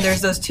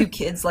there's those two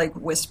kids like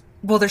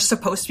well, they're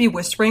supposed to be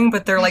whispering,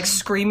 but they're like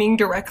screaming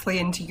directly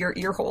into your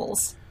ear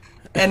holes.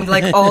 And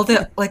like all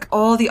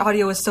the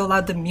audio is so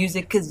loud, the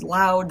music is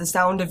loud, the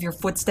sound of your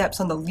footsteps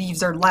on the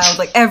leaves are loud,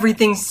 like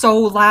everything's so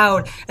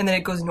loud, and then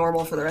it goes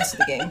normal for the rest of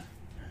the game.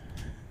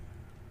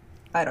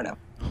 I don't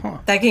know.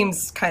 That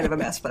game's kind of a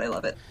mess, but I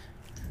love it.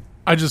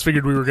 I just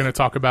figured we were going to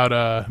talk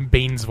about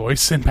Bane's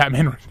voice in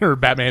Batman, or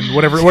Batman,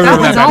 whatever That that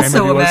one's Batman also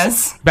movie a was.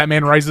 mess.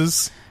 Batman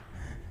Rises.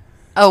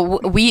 Oh,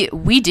 we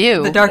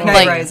do. The Dark Knight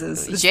Like,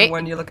 Rises is Jake, the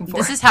one you're looking for.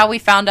 This is how we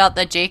found out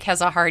that Jake has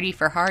a Hardy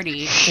for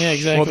Hardy. Yeah,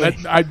 exactly.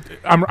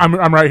 Well,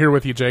 I'm right here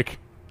with you, Jake.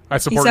 I He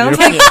support sounds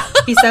you. like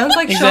he sounds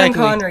like Sean Exactly.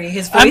 Connery.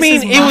 His voice I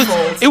mean, is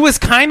muffled. it was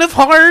kind of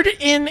hard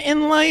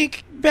in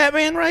like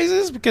Batman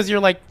Rises because you're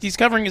like he's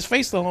covering his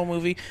face the whole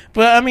movie.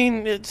 But I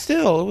mean, it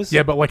was.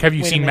 Yeah, but like, have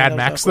you Wait a seen minute, Mad that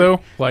Max was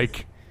awkward. though?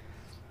 Like,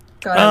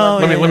 God, I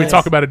love Oh, let it. me yes.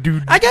 talk about a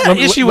dude. I got let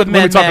an issue let with me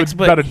Mad talk Max,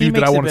 about a but he dude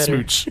that I makes it want to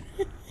better. smooch.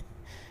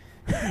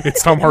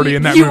 It's Tom Hardy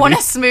in that You movie. want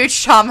to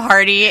smooch Tom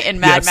Hardy in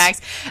Mad Yes.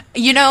 Max?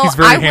 You know, He's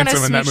very I want to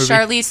handsome in that smooch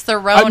movie. Charlize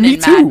Theron Me in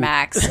too. Mad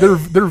Max. They're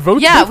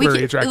both Yeah, very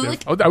could- attractive.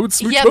 look- I would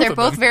smooch Yeah, both they're of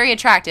both them. very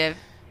attractive.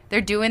 They're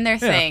doing their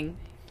thing.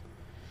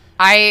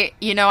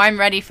 I'm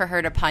ready for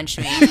her to punch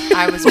me.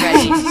 I was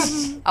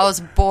ready. I was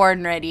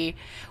born ready.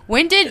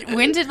 When did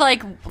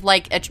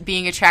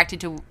being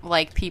attracted to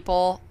like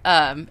people,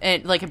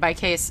 and like in my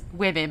case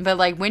women, but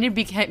like when did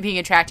being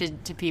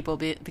attracted to people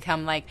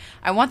become like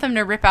I want them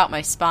to rip out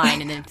my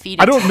spine and then feed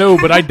it? I don't know,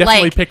 but I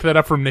definitely Like- picked that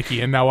up from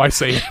Nikki, and now I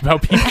say it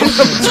about people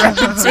I'm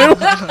attracted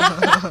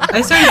to.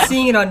 I started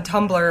seeing it on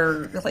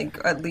Tumblr like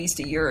at least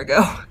a year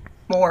ago.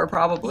 More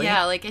probably.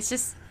 Yeah, like it's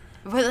just.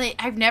 But like,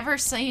 I've never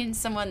seen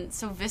someone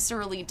so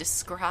viscerally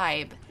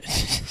describe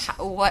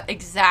what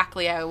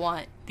exactly I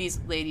want these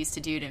ladies to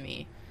do to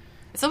me.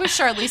 It's always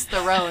Charlize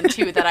Theron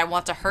too that I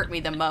want to hurt me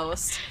the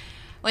most.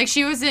 Like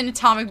she was in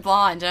Atomic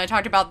Blonde, and I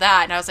talked about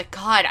that, and I was like,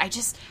 God, I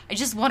just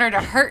want her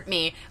to hurt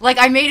me. Like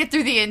I made it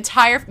through the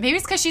entire. Maybe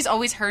it's because she's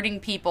always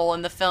hurting people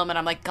in the film, and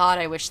I'm like, God,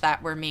 I wish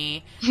that were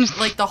me.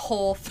 Like the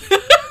whole.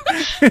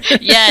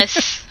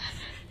 Yes.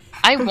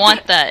 I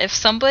want that. If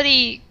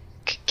somebody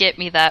could get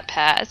me that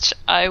patch,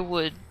 I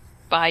would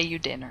buy you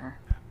dinner.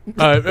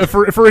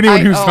 For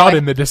anyone who's not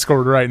in the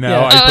Discord right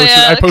now,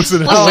 Yeah. I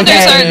posted a Listeners link.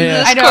 are in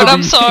yeah. the I know. Discord.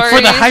 I'm sorry.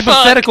 For the Fuck.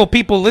 hypothetical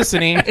people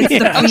listening, It's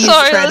the I'm please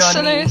sorry, tread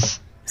on me listeners.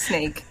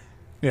 snake.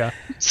 Yeah,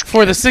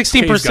 for the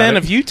 16% Kay's got it.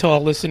 of Utah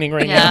listening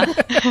right now.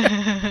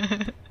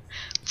 Yeah.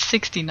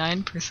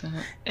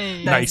 69%.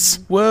 Hey. nice.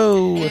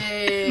 Whoa.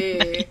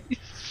 Hey.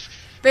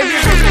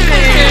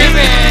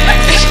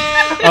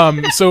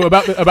 So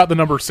about the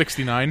number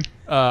 69,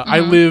 I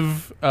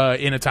live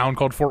in a town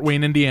called Fort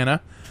Wayne,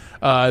 Indiana.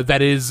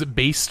 That is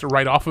based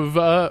right off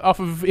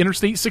of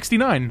Interstate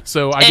 69,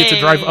 so I get to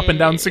drive up and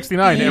down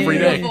 69 every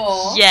day.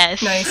 Beautiful.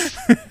 Yes. Nice.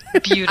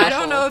 Beautiful. I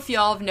don't know if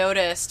y'all have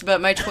noticed, but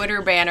my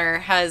Twitter banner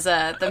has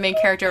the main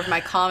character of my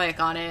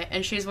comic on it,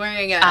 and she's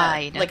wearing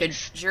I like a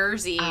noticed.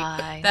 jersey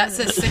I that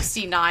says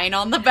 69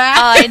 on the back.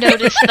 I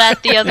noticed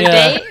that the other Yeah.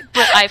 day,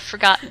 but I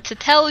forgot to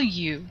tell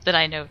you that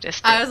I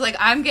noticed it. I was like,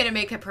 I'm gonna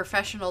make a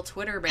professional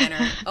Twitter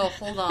banner. Oh,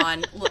 hold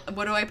on.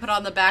 What do I put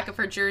on the back of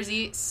her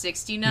jersey?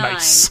 69.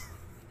 Nice.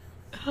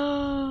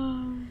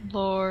 Oh,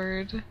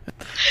 Lord.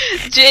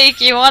 Jake,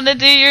 you want to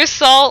do your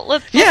salt?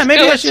 Let's Yeah,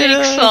 maybe go I with should,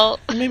 Jake's salt.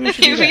 maybe we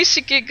should do Maybe we that.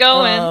 should get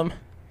going.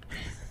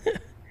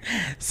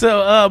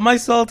 So my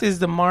salt is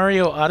the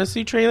Mario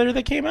Odyssey trailer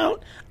that came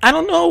out. I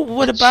don't know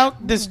what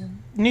about this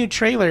new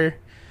trailer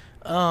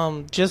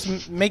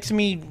just makes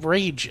me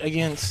rage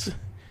against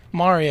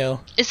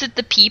Mario. Is it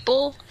the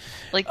people?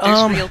 Like,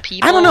 there's real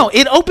people? I don't know.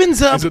 It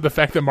opens up. Is it the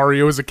fact that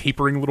Mario is a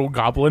capering little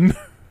goblin?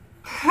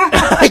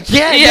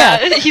 yeah.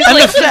 He's And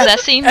like the fact-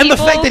 possessing And the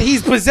people? fact that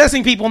he's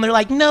possessing people, and they're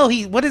like, no,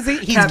 what is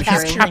it? He's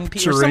capturing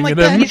people or something like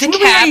them. that. Didn't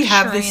we already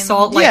have capturing this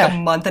salt like Yeah. a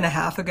month and a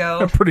half ago?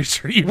 I'm pretty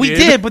sure you We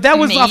did, but that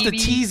was off the Maybe.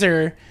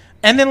 teaser.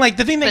 And then, like,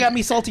 the thing that But- got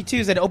me salty, too,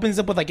 is that it opens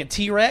up with, like, a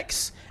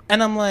T-Rex.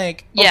 And I'm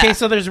like, Yeah. okay,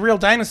 so there's real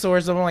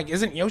dinosaurs. And I'm like,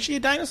 isn't Yoshi a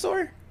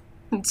dinosaur?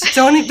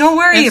 Don't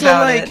worry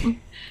about it.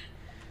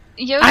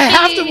 Yoshi I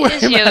have to worry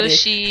is about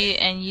Yoshi,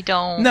 and you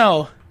don't.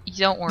 No. You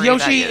don't worry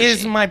Yoshi about Yoshi.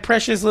 is my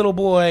precious little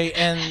boy,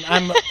 and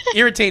I'm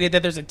irritated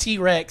that there's a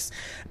T-Rex.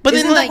 But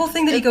Isn't then, the whole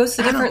thing that he goes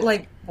to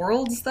different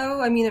worlds,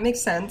 though? I mean, it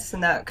makes sense in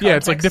that context. Yeah,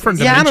 it's like different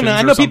Yeah, I don't know.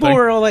 I know people something.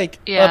 were all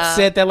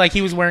upset that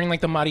he was wearing the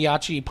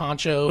mariachi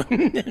poncho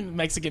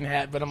Mexican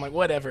hat, but I'm like,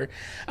 whatever.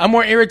 I'm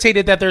more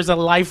irritated that there's a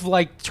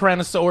lifelike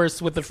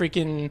Tyrannosaurus with a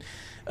freaking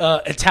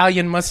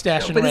Italian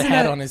mustache and red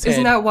hat on his head.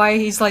 Isn't that why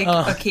he's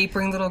a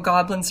capering little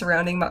goblin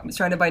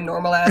surrounded by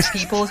normal ass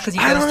people? Because he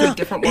goes to a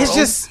different world.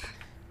 Is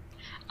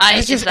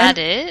that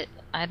it?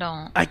 I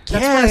don't. I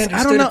guess.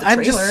 I don't know.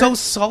 I'm just so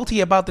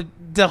salty about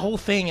the whole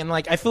thing, and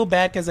I feel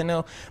bad because I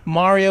know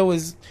Mario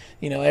is.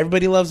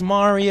 Everybody loves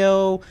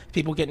Mario.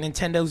 People get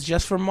Nintendos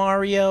just for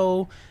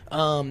Mario.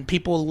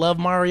 People love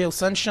Mario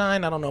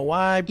Sunshine. I don't know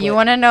why. But... You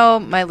want to know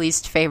my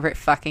least favorite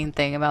fucking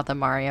thing about the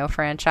Mario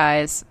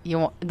franchise?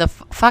 The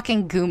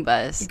fucking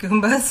Goombas.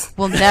 Goombas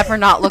will never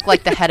not look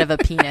like the head of a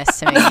penis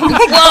to me.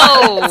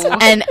 Whoa!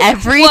 And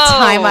every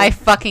time I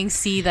fucking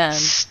see them,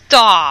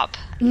 stop.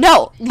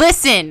 No,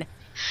 listen,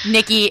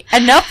 Nikki.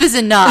 Enough is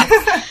enough.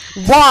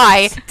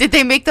 Why did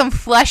they make them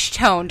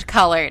flesh-toned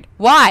colored?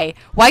 Why?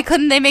 Why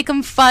couldn't they make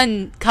them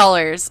fun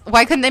colors?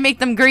 Why couldn't they make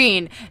them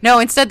green? No,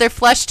 instead they're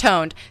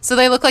flesh-toned, so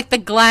they look like the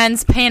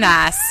Glan's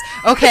penis.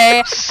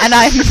 Okay, and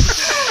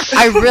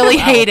I really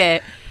hate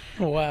it.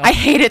 Wow. I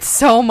hate it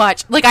so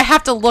much. I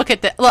have to look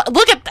at this.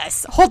 Look at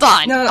this. Hold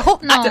on. No.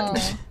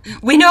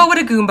 We know what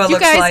a Goomba looks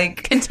guys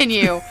like.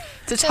 Continue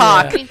to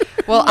talk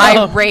while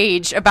I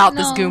rage about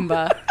this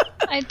Goomba.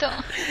 I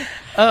don't.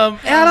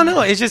 I don't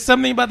know. It's just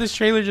something about this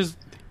trailer just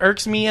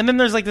irks me. And then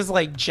there's this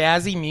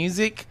jazzy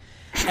music,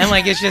 and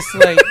it's just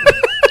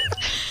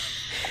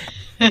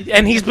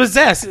and he's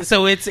possessed,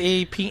 so it's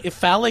a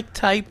phallic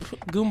type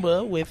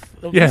Goomba with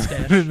a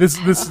mustache. this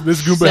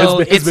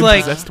Goomba has been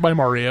possessed by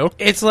Mario.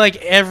 It's like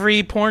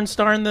every porn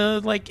star in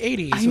the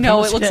 80s. I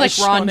know, it looks like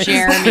Ron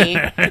Jeremy.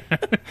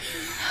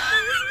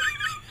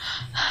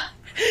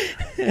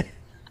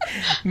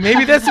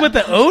 Maybe that's what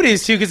the ode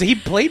is too, because he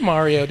played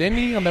Mario, didn't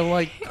he, on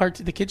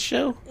the kids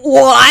show?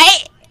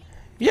 What?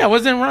 Yeah,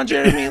 wasn't Ron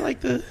Jeremy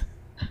the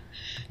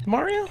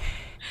Mario?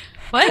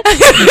 What?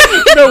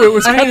 No, it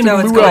was Captain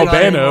Lou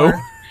Albano.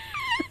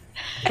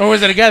 Or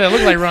was it a guy that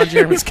looked like Ron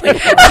Jeremy's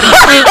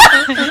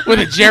with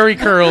a Jerry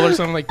curl or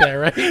something like that,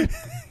 right?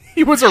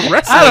 He was a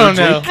wrestler. I don't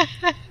know.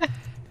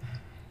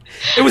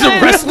 It was a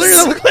wrestler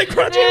that looked like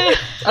Ron Jeremy?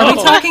 Are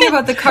we talking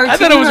about the cartoon, I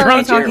thought it was or are Ron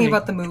we talking Jeremy.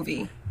 about the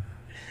movie?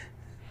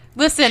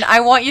 Listen,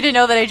 I want you to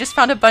know that I just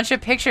found a bunch of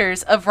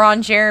pictures of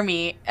Ron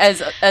Jeremy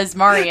as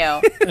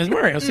Mario. As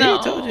Mario. See,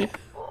 I told you.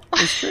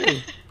 It's true.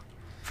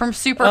 From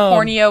Super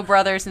Hornio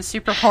Brothers and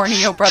Super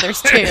Hornio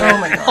Brothers 2. Oh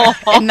my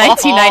god. In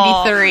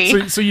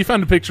 1993. So you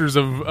found the pictures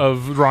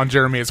of Ron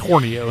Jeremy as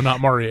Hornio, not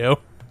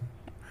Mario.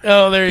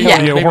 Oh, there you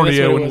go.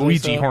 Hornio and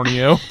Luigi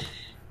Hornio.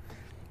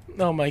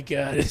 Oh my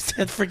god. Is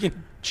that freaking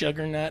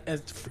Juggernaut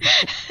as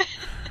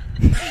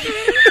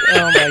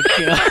Oh my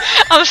god.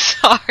 I'm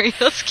sorry.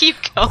 Let's keep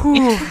going.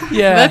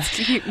 Yeah. Let's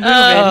keep moving.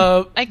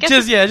 I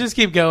guess just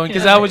keep going,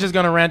 because I was just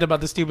gonna rant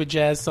about the stupid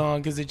jazz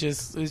song, because it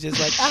was just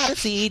like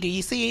Odyssey, the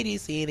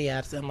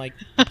Odyssey. I'm like,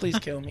 please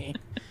kill me,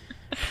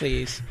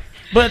 please.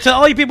 But to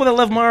all you people that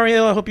love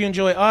Mario, I hope you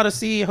enjoy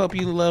Odyssey. I hope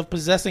you love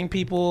possessing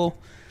people.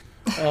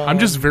 I'm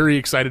just very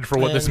excited for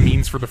what this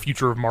means for the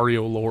future of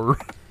Mario lore.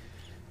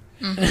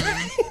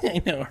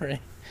 I know, right?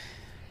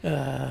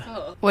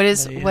 What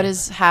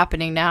is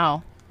happening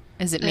now?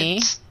 Is it me?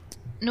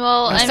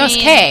 Well, I so mean, it's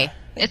Kay.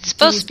 It's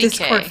supposed to be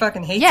Discord Kay.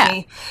 fucking hates Yeah.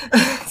 me.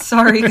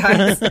 Sorry,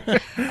 guys. And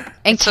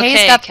It's Kay's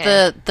okay, got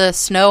Kay. the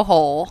snow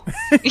hole.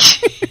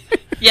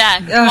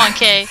 Yeah, come on,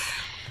 Kay.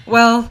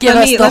 Well, Give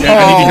us the let me hole.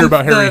 I need to go hear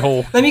about through Harry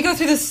Hole. Let me go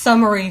through the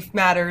summary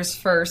matters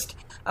first.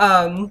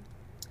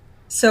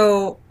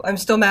 So I'm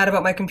still mad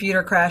about my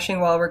computer crashing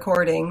while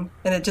recording,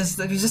 and it was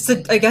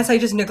just I guess I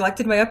just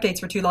neglected my updates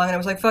for too long, and I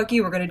was like, "Fuck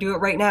you, we're gonna do it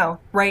right now.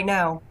 Are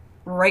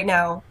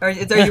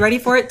you ready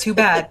for it? Too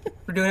bad,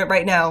 we're doing it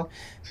right now."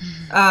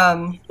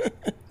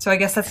 So I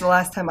guess that's the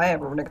last time I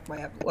ever neg my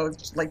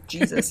uploads. Like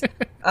Jesus,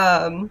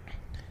 I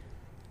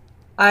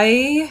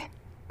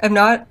am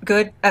not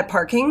good at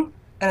parking,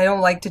 and I don't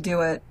like to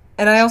do it,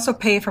 and I also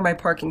pay for my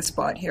parking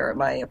spot here at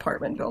my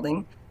apartment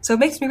building, so it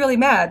makes me really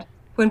mad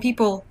when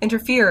people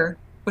interfere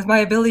with my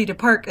ability to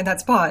park in that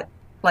spot,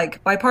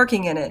 like by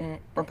parking in it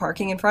or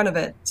parking in front of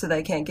it so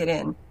they can't get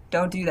in.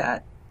 Don't do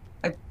that.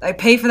 I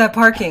pay for that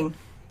parking.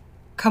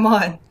 Come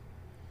on.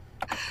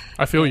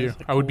 I feel you.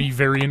 I would be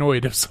very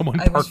annoyed if someone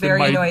parked in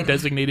my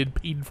designated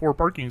paid-for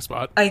parking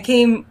spot. I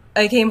came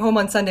home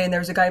on Sunday and there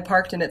was a guy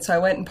parked in it, so I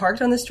went and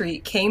parked on the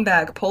street, came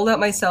back, pulled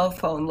out my cell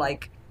phone,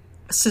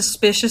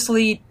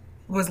 suspiciously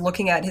was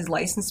looking at his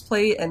license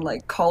plate and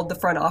called the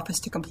front office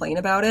to complain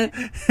about it.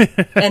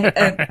 And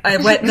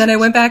I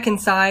went back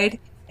inside,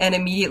 and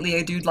immediately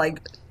a dude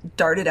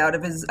darted out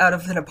of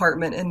an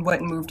apartment and went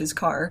and moved his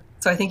car.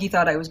 So I think he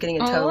thought I was getting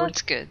a tow. Oh,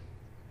 that's good.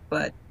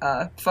 But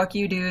fuck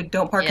you, dude.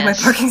 Don't park in my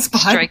parking spot.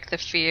 Strike the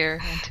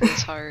fear into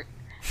his heart.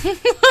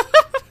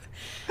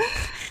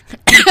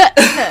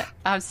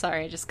 I'm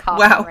sorry, I just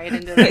coughed right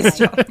into Nice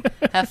the job.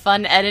 mic. Have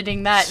fun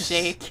editing that,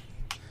 Jake.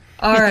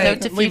 All right.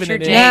 Note to future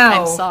Jake,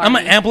 Now- I'm sorry. I'm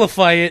gonna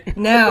amplify it.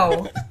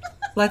 Now,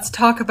 let's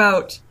talk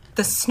about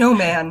The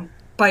Snowman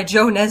by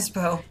Joe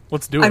Nesbo.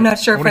 Let's do it. I'm not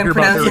sure I if wanna I'm hear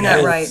about pronouncing Harry that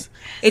Hole. right.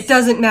 It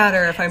doesn't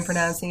matter if I'm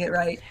pronouncing it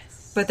right.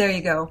 But there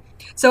you go.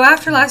 So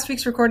after last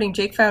week's recording,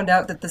 Jake found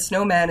out that The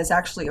Snowman is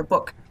actually a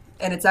book.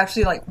 And it's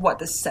actually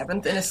the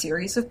 7th in a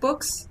series of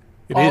books.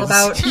 It all is.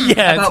 about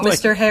Yeah, about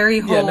it's Mr. Harry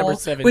Hole. number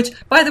 7. Which,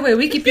 by the way,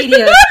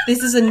 Wikipedia,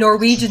 this is a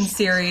Norwegian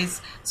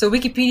series. So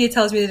Wikipedia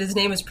tells me that his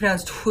name is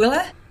pronounced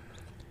Twille.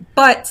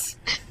 But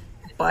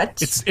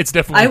It's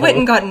definitely. I went Hole.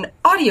 and got an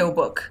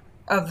audiobook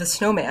of The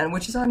Snowman,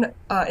 which is on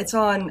it's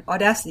on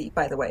Audacity,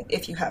 by the way,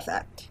 if you have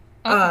that.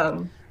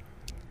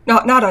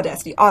 Not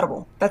Audacity,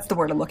 Audible. That's the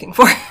word I'm looking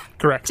for.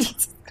 Correct.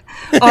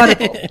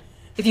 Audible.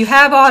 If you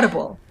have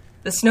Audible,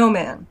 The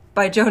Snowman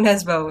by Joe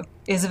Nesbo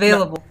is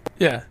available.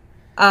 Yeah.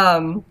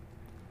 And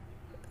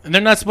they're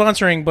not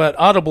sponsoring, but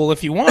Audible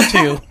if you want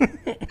to.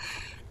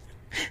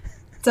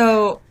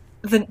 So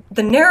the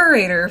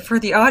narrator for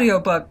the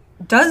audiobook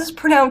does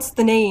pronounce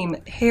the name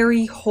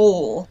Harry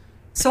Hole.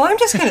 So I'm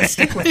just going to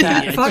stick with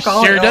that. Yeah, Fuck it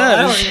all sure y'all.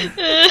 does.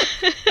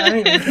 I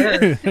don't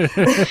even care.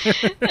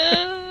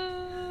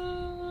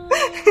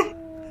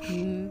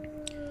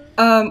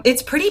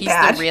 It's pretty He's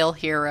bad. the real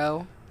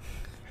hero.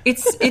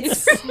 It's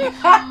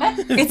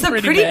a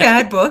pretty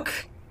bad book.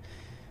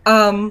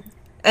 And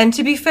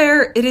to be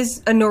fair, it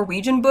is a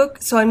Norwegian book,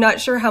 so I'm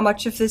not sure how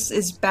much of this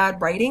is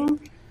bad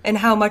writing and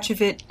how much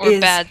of it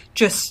is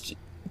just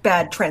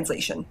bad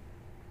translation.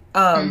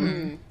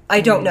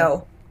 I don't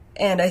know.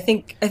 And I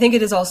think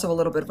it is also a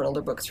little bit of an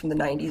older book. It's from the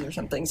 90s or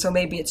something, so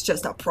maybe it's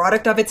just a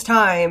product of its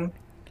time.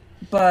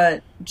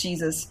 But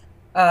Jesus,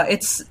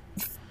 it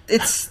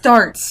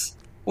starts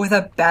with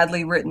a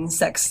badly written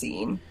sex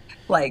scene.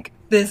 Like,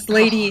 this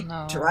lady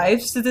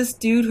drives to this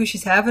dude who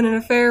she's having an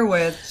affair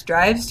with,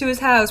 drives to his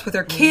house with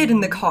her kid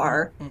in the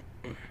car,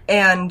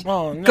 and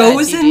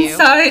goes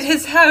inside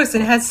his house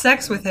and has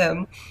sex with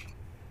him.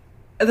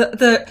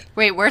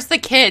 Wait, where's the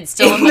kid?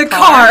 Still in the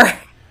car?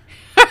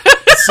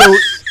 So,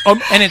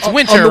 And it's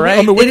winter, right?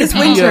 On the It is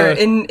winter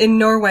Wikipedia- in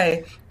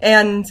Norway.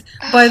 And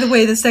by the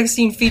way, the sex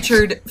scene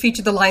featured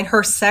the line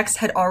 "her sex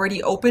had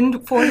already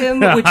opened for him,"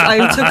 which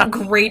I took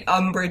great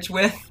umbrage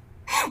with.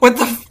 What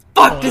the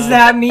fuck does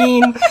that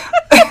mean?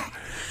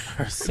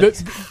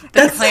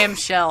 The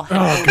clamshell. Oh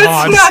That's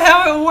God! not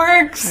how it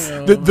works.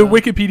 The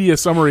Wikipedia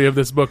summary of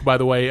this book, by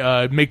the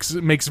way, makes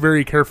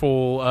very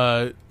careful.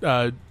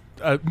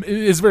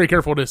 Is very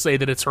careful to say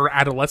that it's her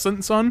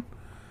adolescent son.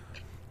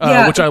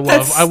 Yeah, which I love.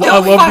 that's I still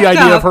love the fucked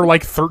idea up. of her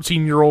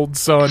 13-year-old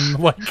son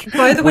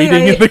By the way,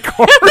 waiting in the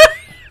car.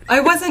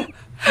 I wasn't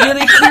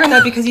really clear on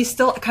that because he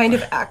still kind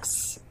of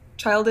acts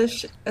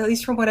childish, at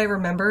least from what I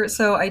remember.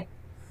 So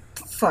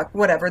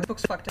whatever. The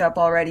book's fucked up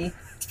already.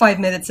 It's 5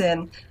 minutes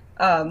in.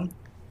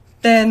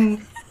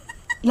 Then,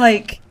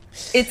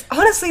 it's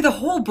honestly, the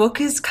whole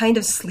book is kind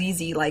of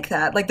sleazy like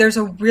that. Like, there's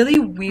a really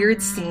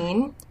weird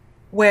scene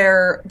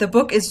where the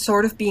book is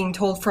sort of being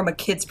told from a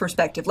kid's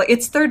perspective. Like,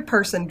 it's third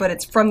person, but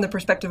it's from the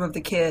perspective of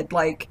the kid.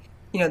 Like,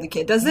 the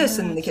kid does this,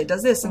 and the kid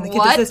does this, and the kid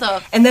does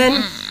this. And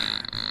then,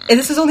 and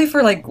this is only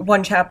for,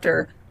 one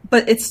chapter,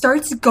 but it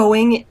starts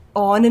going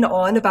on and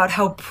on about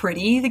how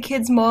pretty the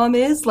kid's mom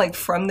is,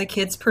 from the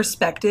kid's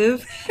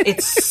perspective.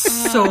 It's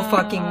so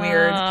fucking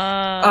weird.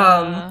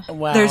 Wow.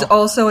 There's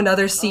also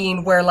another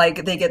scene where,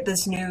 they get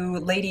this new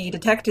lady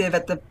detective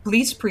at the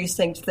police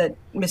precinct that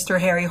Mr.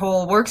 Harry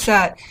Hole works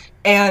at,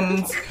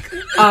 and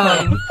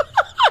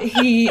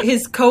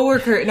his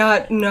coworker,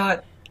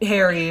 not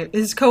Harry,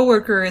 his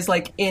coworker is,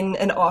 in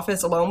an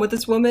office alone with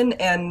this woman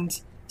and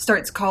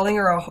starts calling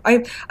her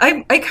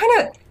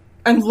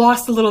I'm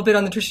lost a little bit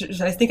on the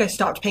tradition. I think I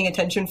stopped paying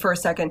attention for a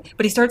second.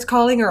 But he starts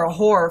calling her a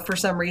whore for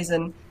some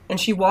reason. And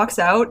she walks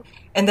out.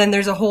 And then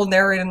there's a whole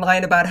narrated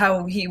line about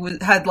how he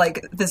had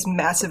this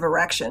massive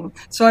erection.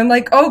 So I'm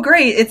like, oh,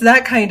 great. It's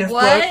that kind of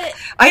book.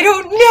 I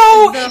don't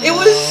know. It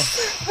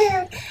was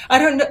weird. I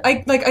don't know.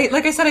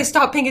 Like I said, I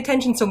stopped paying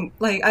attention. So,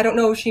 I don't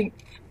know if she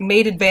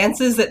made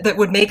advances that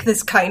would make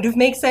this kind of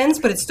make sense.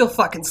 But it's still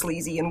fucking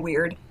sleazy and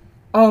weird.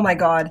 Oh, my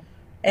God.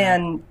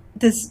 And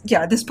this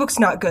book's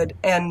not good.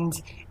 And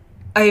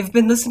I've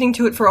been listening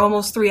to it for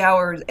almost 3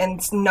 hours,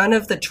 and none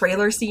of the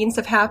trailer scenes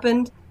have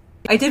happened.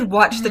 I did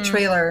watch the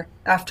trailer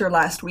after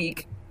last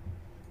week,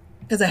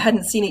 because I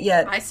hadn't seen it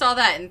yet. I saw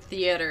that in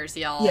theaters,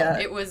 y'all. Yeah.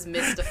 It was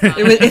mystifying.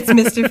 It's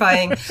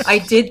mystifying. I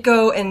did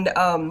go and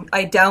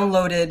I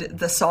downloaded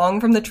the song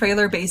from the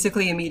trailer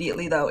basically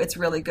immediately, though. It's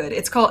really good.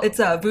 It's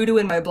Voodoo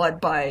in My Blood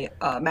by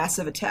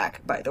Massive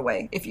Attack, by the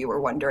way, if you were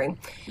wondering.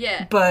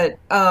 Yeah. But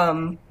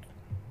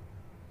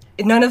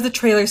none of the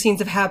trailer scenes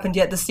have happened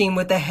yet. The scene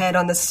with the head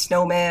on the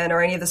snowman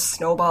or any of the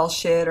snowball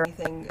shit or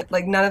anything.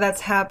 None of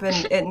that's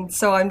happened. And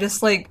so I'm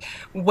just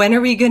when are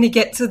we going to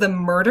get to the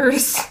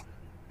murders?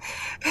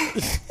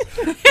 Because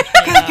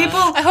people...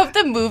 I hope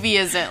the movie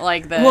isn't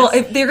like this. Well,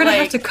 they're going to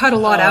have to cut a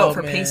lot out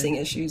for man. pacing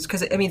issues.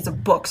 Because, it's a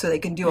book, so they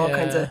can do all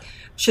kinds of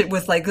shit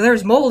with like,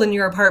 there's mold in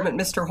your apartment,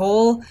 Mr.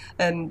 Hole,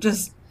 and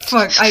just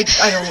fuck, I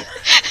don't.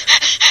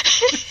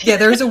 Yeah,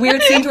 there was a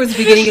weird scene towards the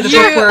beginning of the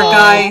book where a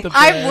guy...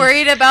 I'm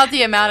worried about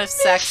the amount of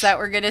sex that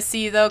we're going to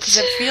see, though, because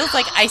it feels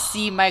like I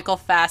see Michael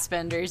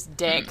Fassbender's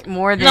dick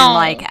more than,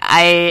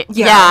 I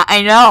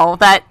know.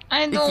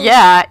 I know.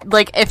 Yeah,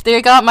 like, if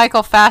they got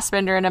Michael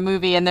Fassbender in a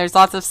movie and there's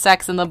lots of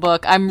sex in the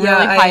book, I'm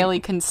really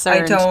highly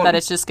concerned that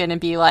it's just going to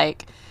be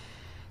like,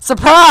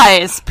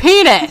 surprise,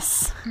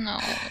 penis! No.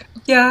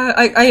 Yeah,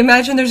 I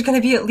imagine there's going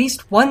to be at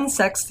least one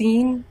sex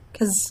scene,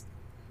 because...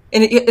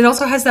 And it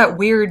also has that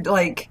weird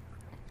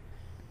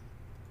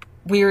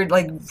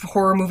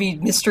horror movie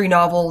mystery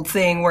novel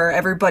thing where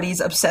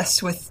everybody's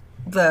obsessed with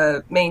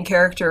the main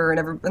character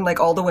and like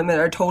all the women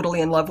are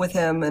totally in love with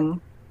him and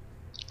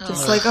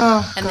just like,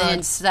 oh, and God. then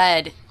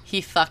instead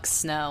he fucks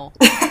Snow.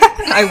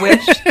 I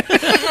wish.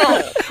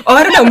 Oh,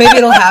 I don't know, maybe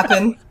it'll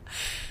happen.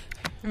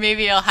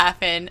 Maybe it'll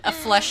happen. A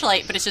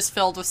fleshlight, but it's just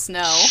filled with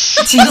snow.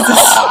 Jesus.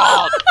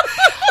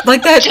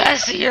 Like that,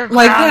 Jesse, you're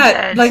like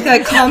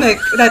that comic,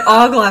 that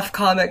Oglaf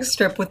comic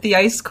strip with the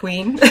Ice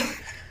Queen.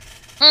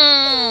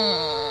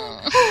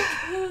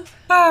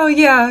 Oh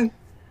yeah.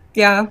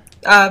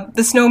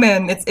 The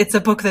Snowman. It's a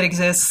book that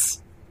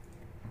exists.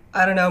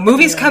 I don't know.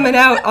 Movie's coming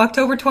out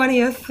October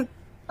 20th.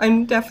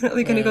 I'm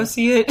definitely gonna go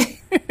see it.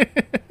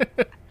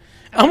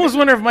 I almost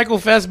wonder if Michael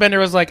Fassbender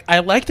was like, I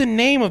like the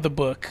name of the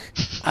book.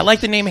 I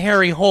like the name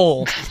Harry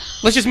Hole.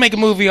 Let's just make a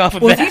movie off of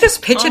that. Well, if you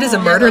just pitch it as a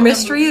murder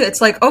mystery,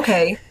 it's like,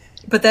 okay.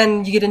 But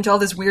then you get into all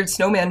this weird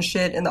snowman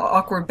shit and the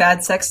awkward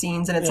bad sex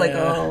scenes, and it's like,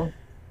 oh.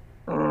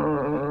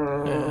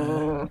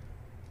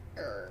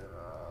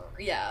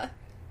 Yeah.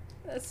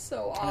 That's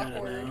so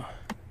awkward.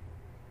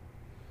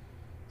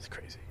 It's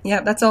crazy. Yeah,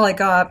 that's all I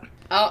got.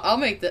 I'll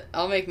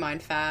make mine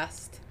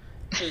fast.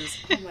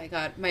 'Cause, oh my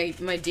god,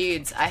 my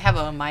dudes, I have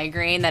a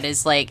migraine that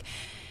is like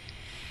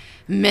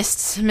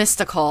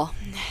mystical.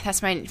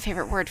 That's my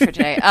favorite word for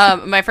today.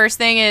 My first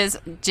thing is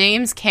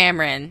James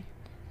Cameron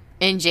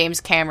in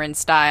James Cameron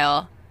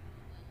style.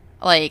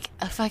 Like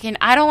a fucking,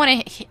 I don't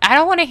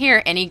want to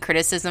hear any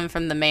criticism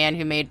from the man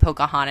who made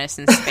Pocahontas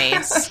in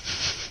space.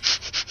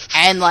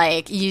 And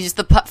like used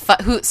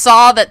who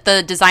saw that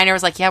the designer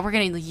was like, yeah, we're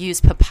gonna use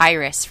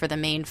papyrus for the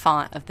main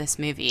font of this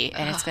movie,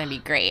 and it's gonna be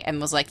great,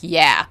 and was like,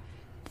 yeah.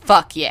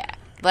 Fuck yeah.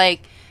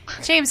 Like,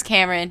 James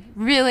Cameron,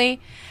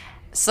 really?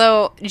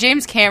 So,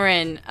 James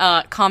Cameron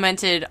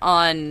commented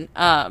on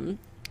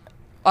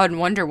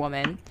Wonder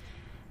Woman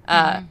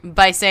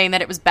by saying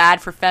that it was bad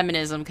for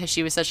feminism because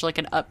she was such, like,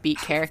 an upbeat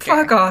character.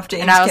 Fuck off,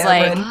 James Cameron. And I was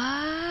like...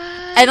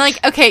 And,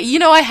 like, okay, you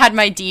know I had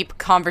my deep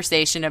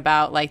conversation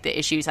about, like, the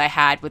issues I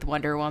had with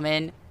Wonder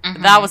Woman.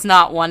 Mm-hmm. That was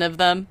not one of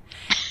them.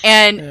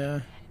 And... Yeah.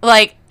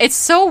 Like, it's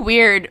so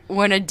weird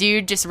when a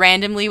dude just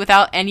randomly,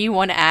 without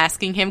anyone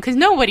asking him, because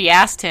nobody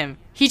asked him,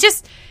 he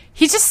just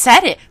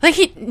said it. Like,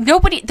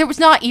 there was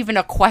not even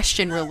a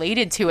question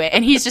related to it.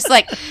 And he's just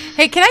like,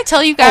 hey, can I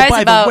tell you guys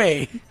by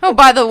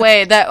the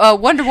way,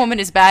 that Wonder Woman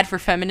is bad for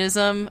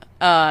feminism,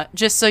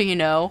 just so you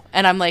know.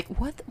 And I'm like,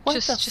 what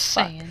the fuck?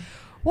 Saying.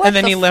 What and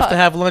then he left to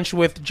have lunch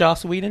with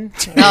Joss Whedon.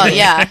 Oh,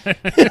 yeah.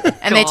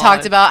 And they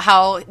talked about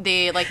how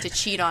they like to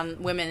cheat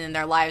on women in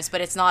their lives, but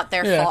it's not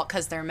their fault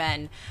because they're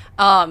men.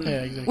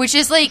 Exactly. Which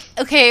is like,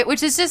 okay,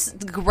 which is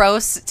just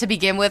gross to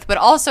begin with, but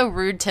also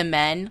rude to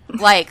men,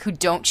 like, who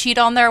don't cheat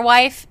on their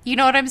wife. You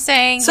know what I'm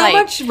saying? So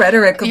much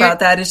rhetoric about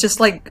that is just,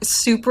 like,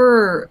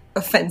 super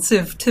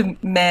offensive to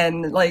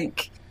men,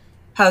 like,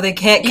 how they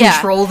can't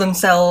control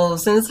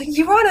themselves. And it's like,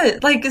 you want to,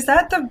 like, is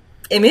that the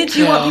image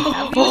you want people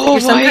to think you're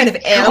some kind of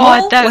animal?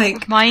 God, that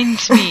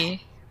reminds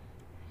me.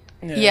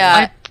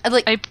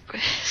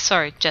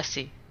 Sorry,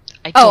 Jesse.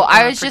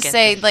 I was just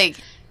saying,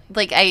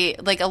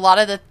 a lot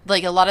of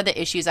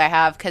the issues I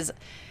have, because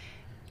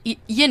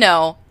you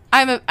know,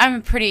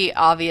 I'm pretty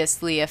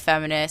obviously a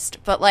feminist,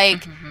 but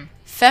like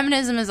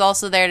feminism is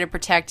also there to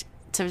protect,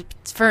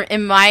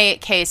 in my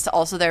case,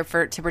 also there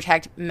to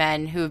protect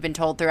men who have been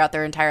told throughout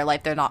their entire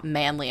life they're not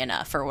manly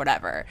enough or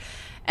whatever,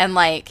 and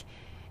like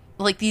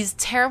these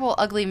terrible,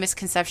 ugly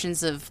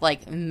misconceptions of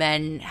like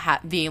men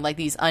being like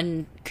these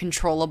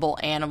uncontrollable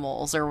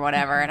animals or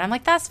whatever. And I'm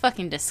like, that's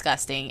fucking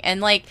disgusting. And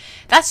like,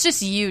 that's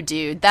just you,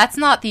 dude. That's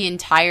not the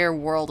entire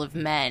world of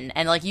men.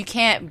 And like, you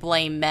can't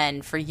blame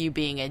men for you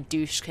being a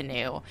douche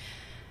canoe.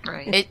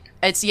 Right.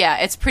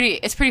 It's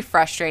pretty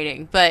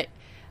frustrating. But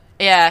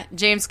yeah,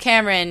 James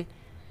Cameron,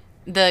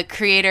 the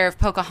creator of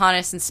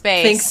Pocahontas in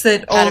space, thinks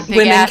that old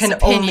women can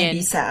only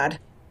be sad.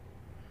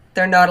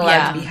 They're not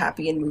allowed to be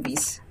happy in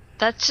movies.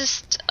 That's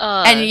just...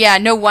 And yeah,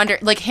 no wonder.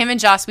 Like, him and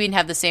Joss Whedon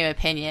have the same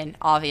opinion,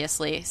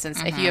 obviously. Since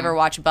if you ever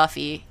watch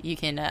Buffy, you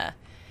can...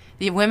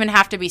 the women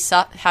have to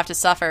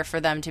suffer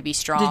for them to be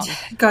strong.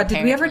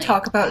 Did we ever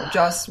talk about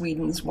Joss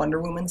Whedon's Wonder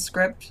Woman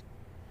script?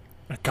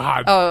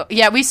 God. Oh,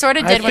 yeah, we sort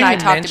of did when I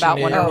talked about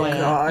Wonder Woman.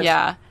 Oh, God.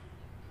 Yeah.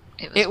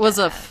 It was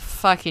a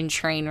fucking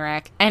train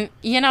wreck. And,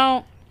 you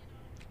know,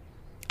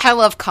 I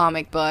love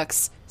comic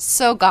books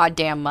so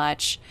goddamn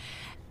much.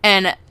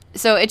 And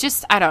so it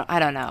just... I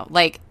don't know.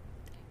 Like...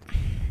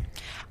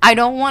 I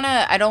don't want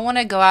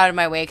to go out of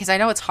my way because I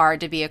know it's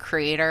hard to be a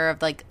creator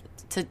of like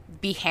to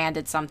be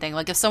handed something.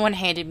 Like if someone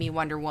handed me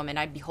Wonder Woman,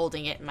 I'd be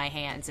holding it in my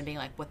hands and being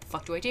like, "What the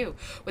fuck do I do?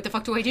 What the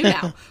fuck do I do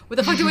now? What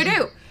the fuck do I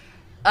do?"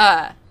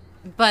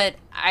 But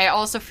I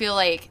also feel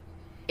like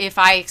if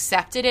I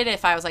accepted it,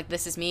 if I was like,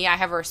 "This is me," I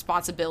have a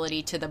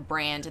responsibility to the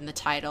brand and the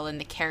title and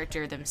the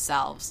character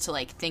themselves to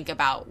like think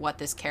about what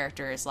this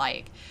character is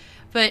like.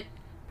 But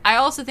I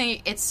also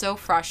think it's so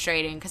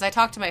frustrating because I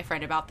talked to my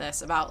friend about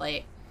this, about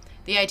like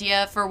the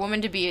idea for a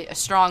woman to be a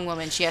strong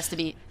woman, she has to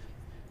be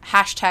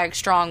hashtag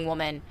strong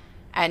woman.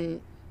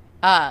 And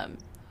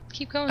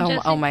keep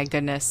going. Oh my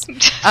goodness. Keep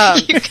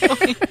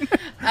going.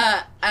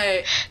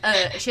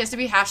 She has to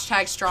be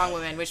hashtag strong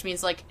woman, which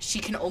means like she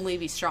can only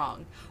be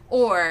strong,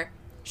 or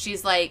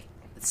she's like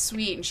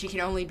sweet and she can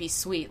only be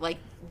sweet. Like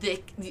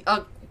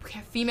a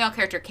female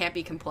character can't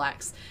be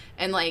complex.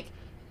 And like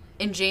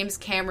in James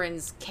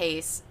Cameron's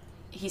case,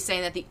 he's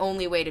saying that the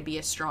only way to be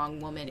a strong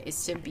woman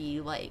is to be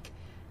like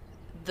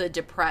the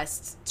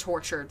depressed,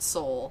 tortured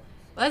soul.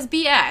 Well, that's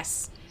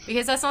BS.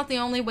 Because that's not the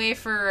only way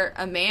for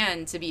a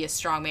man to be a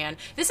strong man.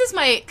 This is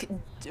my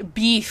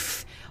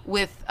beef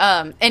with,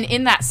 and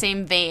in that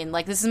same vein,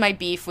 like, this is my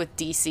beef with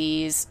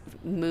DC's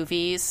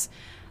movies.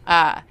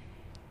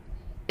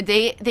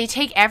 They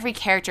take every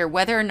character,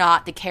 whether or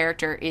not the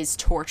character is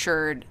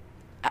tortured,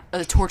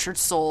 a tortured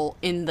soul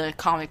in the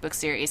comic book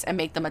series, and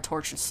make them a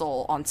tortured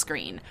soul on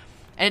screen.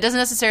 And it doesn't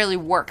necessarily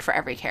work for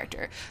every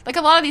character. Like,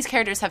 a lot of these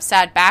characters have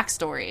sad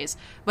backstories,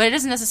 but it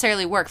doesn't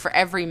necessarily work for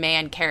every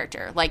man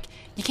character. Like,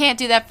 you can't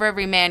do that for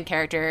every man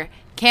character.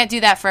 Can't do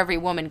that for every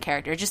woman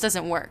character. It just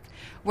doesn't work.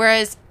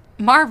 Whereas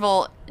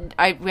Marvel,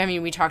 I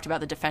mean, we talked about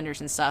the Defenders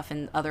and stuff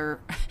and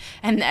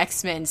and the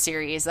X-Men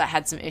series that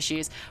had some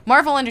issues.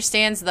 Marvel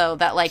understands, though,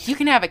 that, like, you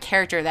can have a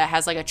character that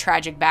has, like, a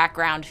tragic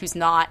background who's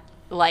not,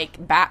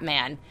 like,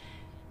 Batman.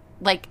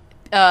 Like,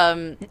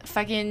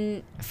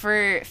 fucking,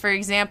 for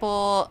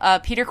example,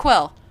 Peter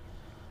Quill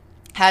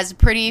has a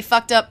pretty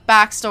fucked up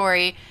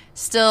backstory,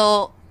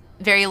 still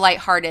very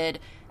lighthearted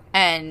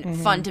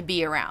and fun to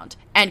be around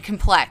and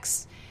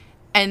complex,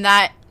 and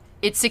that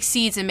it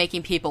succeeds in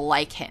making people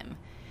like him.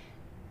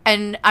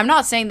 And I'm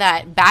not saying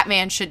that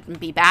Batman shouldn't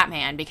be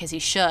Batman, because he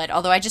should.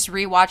 Although I just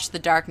rewatched The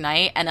Dark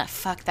Knight, and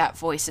fuck, that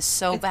voice is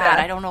so bad.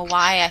 I don't know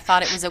why I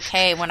thought it was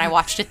okay when I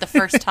watched it the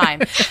first time.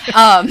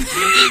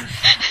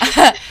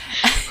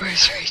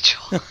 Where's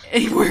Rachel?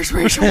 Where's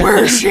Rachel?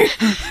 Where is she?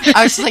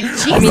 I was just like,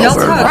 Jesus I mean, I'll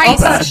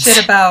Christ. talk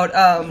shit about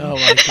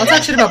I'll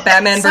talk shit about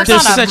Batman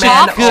versus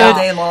Superman all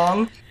day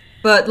long.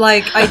 But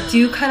like, I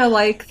do kind of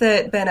like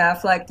that Ben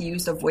Affleck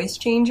used a voice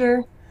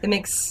changer. It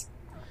makes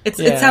it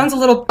sounds a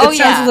little sounds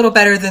a little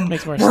better than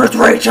 "Where's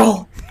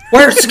Rachel?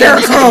 Where's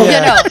Scarecrow?" You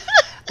know,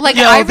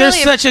 like,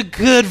 there's such a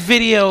good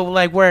video,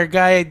 like, where a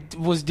guy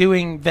was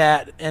doing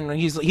that, and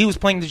he was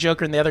playing the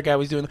Joker, and the other guy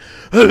was doing,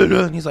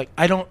 and he's like,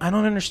 I don't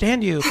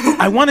understand you.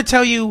 I want to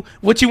tell you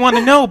what you want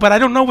to know, but I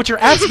don't know what you're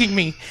asking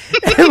me.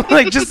 And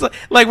like, just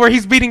like where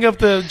he's beating up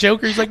the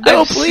Joker, he's like,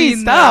 no,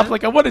 please stop.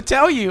 Like, I want to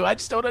tell you, I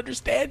just don't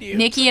understand you.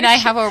 Nikki and I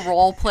have a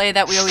role play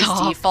that we always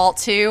default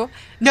to.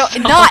 No,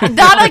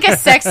 not like a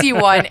sexy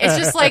one. It's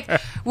just like,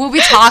 we'll be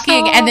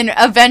talking, and then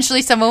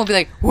eventually someone will be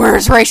like,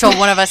 "Where's Rachel?"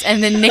 One of us,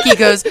 and then Nikki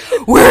goes,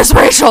 "Where's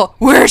Rachel?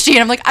 Where is she?"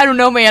 And I'm like, "I don't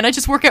know, man. I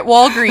just work at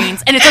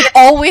Walgreens," and it's like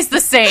always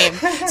the same.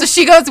 So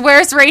she goes,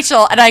 "Where's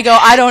Rachel?" And I go,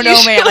 "I don't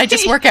know, man. I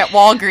just work at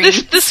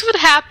Walgreens." This would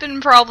happen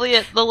probably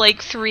at the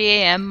like 3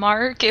 a.m.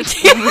 mark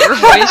if we were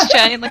voice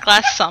chatting like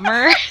last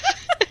summer.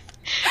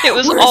 It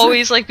was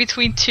always like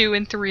between 2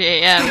 and 3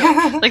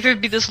 a.m. Like there'd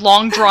be this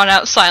long drawn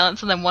out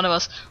silence, and then one of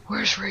us,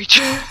 "Where's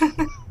Rachel?"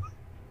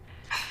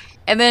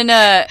 And then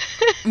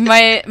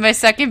my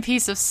second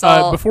piece of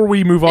salt. Before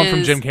we move on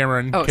from Jim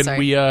Cameron, can sorry.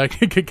 we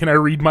can I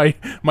read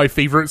my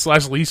favorite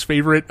 / least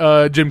favorite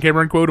Jim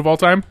Cameron quote of all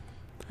time?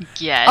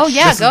 Yes. Oh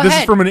yeah, go this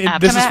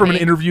ahead. This is from an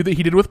interview that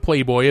he did with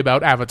Playboy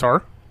about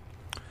Avatar.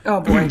 Oh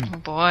boy. Oh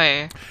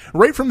boy.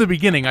 Right from the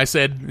beginning, I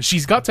said,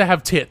 she's got to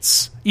have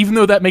tits, even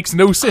though that makes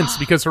no sense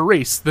because her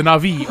race, the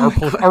Na'vi,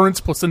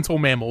 aren't placental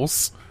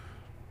mammals.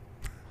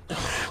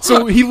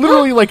 So he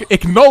literally like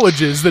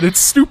acknowledges that it's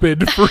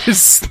stupid for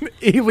his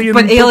alien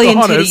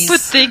titties. But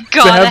they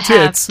gotta have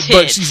tits,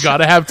 but she's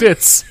gotta have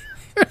tits.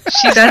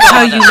 That's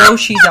how you know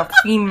she's a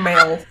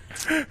female.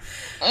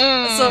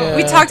 So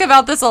we talked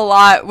about this a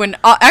lot when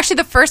actually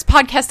the first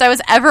podcast I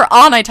was ever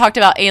on, I talked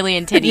about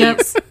alien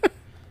titties.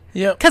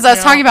 Yep. Because I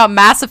was talking about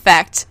Mass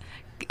Effect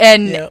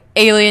and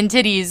alien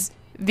titties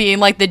being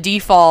like the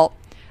default.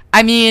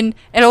 I mean,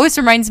 it always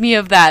reminds me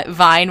of that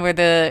Vine where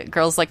the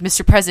girl's like,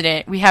 "Mr.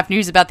 President, we have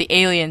news about the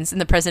aliens,"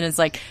 and the president's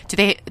like, "Do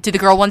the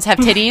girl ones have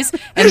titties?"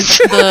 And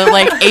the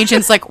like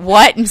agent's like,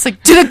 "What?" And it's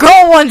like, "Do the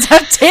girl ones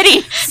have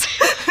titties?"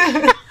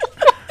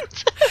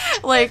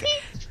 Like,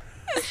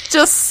 it's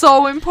just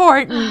so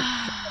important.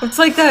 It's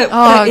like that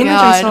image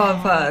I saw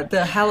of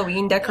the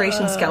Halloween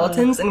decoration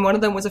skeletons, and one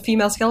of them was a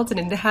female skeleton,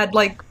 and it had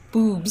like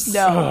boobs.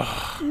 No.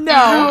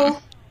 No.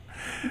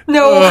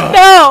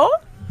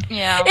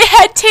 Yeah. It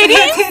had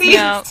titties.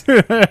 Yeah.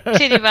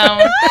 Titty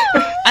Bones.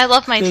 I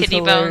love my titty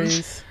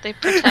bones. They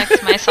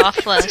protect my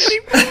soft flesh.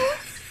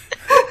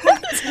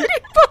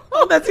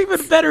 Oh, that's even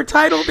a better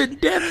title than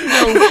Death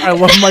Note. I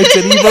love my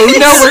titty bones.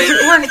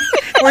 No,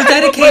 we're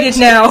dedicated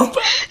now.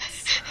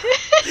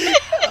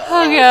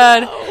 Oh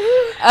god.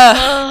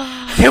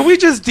 Can we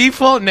just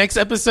default next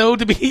episode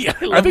to be?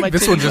 I think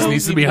this one just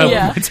needs to be I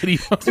love my titty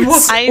bones.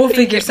 We'll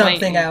figure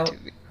something out.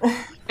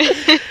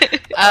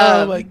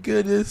 Oh my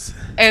goodness.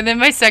 And then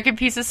my second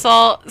piece of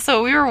salt.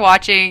 So we were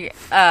watching,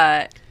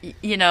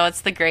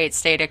 it's the great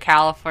state of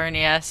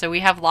California. So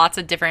we have lots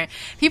of different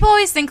people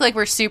always think like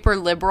we're super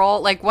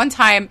liberal. Like one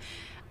time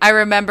I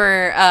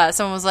remember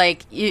someone was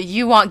like,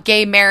 you want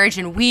gay marriage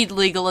and weed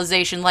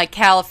legalization like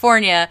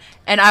California.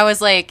 And I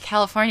was like,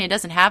 California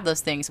doesn't have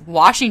those things.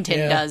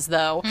 Washington does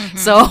though. Mm-hmm.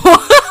 So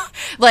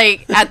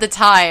like at the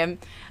time,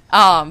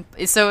 so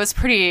it was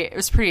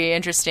pretty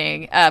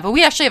interesting. But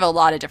we actually have a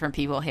lot of different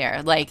people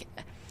here. Like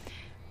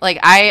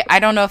I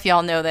don't know if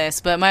y'all know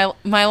this, but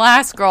my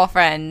last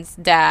girlfriend's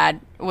dad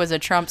was a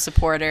Trump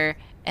supporter,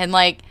 and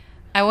like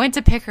I went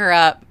to pick her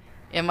up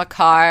in my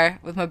car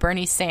with my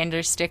Bernie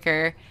Sanders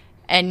sticker,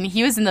 and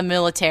he was in the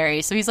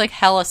military, so he's like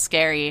hella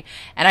scary.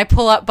 And I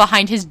pull up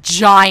behind his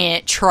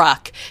giant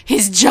truck,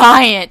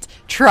 and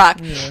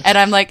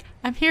I'm like,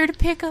 I'm here to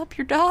pick up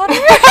your daughter.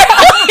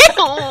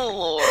 Oh,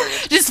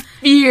 Lord. Just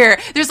fear.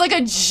 There's like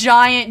a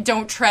giant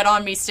 "Don't Tread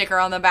on Me" sticker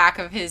on the back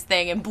of his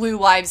thing, and Blue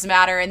Lives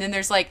Matter. And then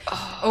there's like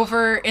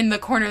over in the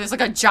corner, there's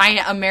like a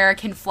giant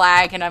American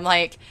flag, and I'm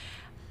like,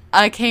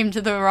 I came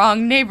to the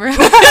wrong neighborhood.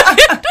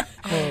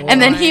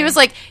 And then he was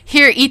like,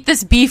 here, eat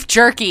this beef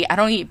jerky. I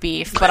don't eat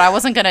beef, but I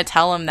wasn't going to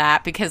tell him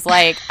that because,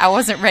 like, I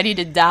wasn't ready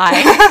to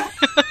die.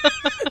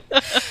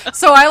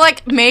 So I,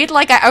 like, made,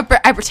 like,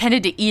 I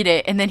pretended to eat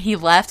it, and then he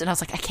left, and I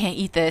was like, I can't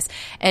eat this.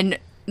 And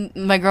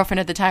my girlfriend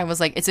at the time was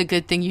like, it's a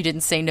good thing you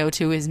didn't say no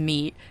to his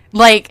meat.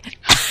 Like,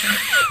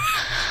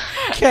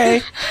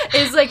 okay.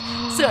 It's like,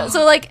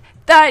 so like,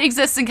 that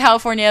exists in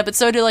California, but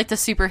so do, like, the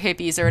super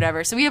hippies or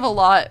whatever. So we have a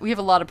lot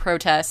of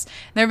protests.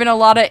 There have been a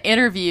lot of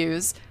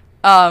interviews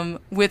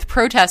with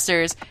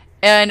protesters,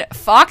 and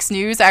Fox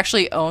News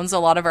actually owns a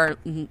lot of our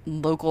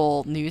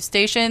local news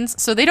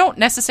stations, so they don't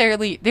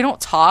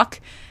talk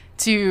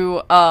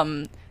to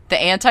the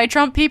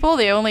anti-Trump people.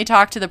 They only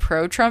talk to the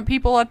pro-Trump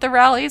people at the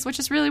rallies, which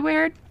is really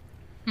weird.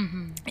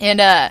 Mm-hmm.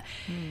 And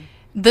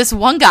this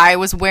one guy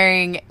was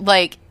wearing,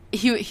 like,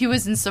 he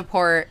was in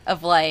support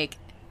of, like,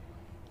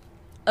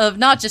 of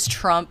not just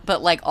Trump,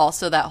 but, like,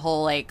 also that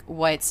whole, like,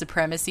 white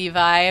supremacy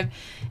vibe.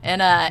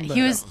 And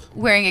he was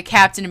wearing a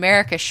Captain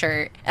America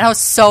shirt, and I was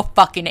so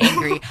fucking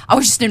angry. I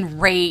was just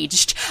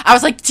enraged. I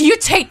was like, do you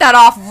take that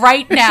off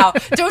right now?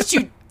 Don't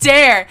you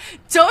dare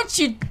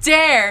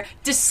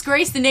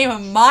disgrace the name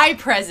of my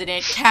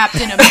president,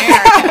 Captain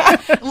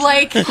America.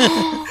 Like,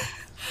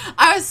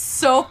 I was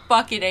so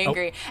fucking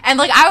angry. And,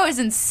 like, I was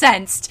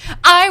incensed,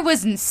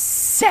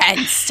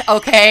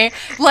 okay?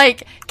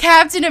 Like,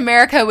 Captain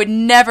America would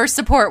never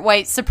support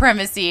white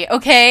supremacy,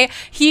 okay?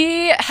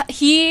 He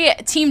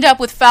teamed up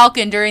with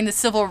Falcon during the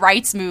Civil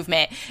Rights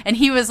Movement, and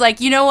he was like,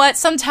 you know what?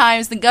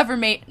 Sometimes the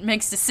government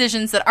makes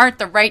decisions that aren't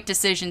the right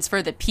decisions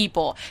for the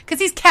people, because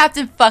he's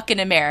Captain fucking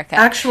America.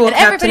 Actual and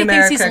Captain everybody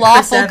America, thinks he's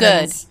lawful Chris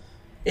Evans,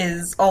 good.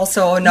 Is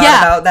also not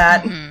about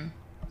that. Mm-hmm.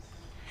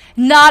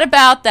 Not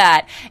about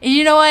that. And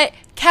you know what?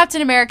 Captain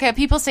America,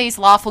 people say he's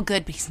lawful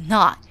good, but he's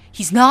not.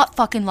 He's not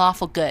fucking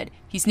lawful good.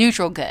 He's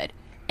neutral good.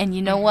 And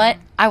you know what?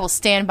 I will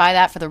stand by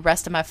that for the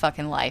rest of my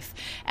fucking life.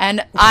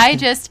 And my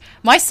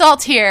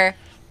salt here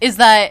is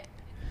that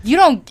you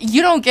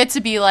don't get to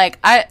be like,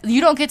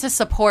 you don't get to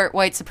support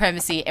white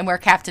supremacy and wear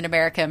Captain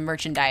America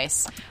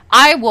merchandise.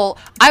 I will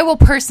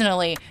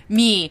personally,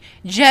 me,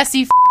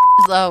 Jesse,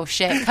 oh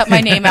shit, cut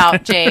my name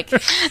out, Jake.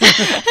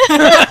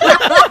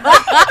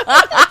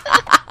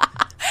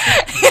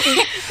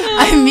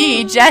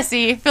 Me,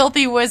 Jesse,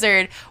 Filthy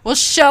Wizard, will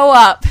show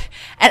up,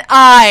 and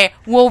I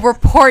will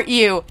report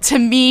you to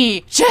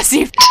me,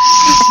 Jesse. Fuck,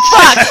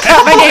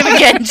 cut my name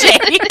again,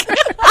 Jake.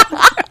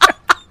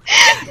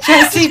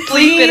 Jesse,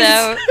 please. Bleep it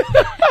out.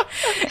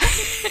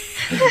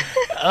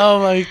 Oh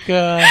my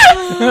god.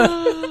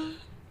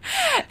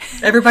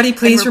 Everybody,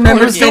 please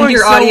remember to send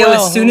your audio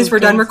as soon as we're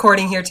done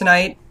recording here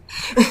tonight.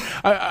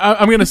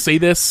 I'm going to say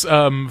this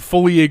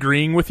fully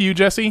agreeing with you,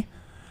 Jesse.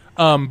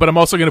 But I'm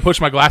also going to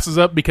push my glasses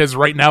up because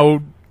right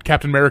now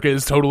Captain America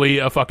is totally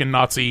a fucking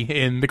Nazi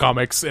in the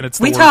comics, and it's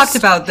the We worst. talked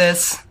about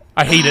this.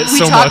 I hate it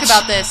so much. We talk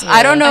about this.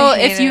 I don't know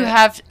if you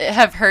it.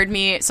 have heard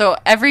me. So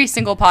every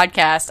single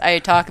podcast I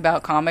talk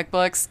about comic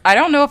books. I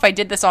don't know if I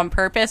did this on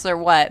purpose or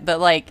what, but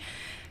like,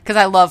 because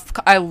I love.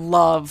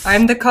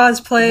 I'm the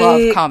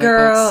cosplay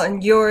girl, books.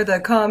 and you're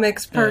the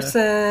comics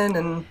person,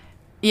 and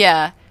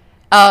yeah.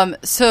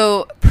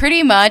 So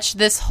pretty much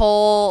this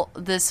whole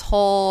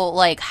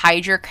like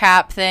Hydra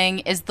cap thing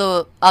is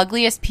the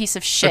ugliest piece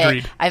of shit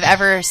Agreed. I've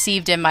ever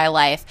received in my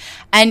life.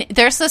 And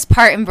there's this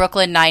part in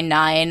Brooklyn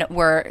Nine-Nine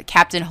where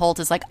Captain Holt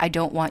is like, I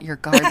don't want your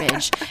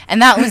garbage.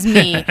 And that was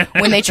me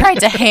when they tried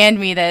to hand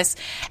me this.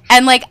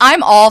 And like,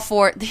 I'm all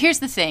for, here's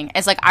the thing,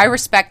 is like, I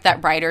respect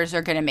that writers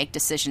are going to make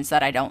decisions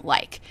that I don't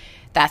like.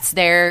 That's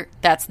their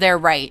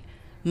right.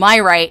 My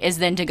right is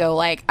then to go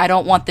like, I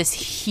don't want this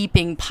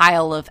heaping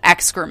pile of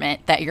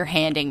excrement that you're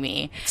handing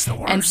me. It's the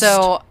worst. And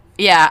so,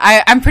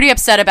 yeah, I'm pretty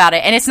upset about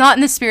it. And it's not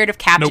in the spirit of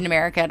Captain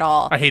America at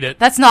all. I hate it.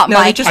 That's not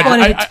my just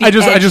wanted it to be I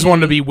just edgy.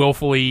 wanted to be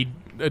willfully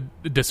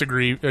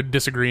disagreeing.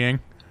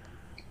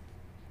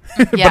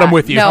 Yeah, but I'm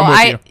with you. No,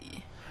 I'm with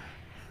you.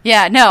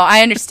 Yeah, no,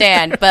 I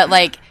understand. But,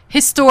 like,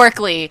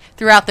 historically,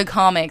 throughout the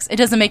comics, it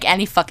doesn't make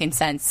any fucking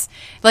sense.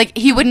 Like,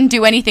 he wouldn't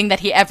do anything that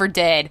he ever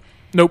did.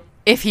 Nope.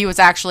 If he was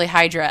actually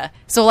Hydra.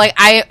 So, like,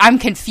 I'm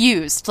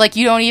confused. Like,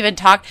 you don't even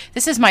talk...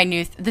 This is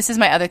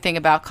my other thing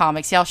about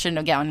comics. Y'all shouldn't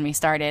have gotten me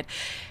started.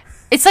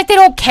 It's like they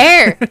don't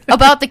care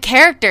about the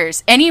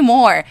characters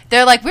anymore.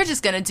 They're like, we're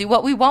just gonna do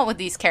what we want with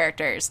these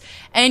characters.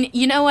 And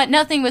you know what?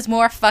 Nothing was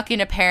more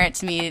fucking apparent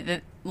to me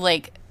than,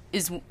 like,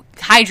 is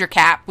Hydra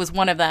Cap was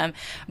one of them.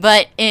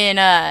 But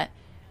in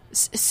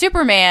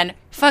Superman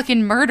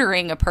fucking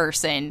murdering a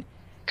person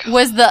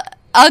was the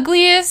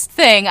ugliest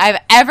thing I've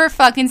ever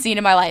fucking seen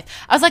in my life.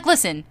 I was like,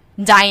 listen,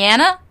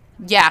 Diana,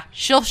 yeah,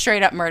 she'll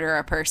straight up murder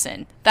a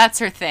person. That's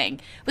her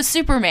thing. But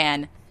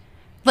Superman,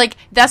 like,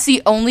 that's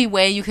the only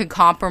way you could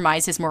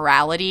compromise his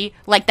morality.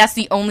 Like, that's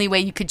the only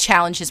way you could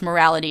challenge his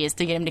morality is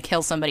to get him to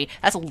kill somebody.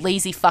 That's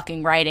lazy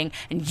fucking writing,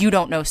 and you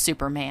don't know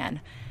Superman.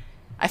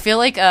 I feel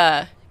like,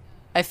 I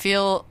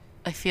feel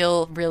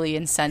really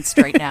incensed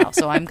right now,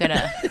 so I'm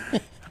gonna...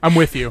 I'm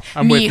with you.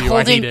 I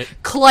hate it.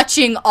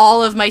 Clutching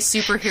all of my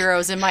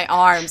superheroes in my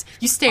arms.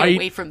 You stay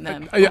away from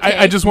them. Okay?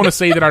 I just want to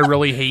say that I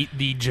really hate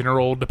the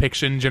general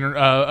depiction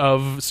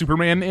of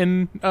Superman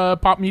in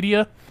pop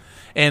media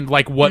and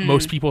like what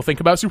most people think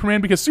about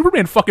Superman, because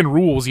Superman fucking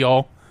rules,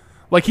 y'all.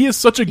 Like, he is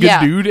such a good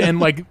dude, and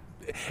like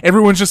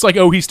everyone's just like,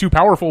 oh, he's too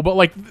powerful, but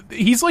like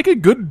he's like a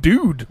good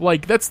dude.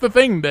 Like, that's the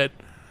thing that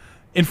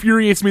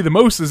infuriates me the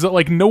most, is that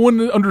like no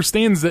one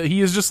understands that he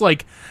is just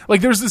like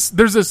there's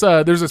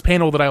this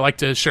panel that I like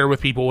to share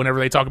with people whenever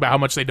they talk about how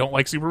much they don't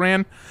like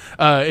Superman.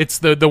 It's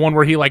the one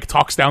where he like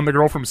talks down the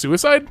girl from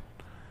Suicide,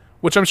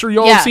 which I'm sure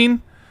y'all have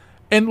seen,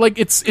 and like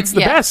it's the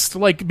best,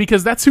 like,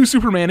 because that's who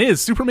Superman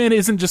is. Superman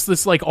isn't just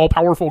this like all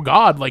powerful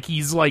god. Like,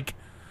 he's like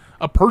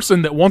a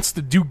person that wants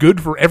to do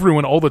good for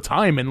everyone all the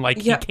time, and like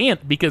he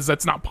can't, because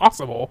that's not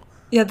possible.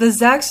 Yeah, the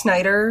Zack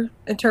Snyder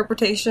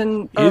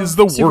interpretation of is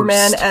the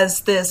Superman worst.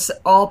 as this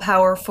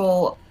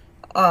all-powerful,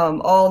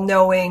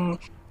 all-knowing,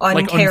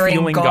 uncaring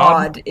unfeeling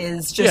god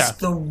is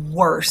just the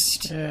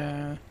worst.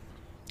 Yeah.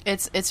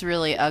 It's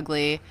really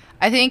ugly.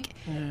 I think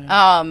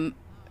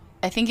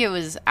it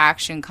was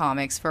Action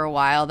Comics for a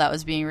while that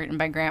was being written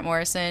by Grant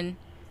Morrison.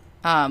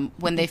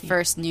 When they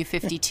first New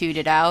 52'd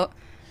it out.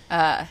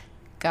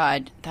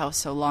 God, that was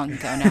so long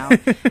ago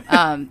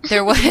now.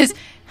 There was...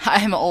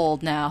 I'm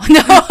old now.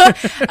 No,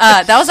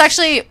 that was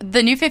actually,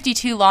 the New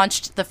 52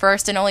 launched the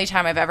first and only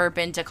time I've ever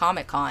been to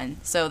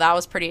Comic-Con. So that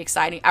was pretty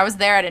exciting. I was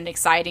there at an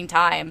exciting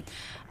time.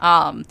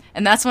 And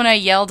that's when I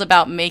yelled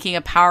about making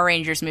a Power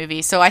Rangers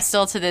movie. So I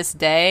still, to this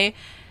day,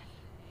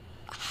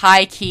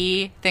 high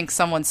key, think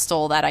someone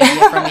stole that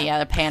idea from me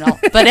at a panel.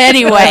 But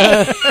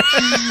anyway.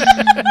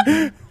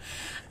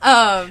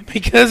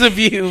 Because of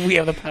you, we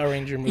have the Power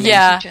Ranger movie.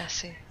 Yeah.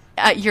 Jesse.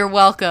 You're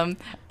welcome.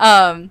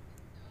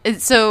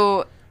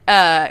 So...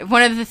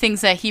 one of the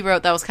things that he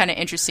wrote that was kind of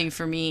interesting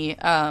for me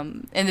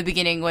in the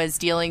beginning was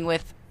dealing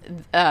with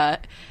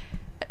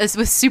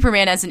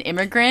Superman as an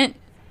immigrant,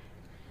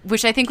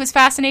 which I think was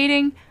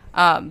fascinating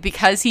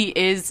because he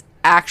is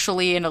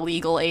actually an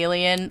illegal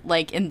alien,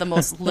 like in the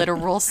most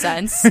literal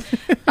sense.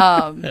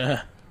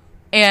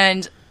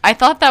 And I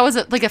thought that was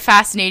a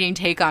fascinating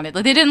take on it.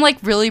 Like, they didn't like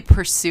really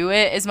pursue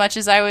it as much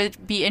as I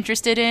would be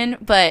interested in,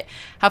 but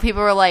how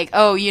people were like,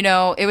 oh, you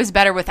know, it was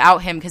better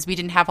without him because we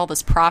didn't have all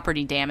this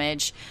property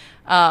damage,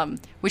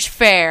 which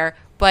fair,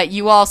 but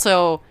you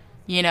also,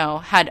 you know,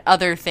 had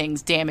other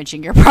things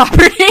damaging your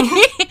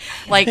property,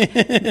 like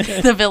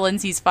the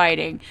villains he's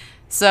fighting.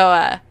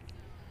 So,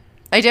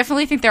 I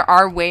definitely think there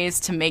are ways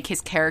to make his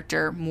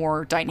character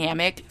more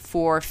dynamic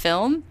for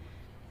film.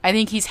 I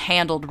think he's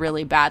handled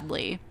really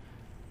badly.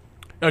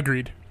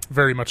 Agreed.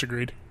 Very much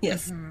agreed.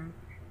 Yes. Mm-hmm.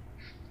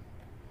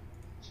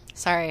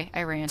 Sorry,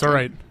 I ranted. It's all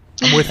right.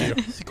 I'm with you.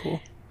 It's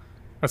cool.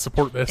 I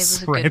support It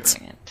this was a rant.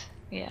 good rant.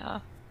 Yeah.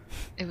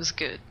 It was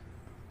good.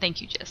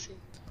 Thank you, Jesse.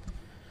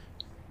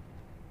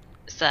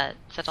 Is that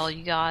all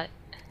you got?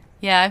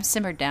 Yeah, I've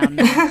simmered down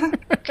now.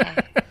 Okay.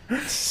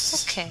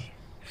 Okay.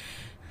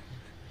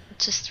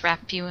 Just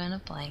wrap you in a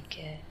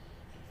blanket.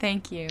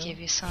 Thank you.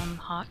 Give you some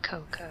hot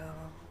cocoa.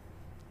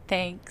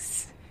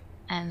 Thanks.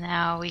 And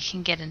now we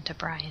can get into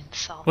Brian's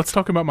salt. Let's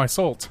talk about my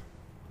salt.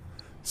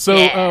 So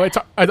I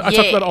talked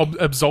about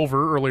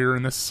Absolver earlier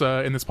in this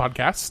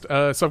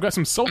podcast. So I've got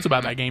some salt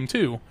about that game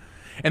too,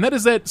 and that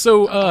is that.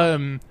 So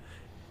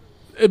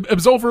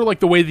Absolver,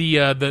 like the way the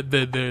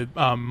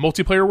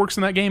multiplayer works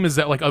in that game is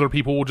that like other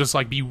people will just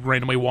like be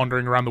randomly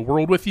wandering around the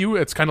world with you.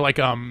 It's kind of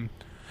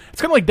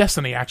like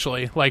Destiny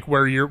actually, like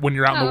where when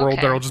you're out in the world,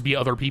 there'll just be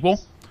other people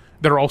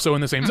that are also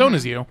in the same zone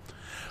as you.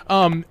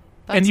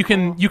 And you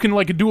can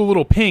like do a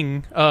little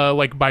ping,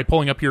 like by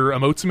pulling up your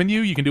emotes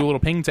menu. You can do a little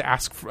ping to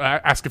ask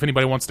if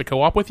anybody wants to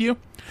co-op with you.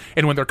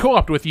 And when they're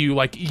co-oped with you,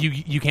 like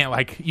you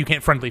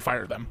can't friendly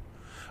fire them.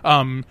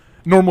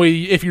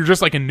 Normally, if you're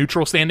just like in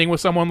neutral standing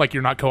with someone, like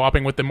you're not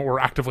co-oping with them or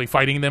actively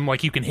fighting them,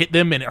 like you can hit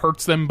them and it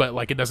hurts them, but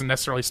like it doesn't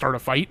necessarily start a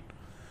fight.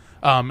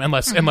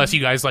 Unless you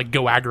guys like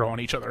go aggro on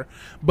each other.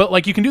 But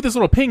like you can do this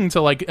little ping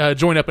to like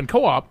join up and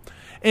co-op.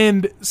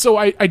 And so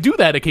I do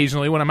that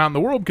occasionally when I'm out in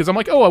the world because I'm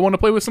like, oh, I want to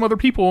play with some other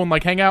people and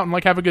like hang out and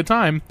like have a good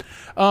time.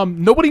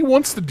 Nobody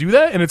wants to do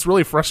that, and it's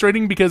really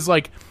frustrating because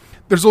like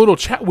there's a little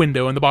chat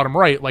window in the bottom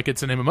right, like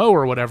it's an MMO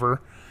or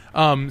whatever.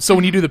 So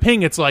when you do the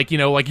ping, it's like,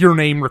 like your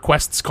name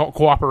requests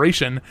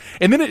cooperation,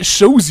 and then it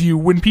shows you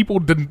when people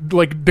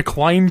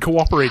decline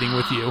cooperating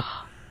with you.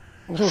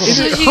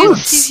 It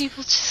hurts.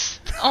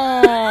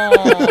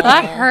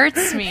 That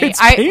hurts me.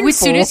 As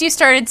soon as you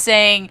started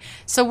saying,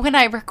 so when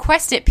I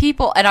request it,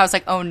 people, and I was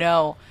like, oh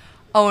no,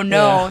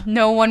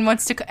 no one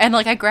wants to, and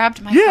like I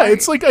grabbed my heart.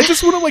 It's like I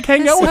just want to like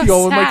hang out with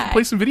y'all and like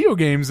play some video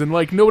games, and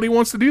like nobody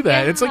wants to do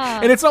that. It's like,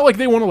 and it's not like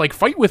they want to like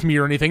fight with me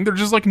or anything. They're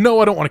just like, no,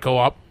 I don't want to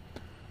co-op.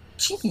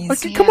 Jeez,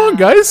 like, come on,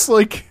 guys,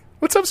 like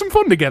let's have some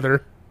fun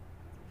together.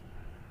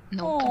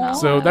 No.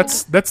 So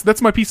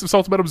that's my piece of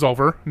salt about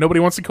Absolver.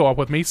 Nobody wants to co-op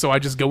with me, so I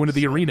just go into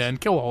the arena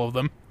and kill all of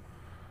them.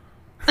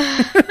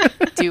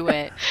 Do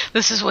it.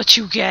 This is what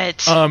you get.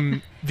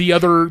 The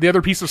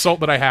other piece of salt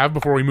that I have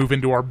before we move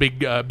into our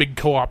big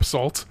co-op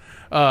salt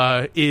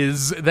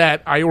is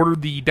that I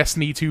ordered the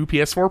Destiny 2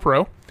 PS4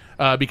 Pro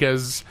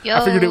because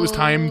I figured it was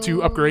time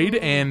to upgrade,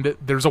 and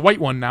there's a white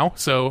one now,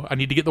 so I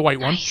need to get the white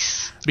one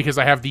because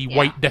I have the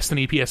white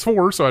Destiny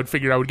PS4, so I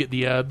figured I would get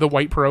the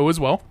white Pro as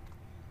well.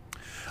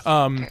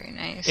 Very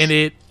nice. And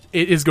it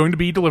is going to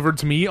be delivered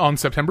to me on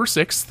September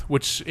 6th,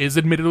 which is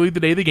admittedly the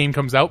day the game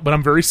comes out, but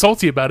I'm very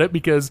salty about it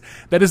because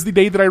that is the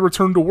day that I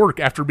return to work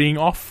after being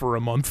off for a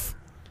month.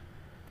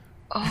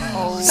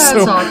 Oh,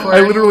 that's awkward.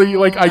 I literally,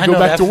 I go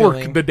back to work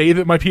feeling. the day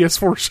that my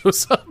PS4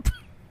 shows up.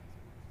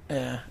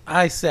 Yeah,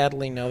 I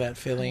sadly know that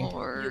feeling.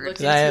 Lord.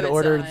 I had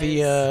ordered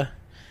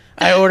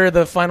I ordered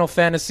the Final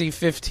Fantasy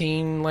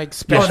 15 like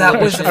special. Oh,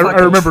 that was I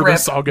remember the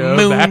saga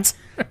of that.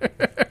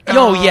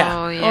 Oh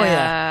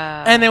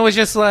yeah. And it was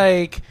just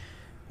like,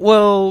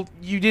 well,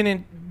 you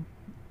didn't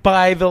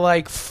buy the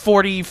like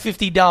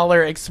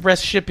 $40-$50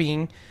 express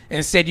shipping.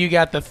 Instead, you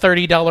got the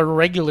 $30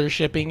 regular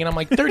shipping, and I'm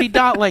like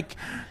 $30, like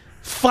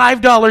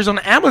 $5 on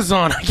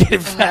Amazon. I get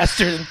it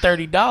faster than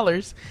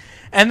 $30.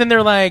 And then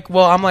they're like,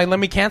 well, I'm like, let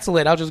me cancel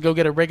it. I'll just go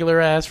get a regular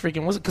ass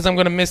freaking, because I'm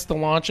gonna miss the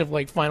launch of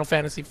like Final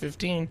Fantasy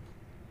 15.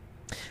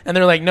 And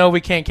they're like, no, we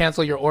can't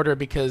cancel your order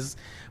because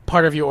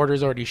part of your order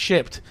is already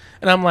shipped.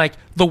 And I'm like,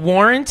 the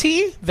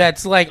warranty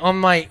that's like on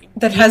my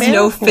that email? has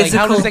no physical like,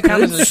 how does that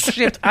count as a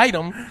shipped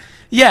item?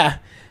 Yeah.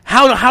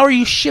 How are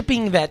you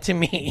shipping that to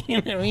me?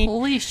 You know what I mean?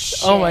 Holy shit.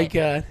 Oh my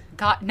god.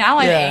 Now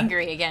I'm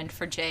angry again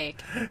for Jake.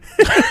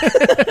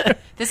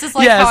 This is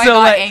like how I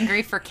got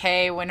angry for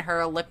Kay when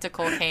her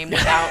elliptical came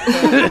without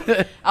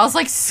the... I was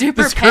like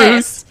super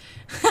pissed.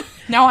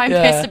 Now I'm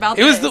pissed about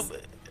this.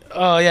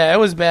 Oh yeah, it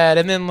was bad.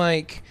 And then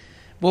like,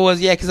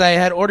 because I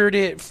had ordered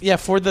it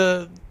for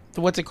the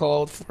what's it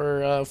called,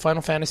 for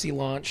Final Fantasy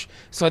launch.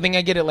 So I think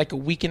I get it like a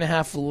week and a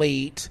half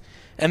late.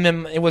 And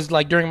then it was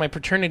like during my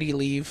paternity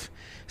leave.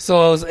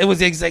 So it was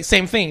the exact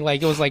same thing.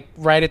 Like it was like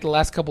right at the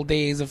last couple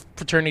days of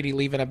paternity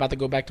leave, and I'm about to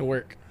go back to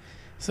work.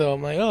 So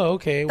I'm like, oh,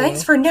 okay.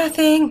 Thanks for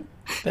nothing.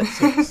 That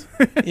sucks.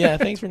 Yeah,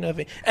 thanks for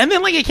nothing. And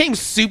then like it came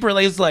super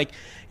late. It's like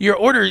your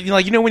order,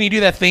 like when you do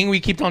that thing, we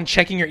keep on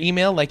checking your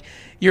email. Like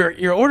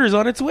your order's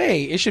on its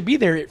way. It should be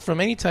there from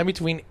any time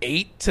between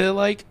 8 to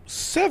like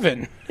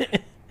 7.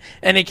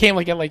 And it came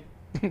like at like.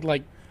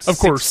 Of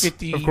course. And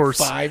you're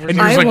just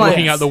like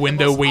looking out the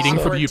window waiting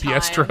for the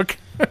UPS truck.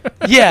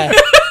 Yeah,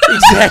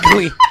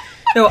 exactly.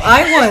 No,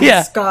 I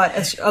once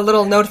got a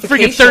little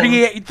notification.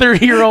 Freaking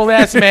 30-year-old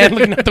ass man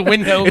looking out the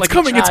window. It's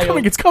coming.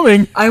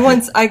 I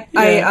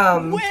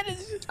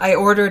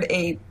ordered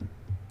a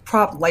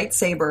prop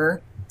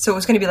lightsaber, so it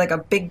was going to be like a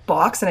big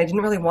box, and I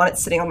didn't really want it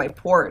sitting on my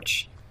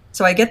porch.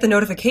 So I get the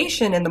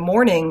notification in the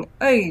morning,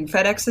 hey,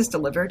 FedEx has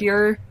delivered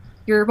your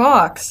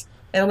box.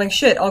 And I'm like,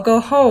 shit, I'll go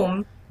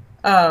home,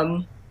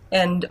 and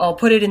I'll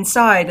put it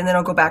inside, and then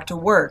I'll go back to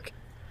work.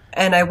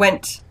 And I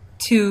went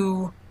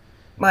to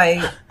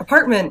my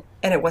apartment,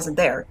 and it wasn't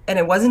there, and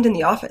it wasn't in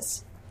the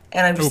office.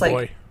 And I'm just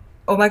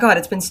oh my god,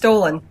 it's been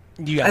stolen.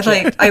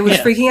 I was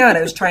freaking out.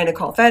 I was trying to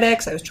call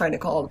FedEx. I was trying to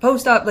call the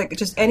post office, like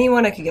just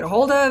anyone I could get a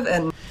hold of,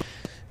 and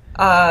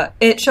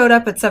it showed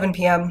up at 7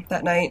 p.m.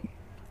 that night.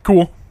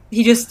 Cool.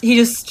 He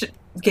just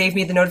gave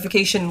me the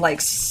notification like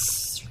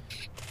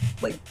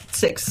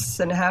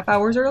 6.5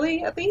 hours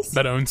early, at least.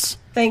 That owns.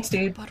 Thanks,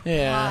 dude. But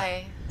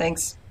why?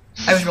 Thanks.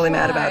 I was really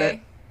mad about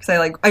it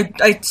because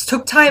I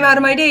took time out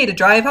of my day to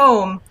drive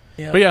home.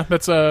 Yeah. But yeah,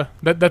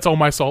 that's all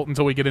my salt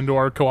until we get into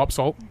our co-op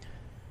salt.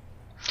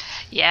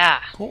 Yeah.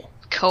 Cool.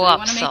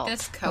 Co-op salt. salt. Make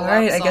this co-op all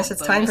right, I guess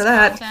it's time for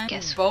that.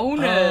 Guess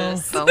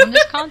bonus.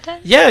 Bonus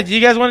content? Yeah, do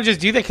you guys want to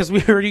just do that? Because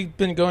we've already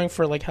been going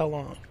for like how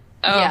long?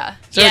 Oh, Yeah.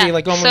 It's already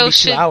like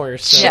almost 2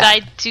 hours. So. Should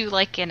I do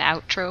like an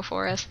outro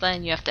for us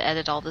then? You have to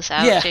edit all this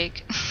out,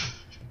 Jake?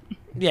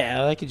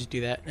 Yeah, I could just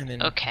do that. And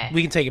then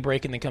we can take a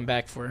break and then come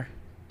back for...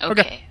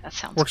 Okay, that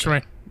sounds Works good. for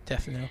me.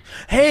 Definitely.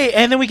 Hey,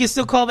 and then we can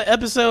still call the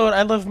episode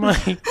I Love My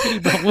Titty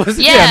Bones.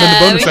 Yeah, and then the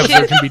bonus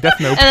episode can be Death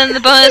Nope. And then the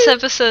bonus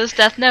episode is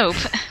Death Nope.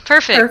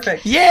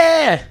 Perfect.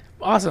 Yeah!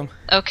 Awesome.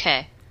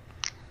 Okay.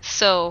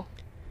 So,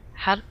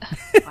 how do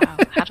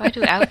I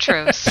do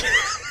outros?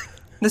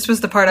 This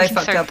was the part I can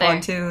fucked start up there.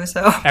 on too.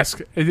 So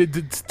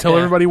Tell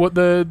everybody what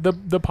the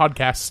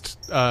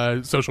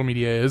podcast social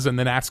media is, and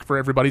then ask for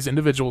everybody's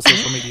individual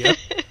social media.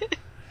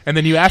 And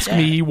then you ask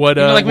me what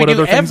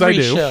other things I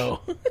do.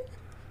 Show.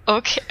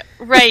 Okay,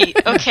 right.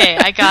 Okay,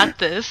 I got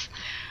this.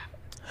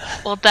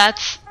 Well,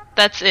 that's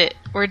it.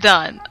 We're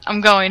done. I'm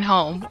going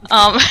home.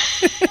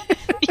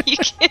 You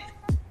can.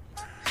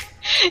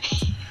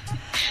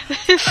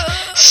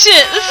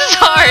 Shit, this is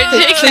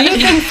hard. Jake. So you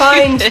can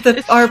find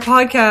our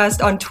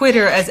podcast on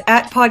Twitter as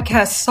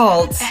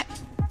 @podcastsalts.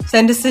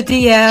 Send us a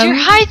DM. You're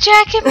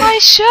hijacking my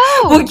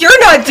show. Well, you're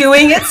not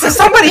doing it, so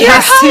somebody You're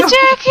has to.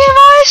 hijacking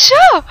my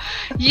show.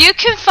 You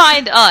can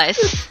find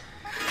us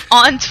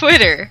on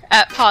Twitter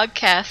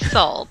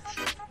 @podcastsalts.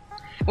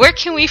 Where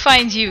can we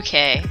find you,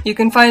 Kay? You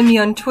can find me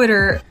on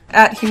Twitter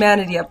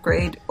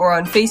 @HumanityUpgrade or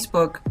on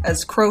Facebook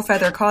as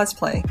Crowfeather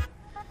Cosplay.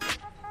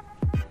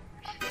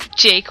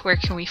 Jake, where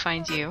can we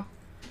find you?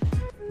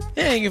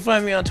 Yeah, you can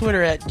find me on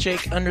Twitter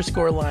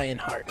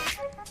 @Jake_Lionheart.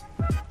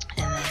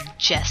 And then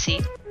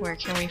Jesse, where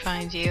can we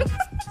find you?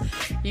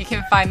 You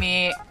can find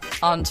me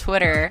on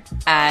Twitter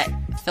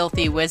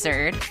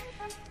 @FilthyWizard.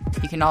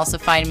 You can also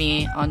find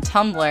me on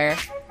Tumblr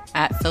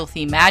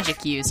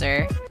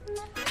 @FilthyMagicUser.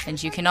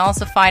 And you can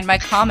also find my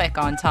comic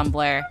on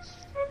Tumblr,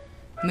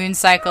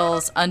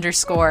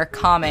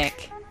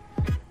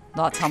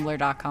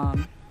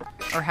 mooncycles_comic.tumblr.com,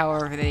 or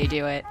however they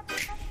do it.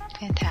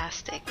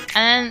 Fantastic.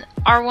 And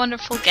our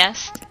wonderful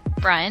guest,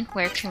 Brian,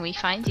 where can we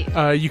find you?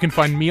 You can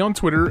find me on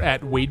Twitter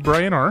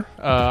 @WadeBrianR.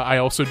 I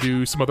also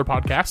do some other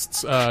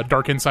podcasts.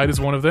 Dark Inside is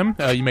one of them.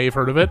 You may have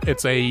heard of it.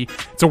 It's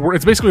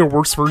basically a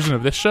worse version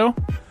of this show.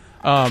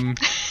 And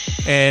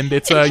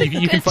it's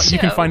you can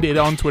find it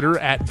on Twitter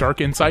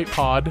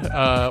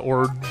 @DarkInsightPod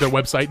or their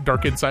website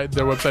Dark Insight.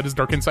 Their website is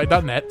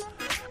darkinsight.net.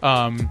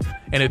 And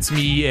it's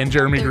me and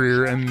Jeremy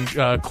Greer and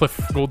Cliff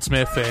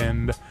Goldsmith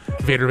and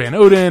Vader Van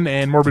Oden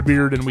and Morbid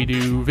Beard, and we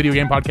do video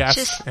game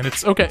podcasts. And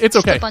it's okay. It's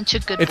okay. A bunch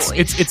of good boys.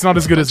 It's not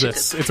as good as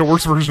this. It's a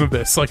worse version of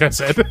this, like I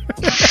said.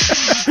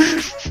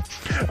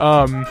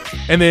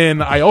 And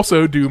then I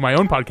also do my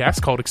own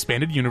podcast called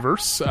Expanded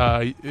Universe,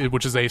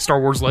 which is a Star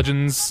Wars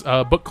Legends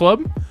book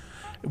club,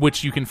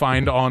 which you can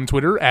find on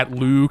Twitter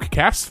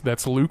 @LukeCast.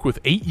 That's Luke with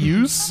 8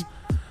 U's.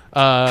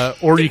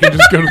 Or you can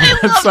just go to the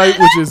website,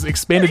 which is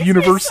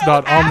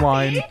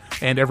expandeduniverse.online,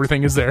 and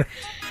everything is there.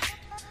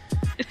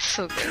 It's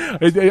so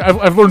good.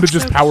 I've learned to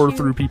just power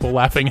through people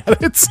laughing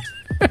at it.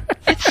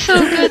 It's so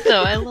good,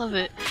 though. I love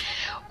it.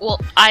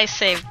 Well, I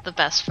saved the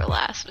best for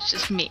last, which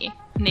is me,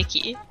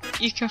 Nikki.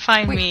 You can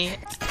find me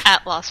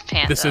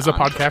 @LostPanda. This is a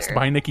podcast Twitter.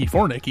 by Nikki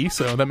for Nikki,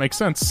 so that makes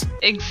sense.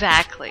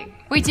 Exactly.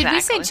 Wait, did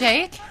we say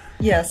Jake?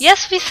 Yes.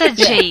 Yes, we said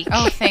Jake.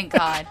 Oh, thank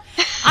God.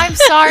 I'm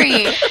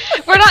sorry.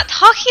 We're not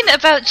talking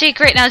about Jake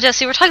right now,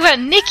 Jesse. We're talking about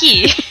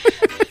Nikki.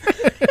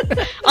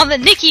 On the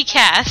Nikki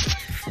cast.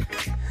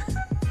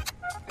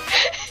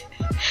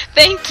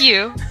 Thank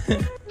you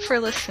for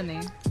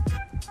listening.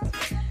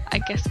 I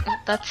guess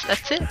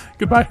that's it.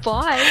 Goodbye.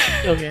 Bye.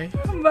 Okay.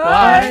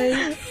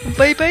 Bye.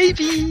 Bye,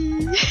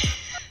 baby.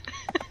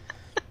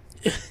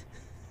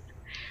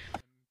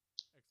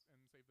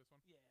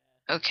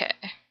 Okay.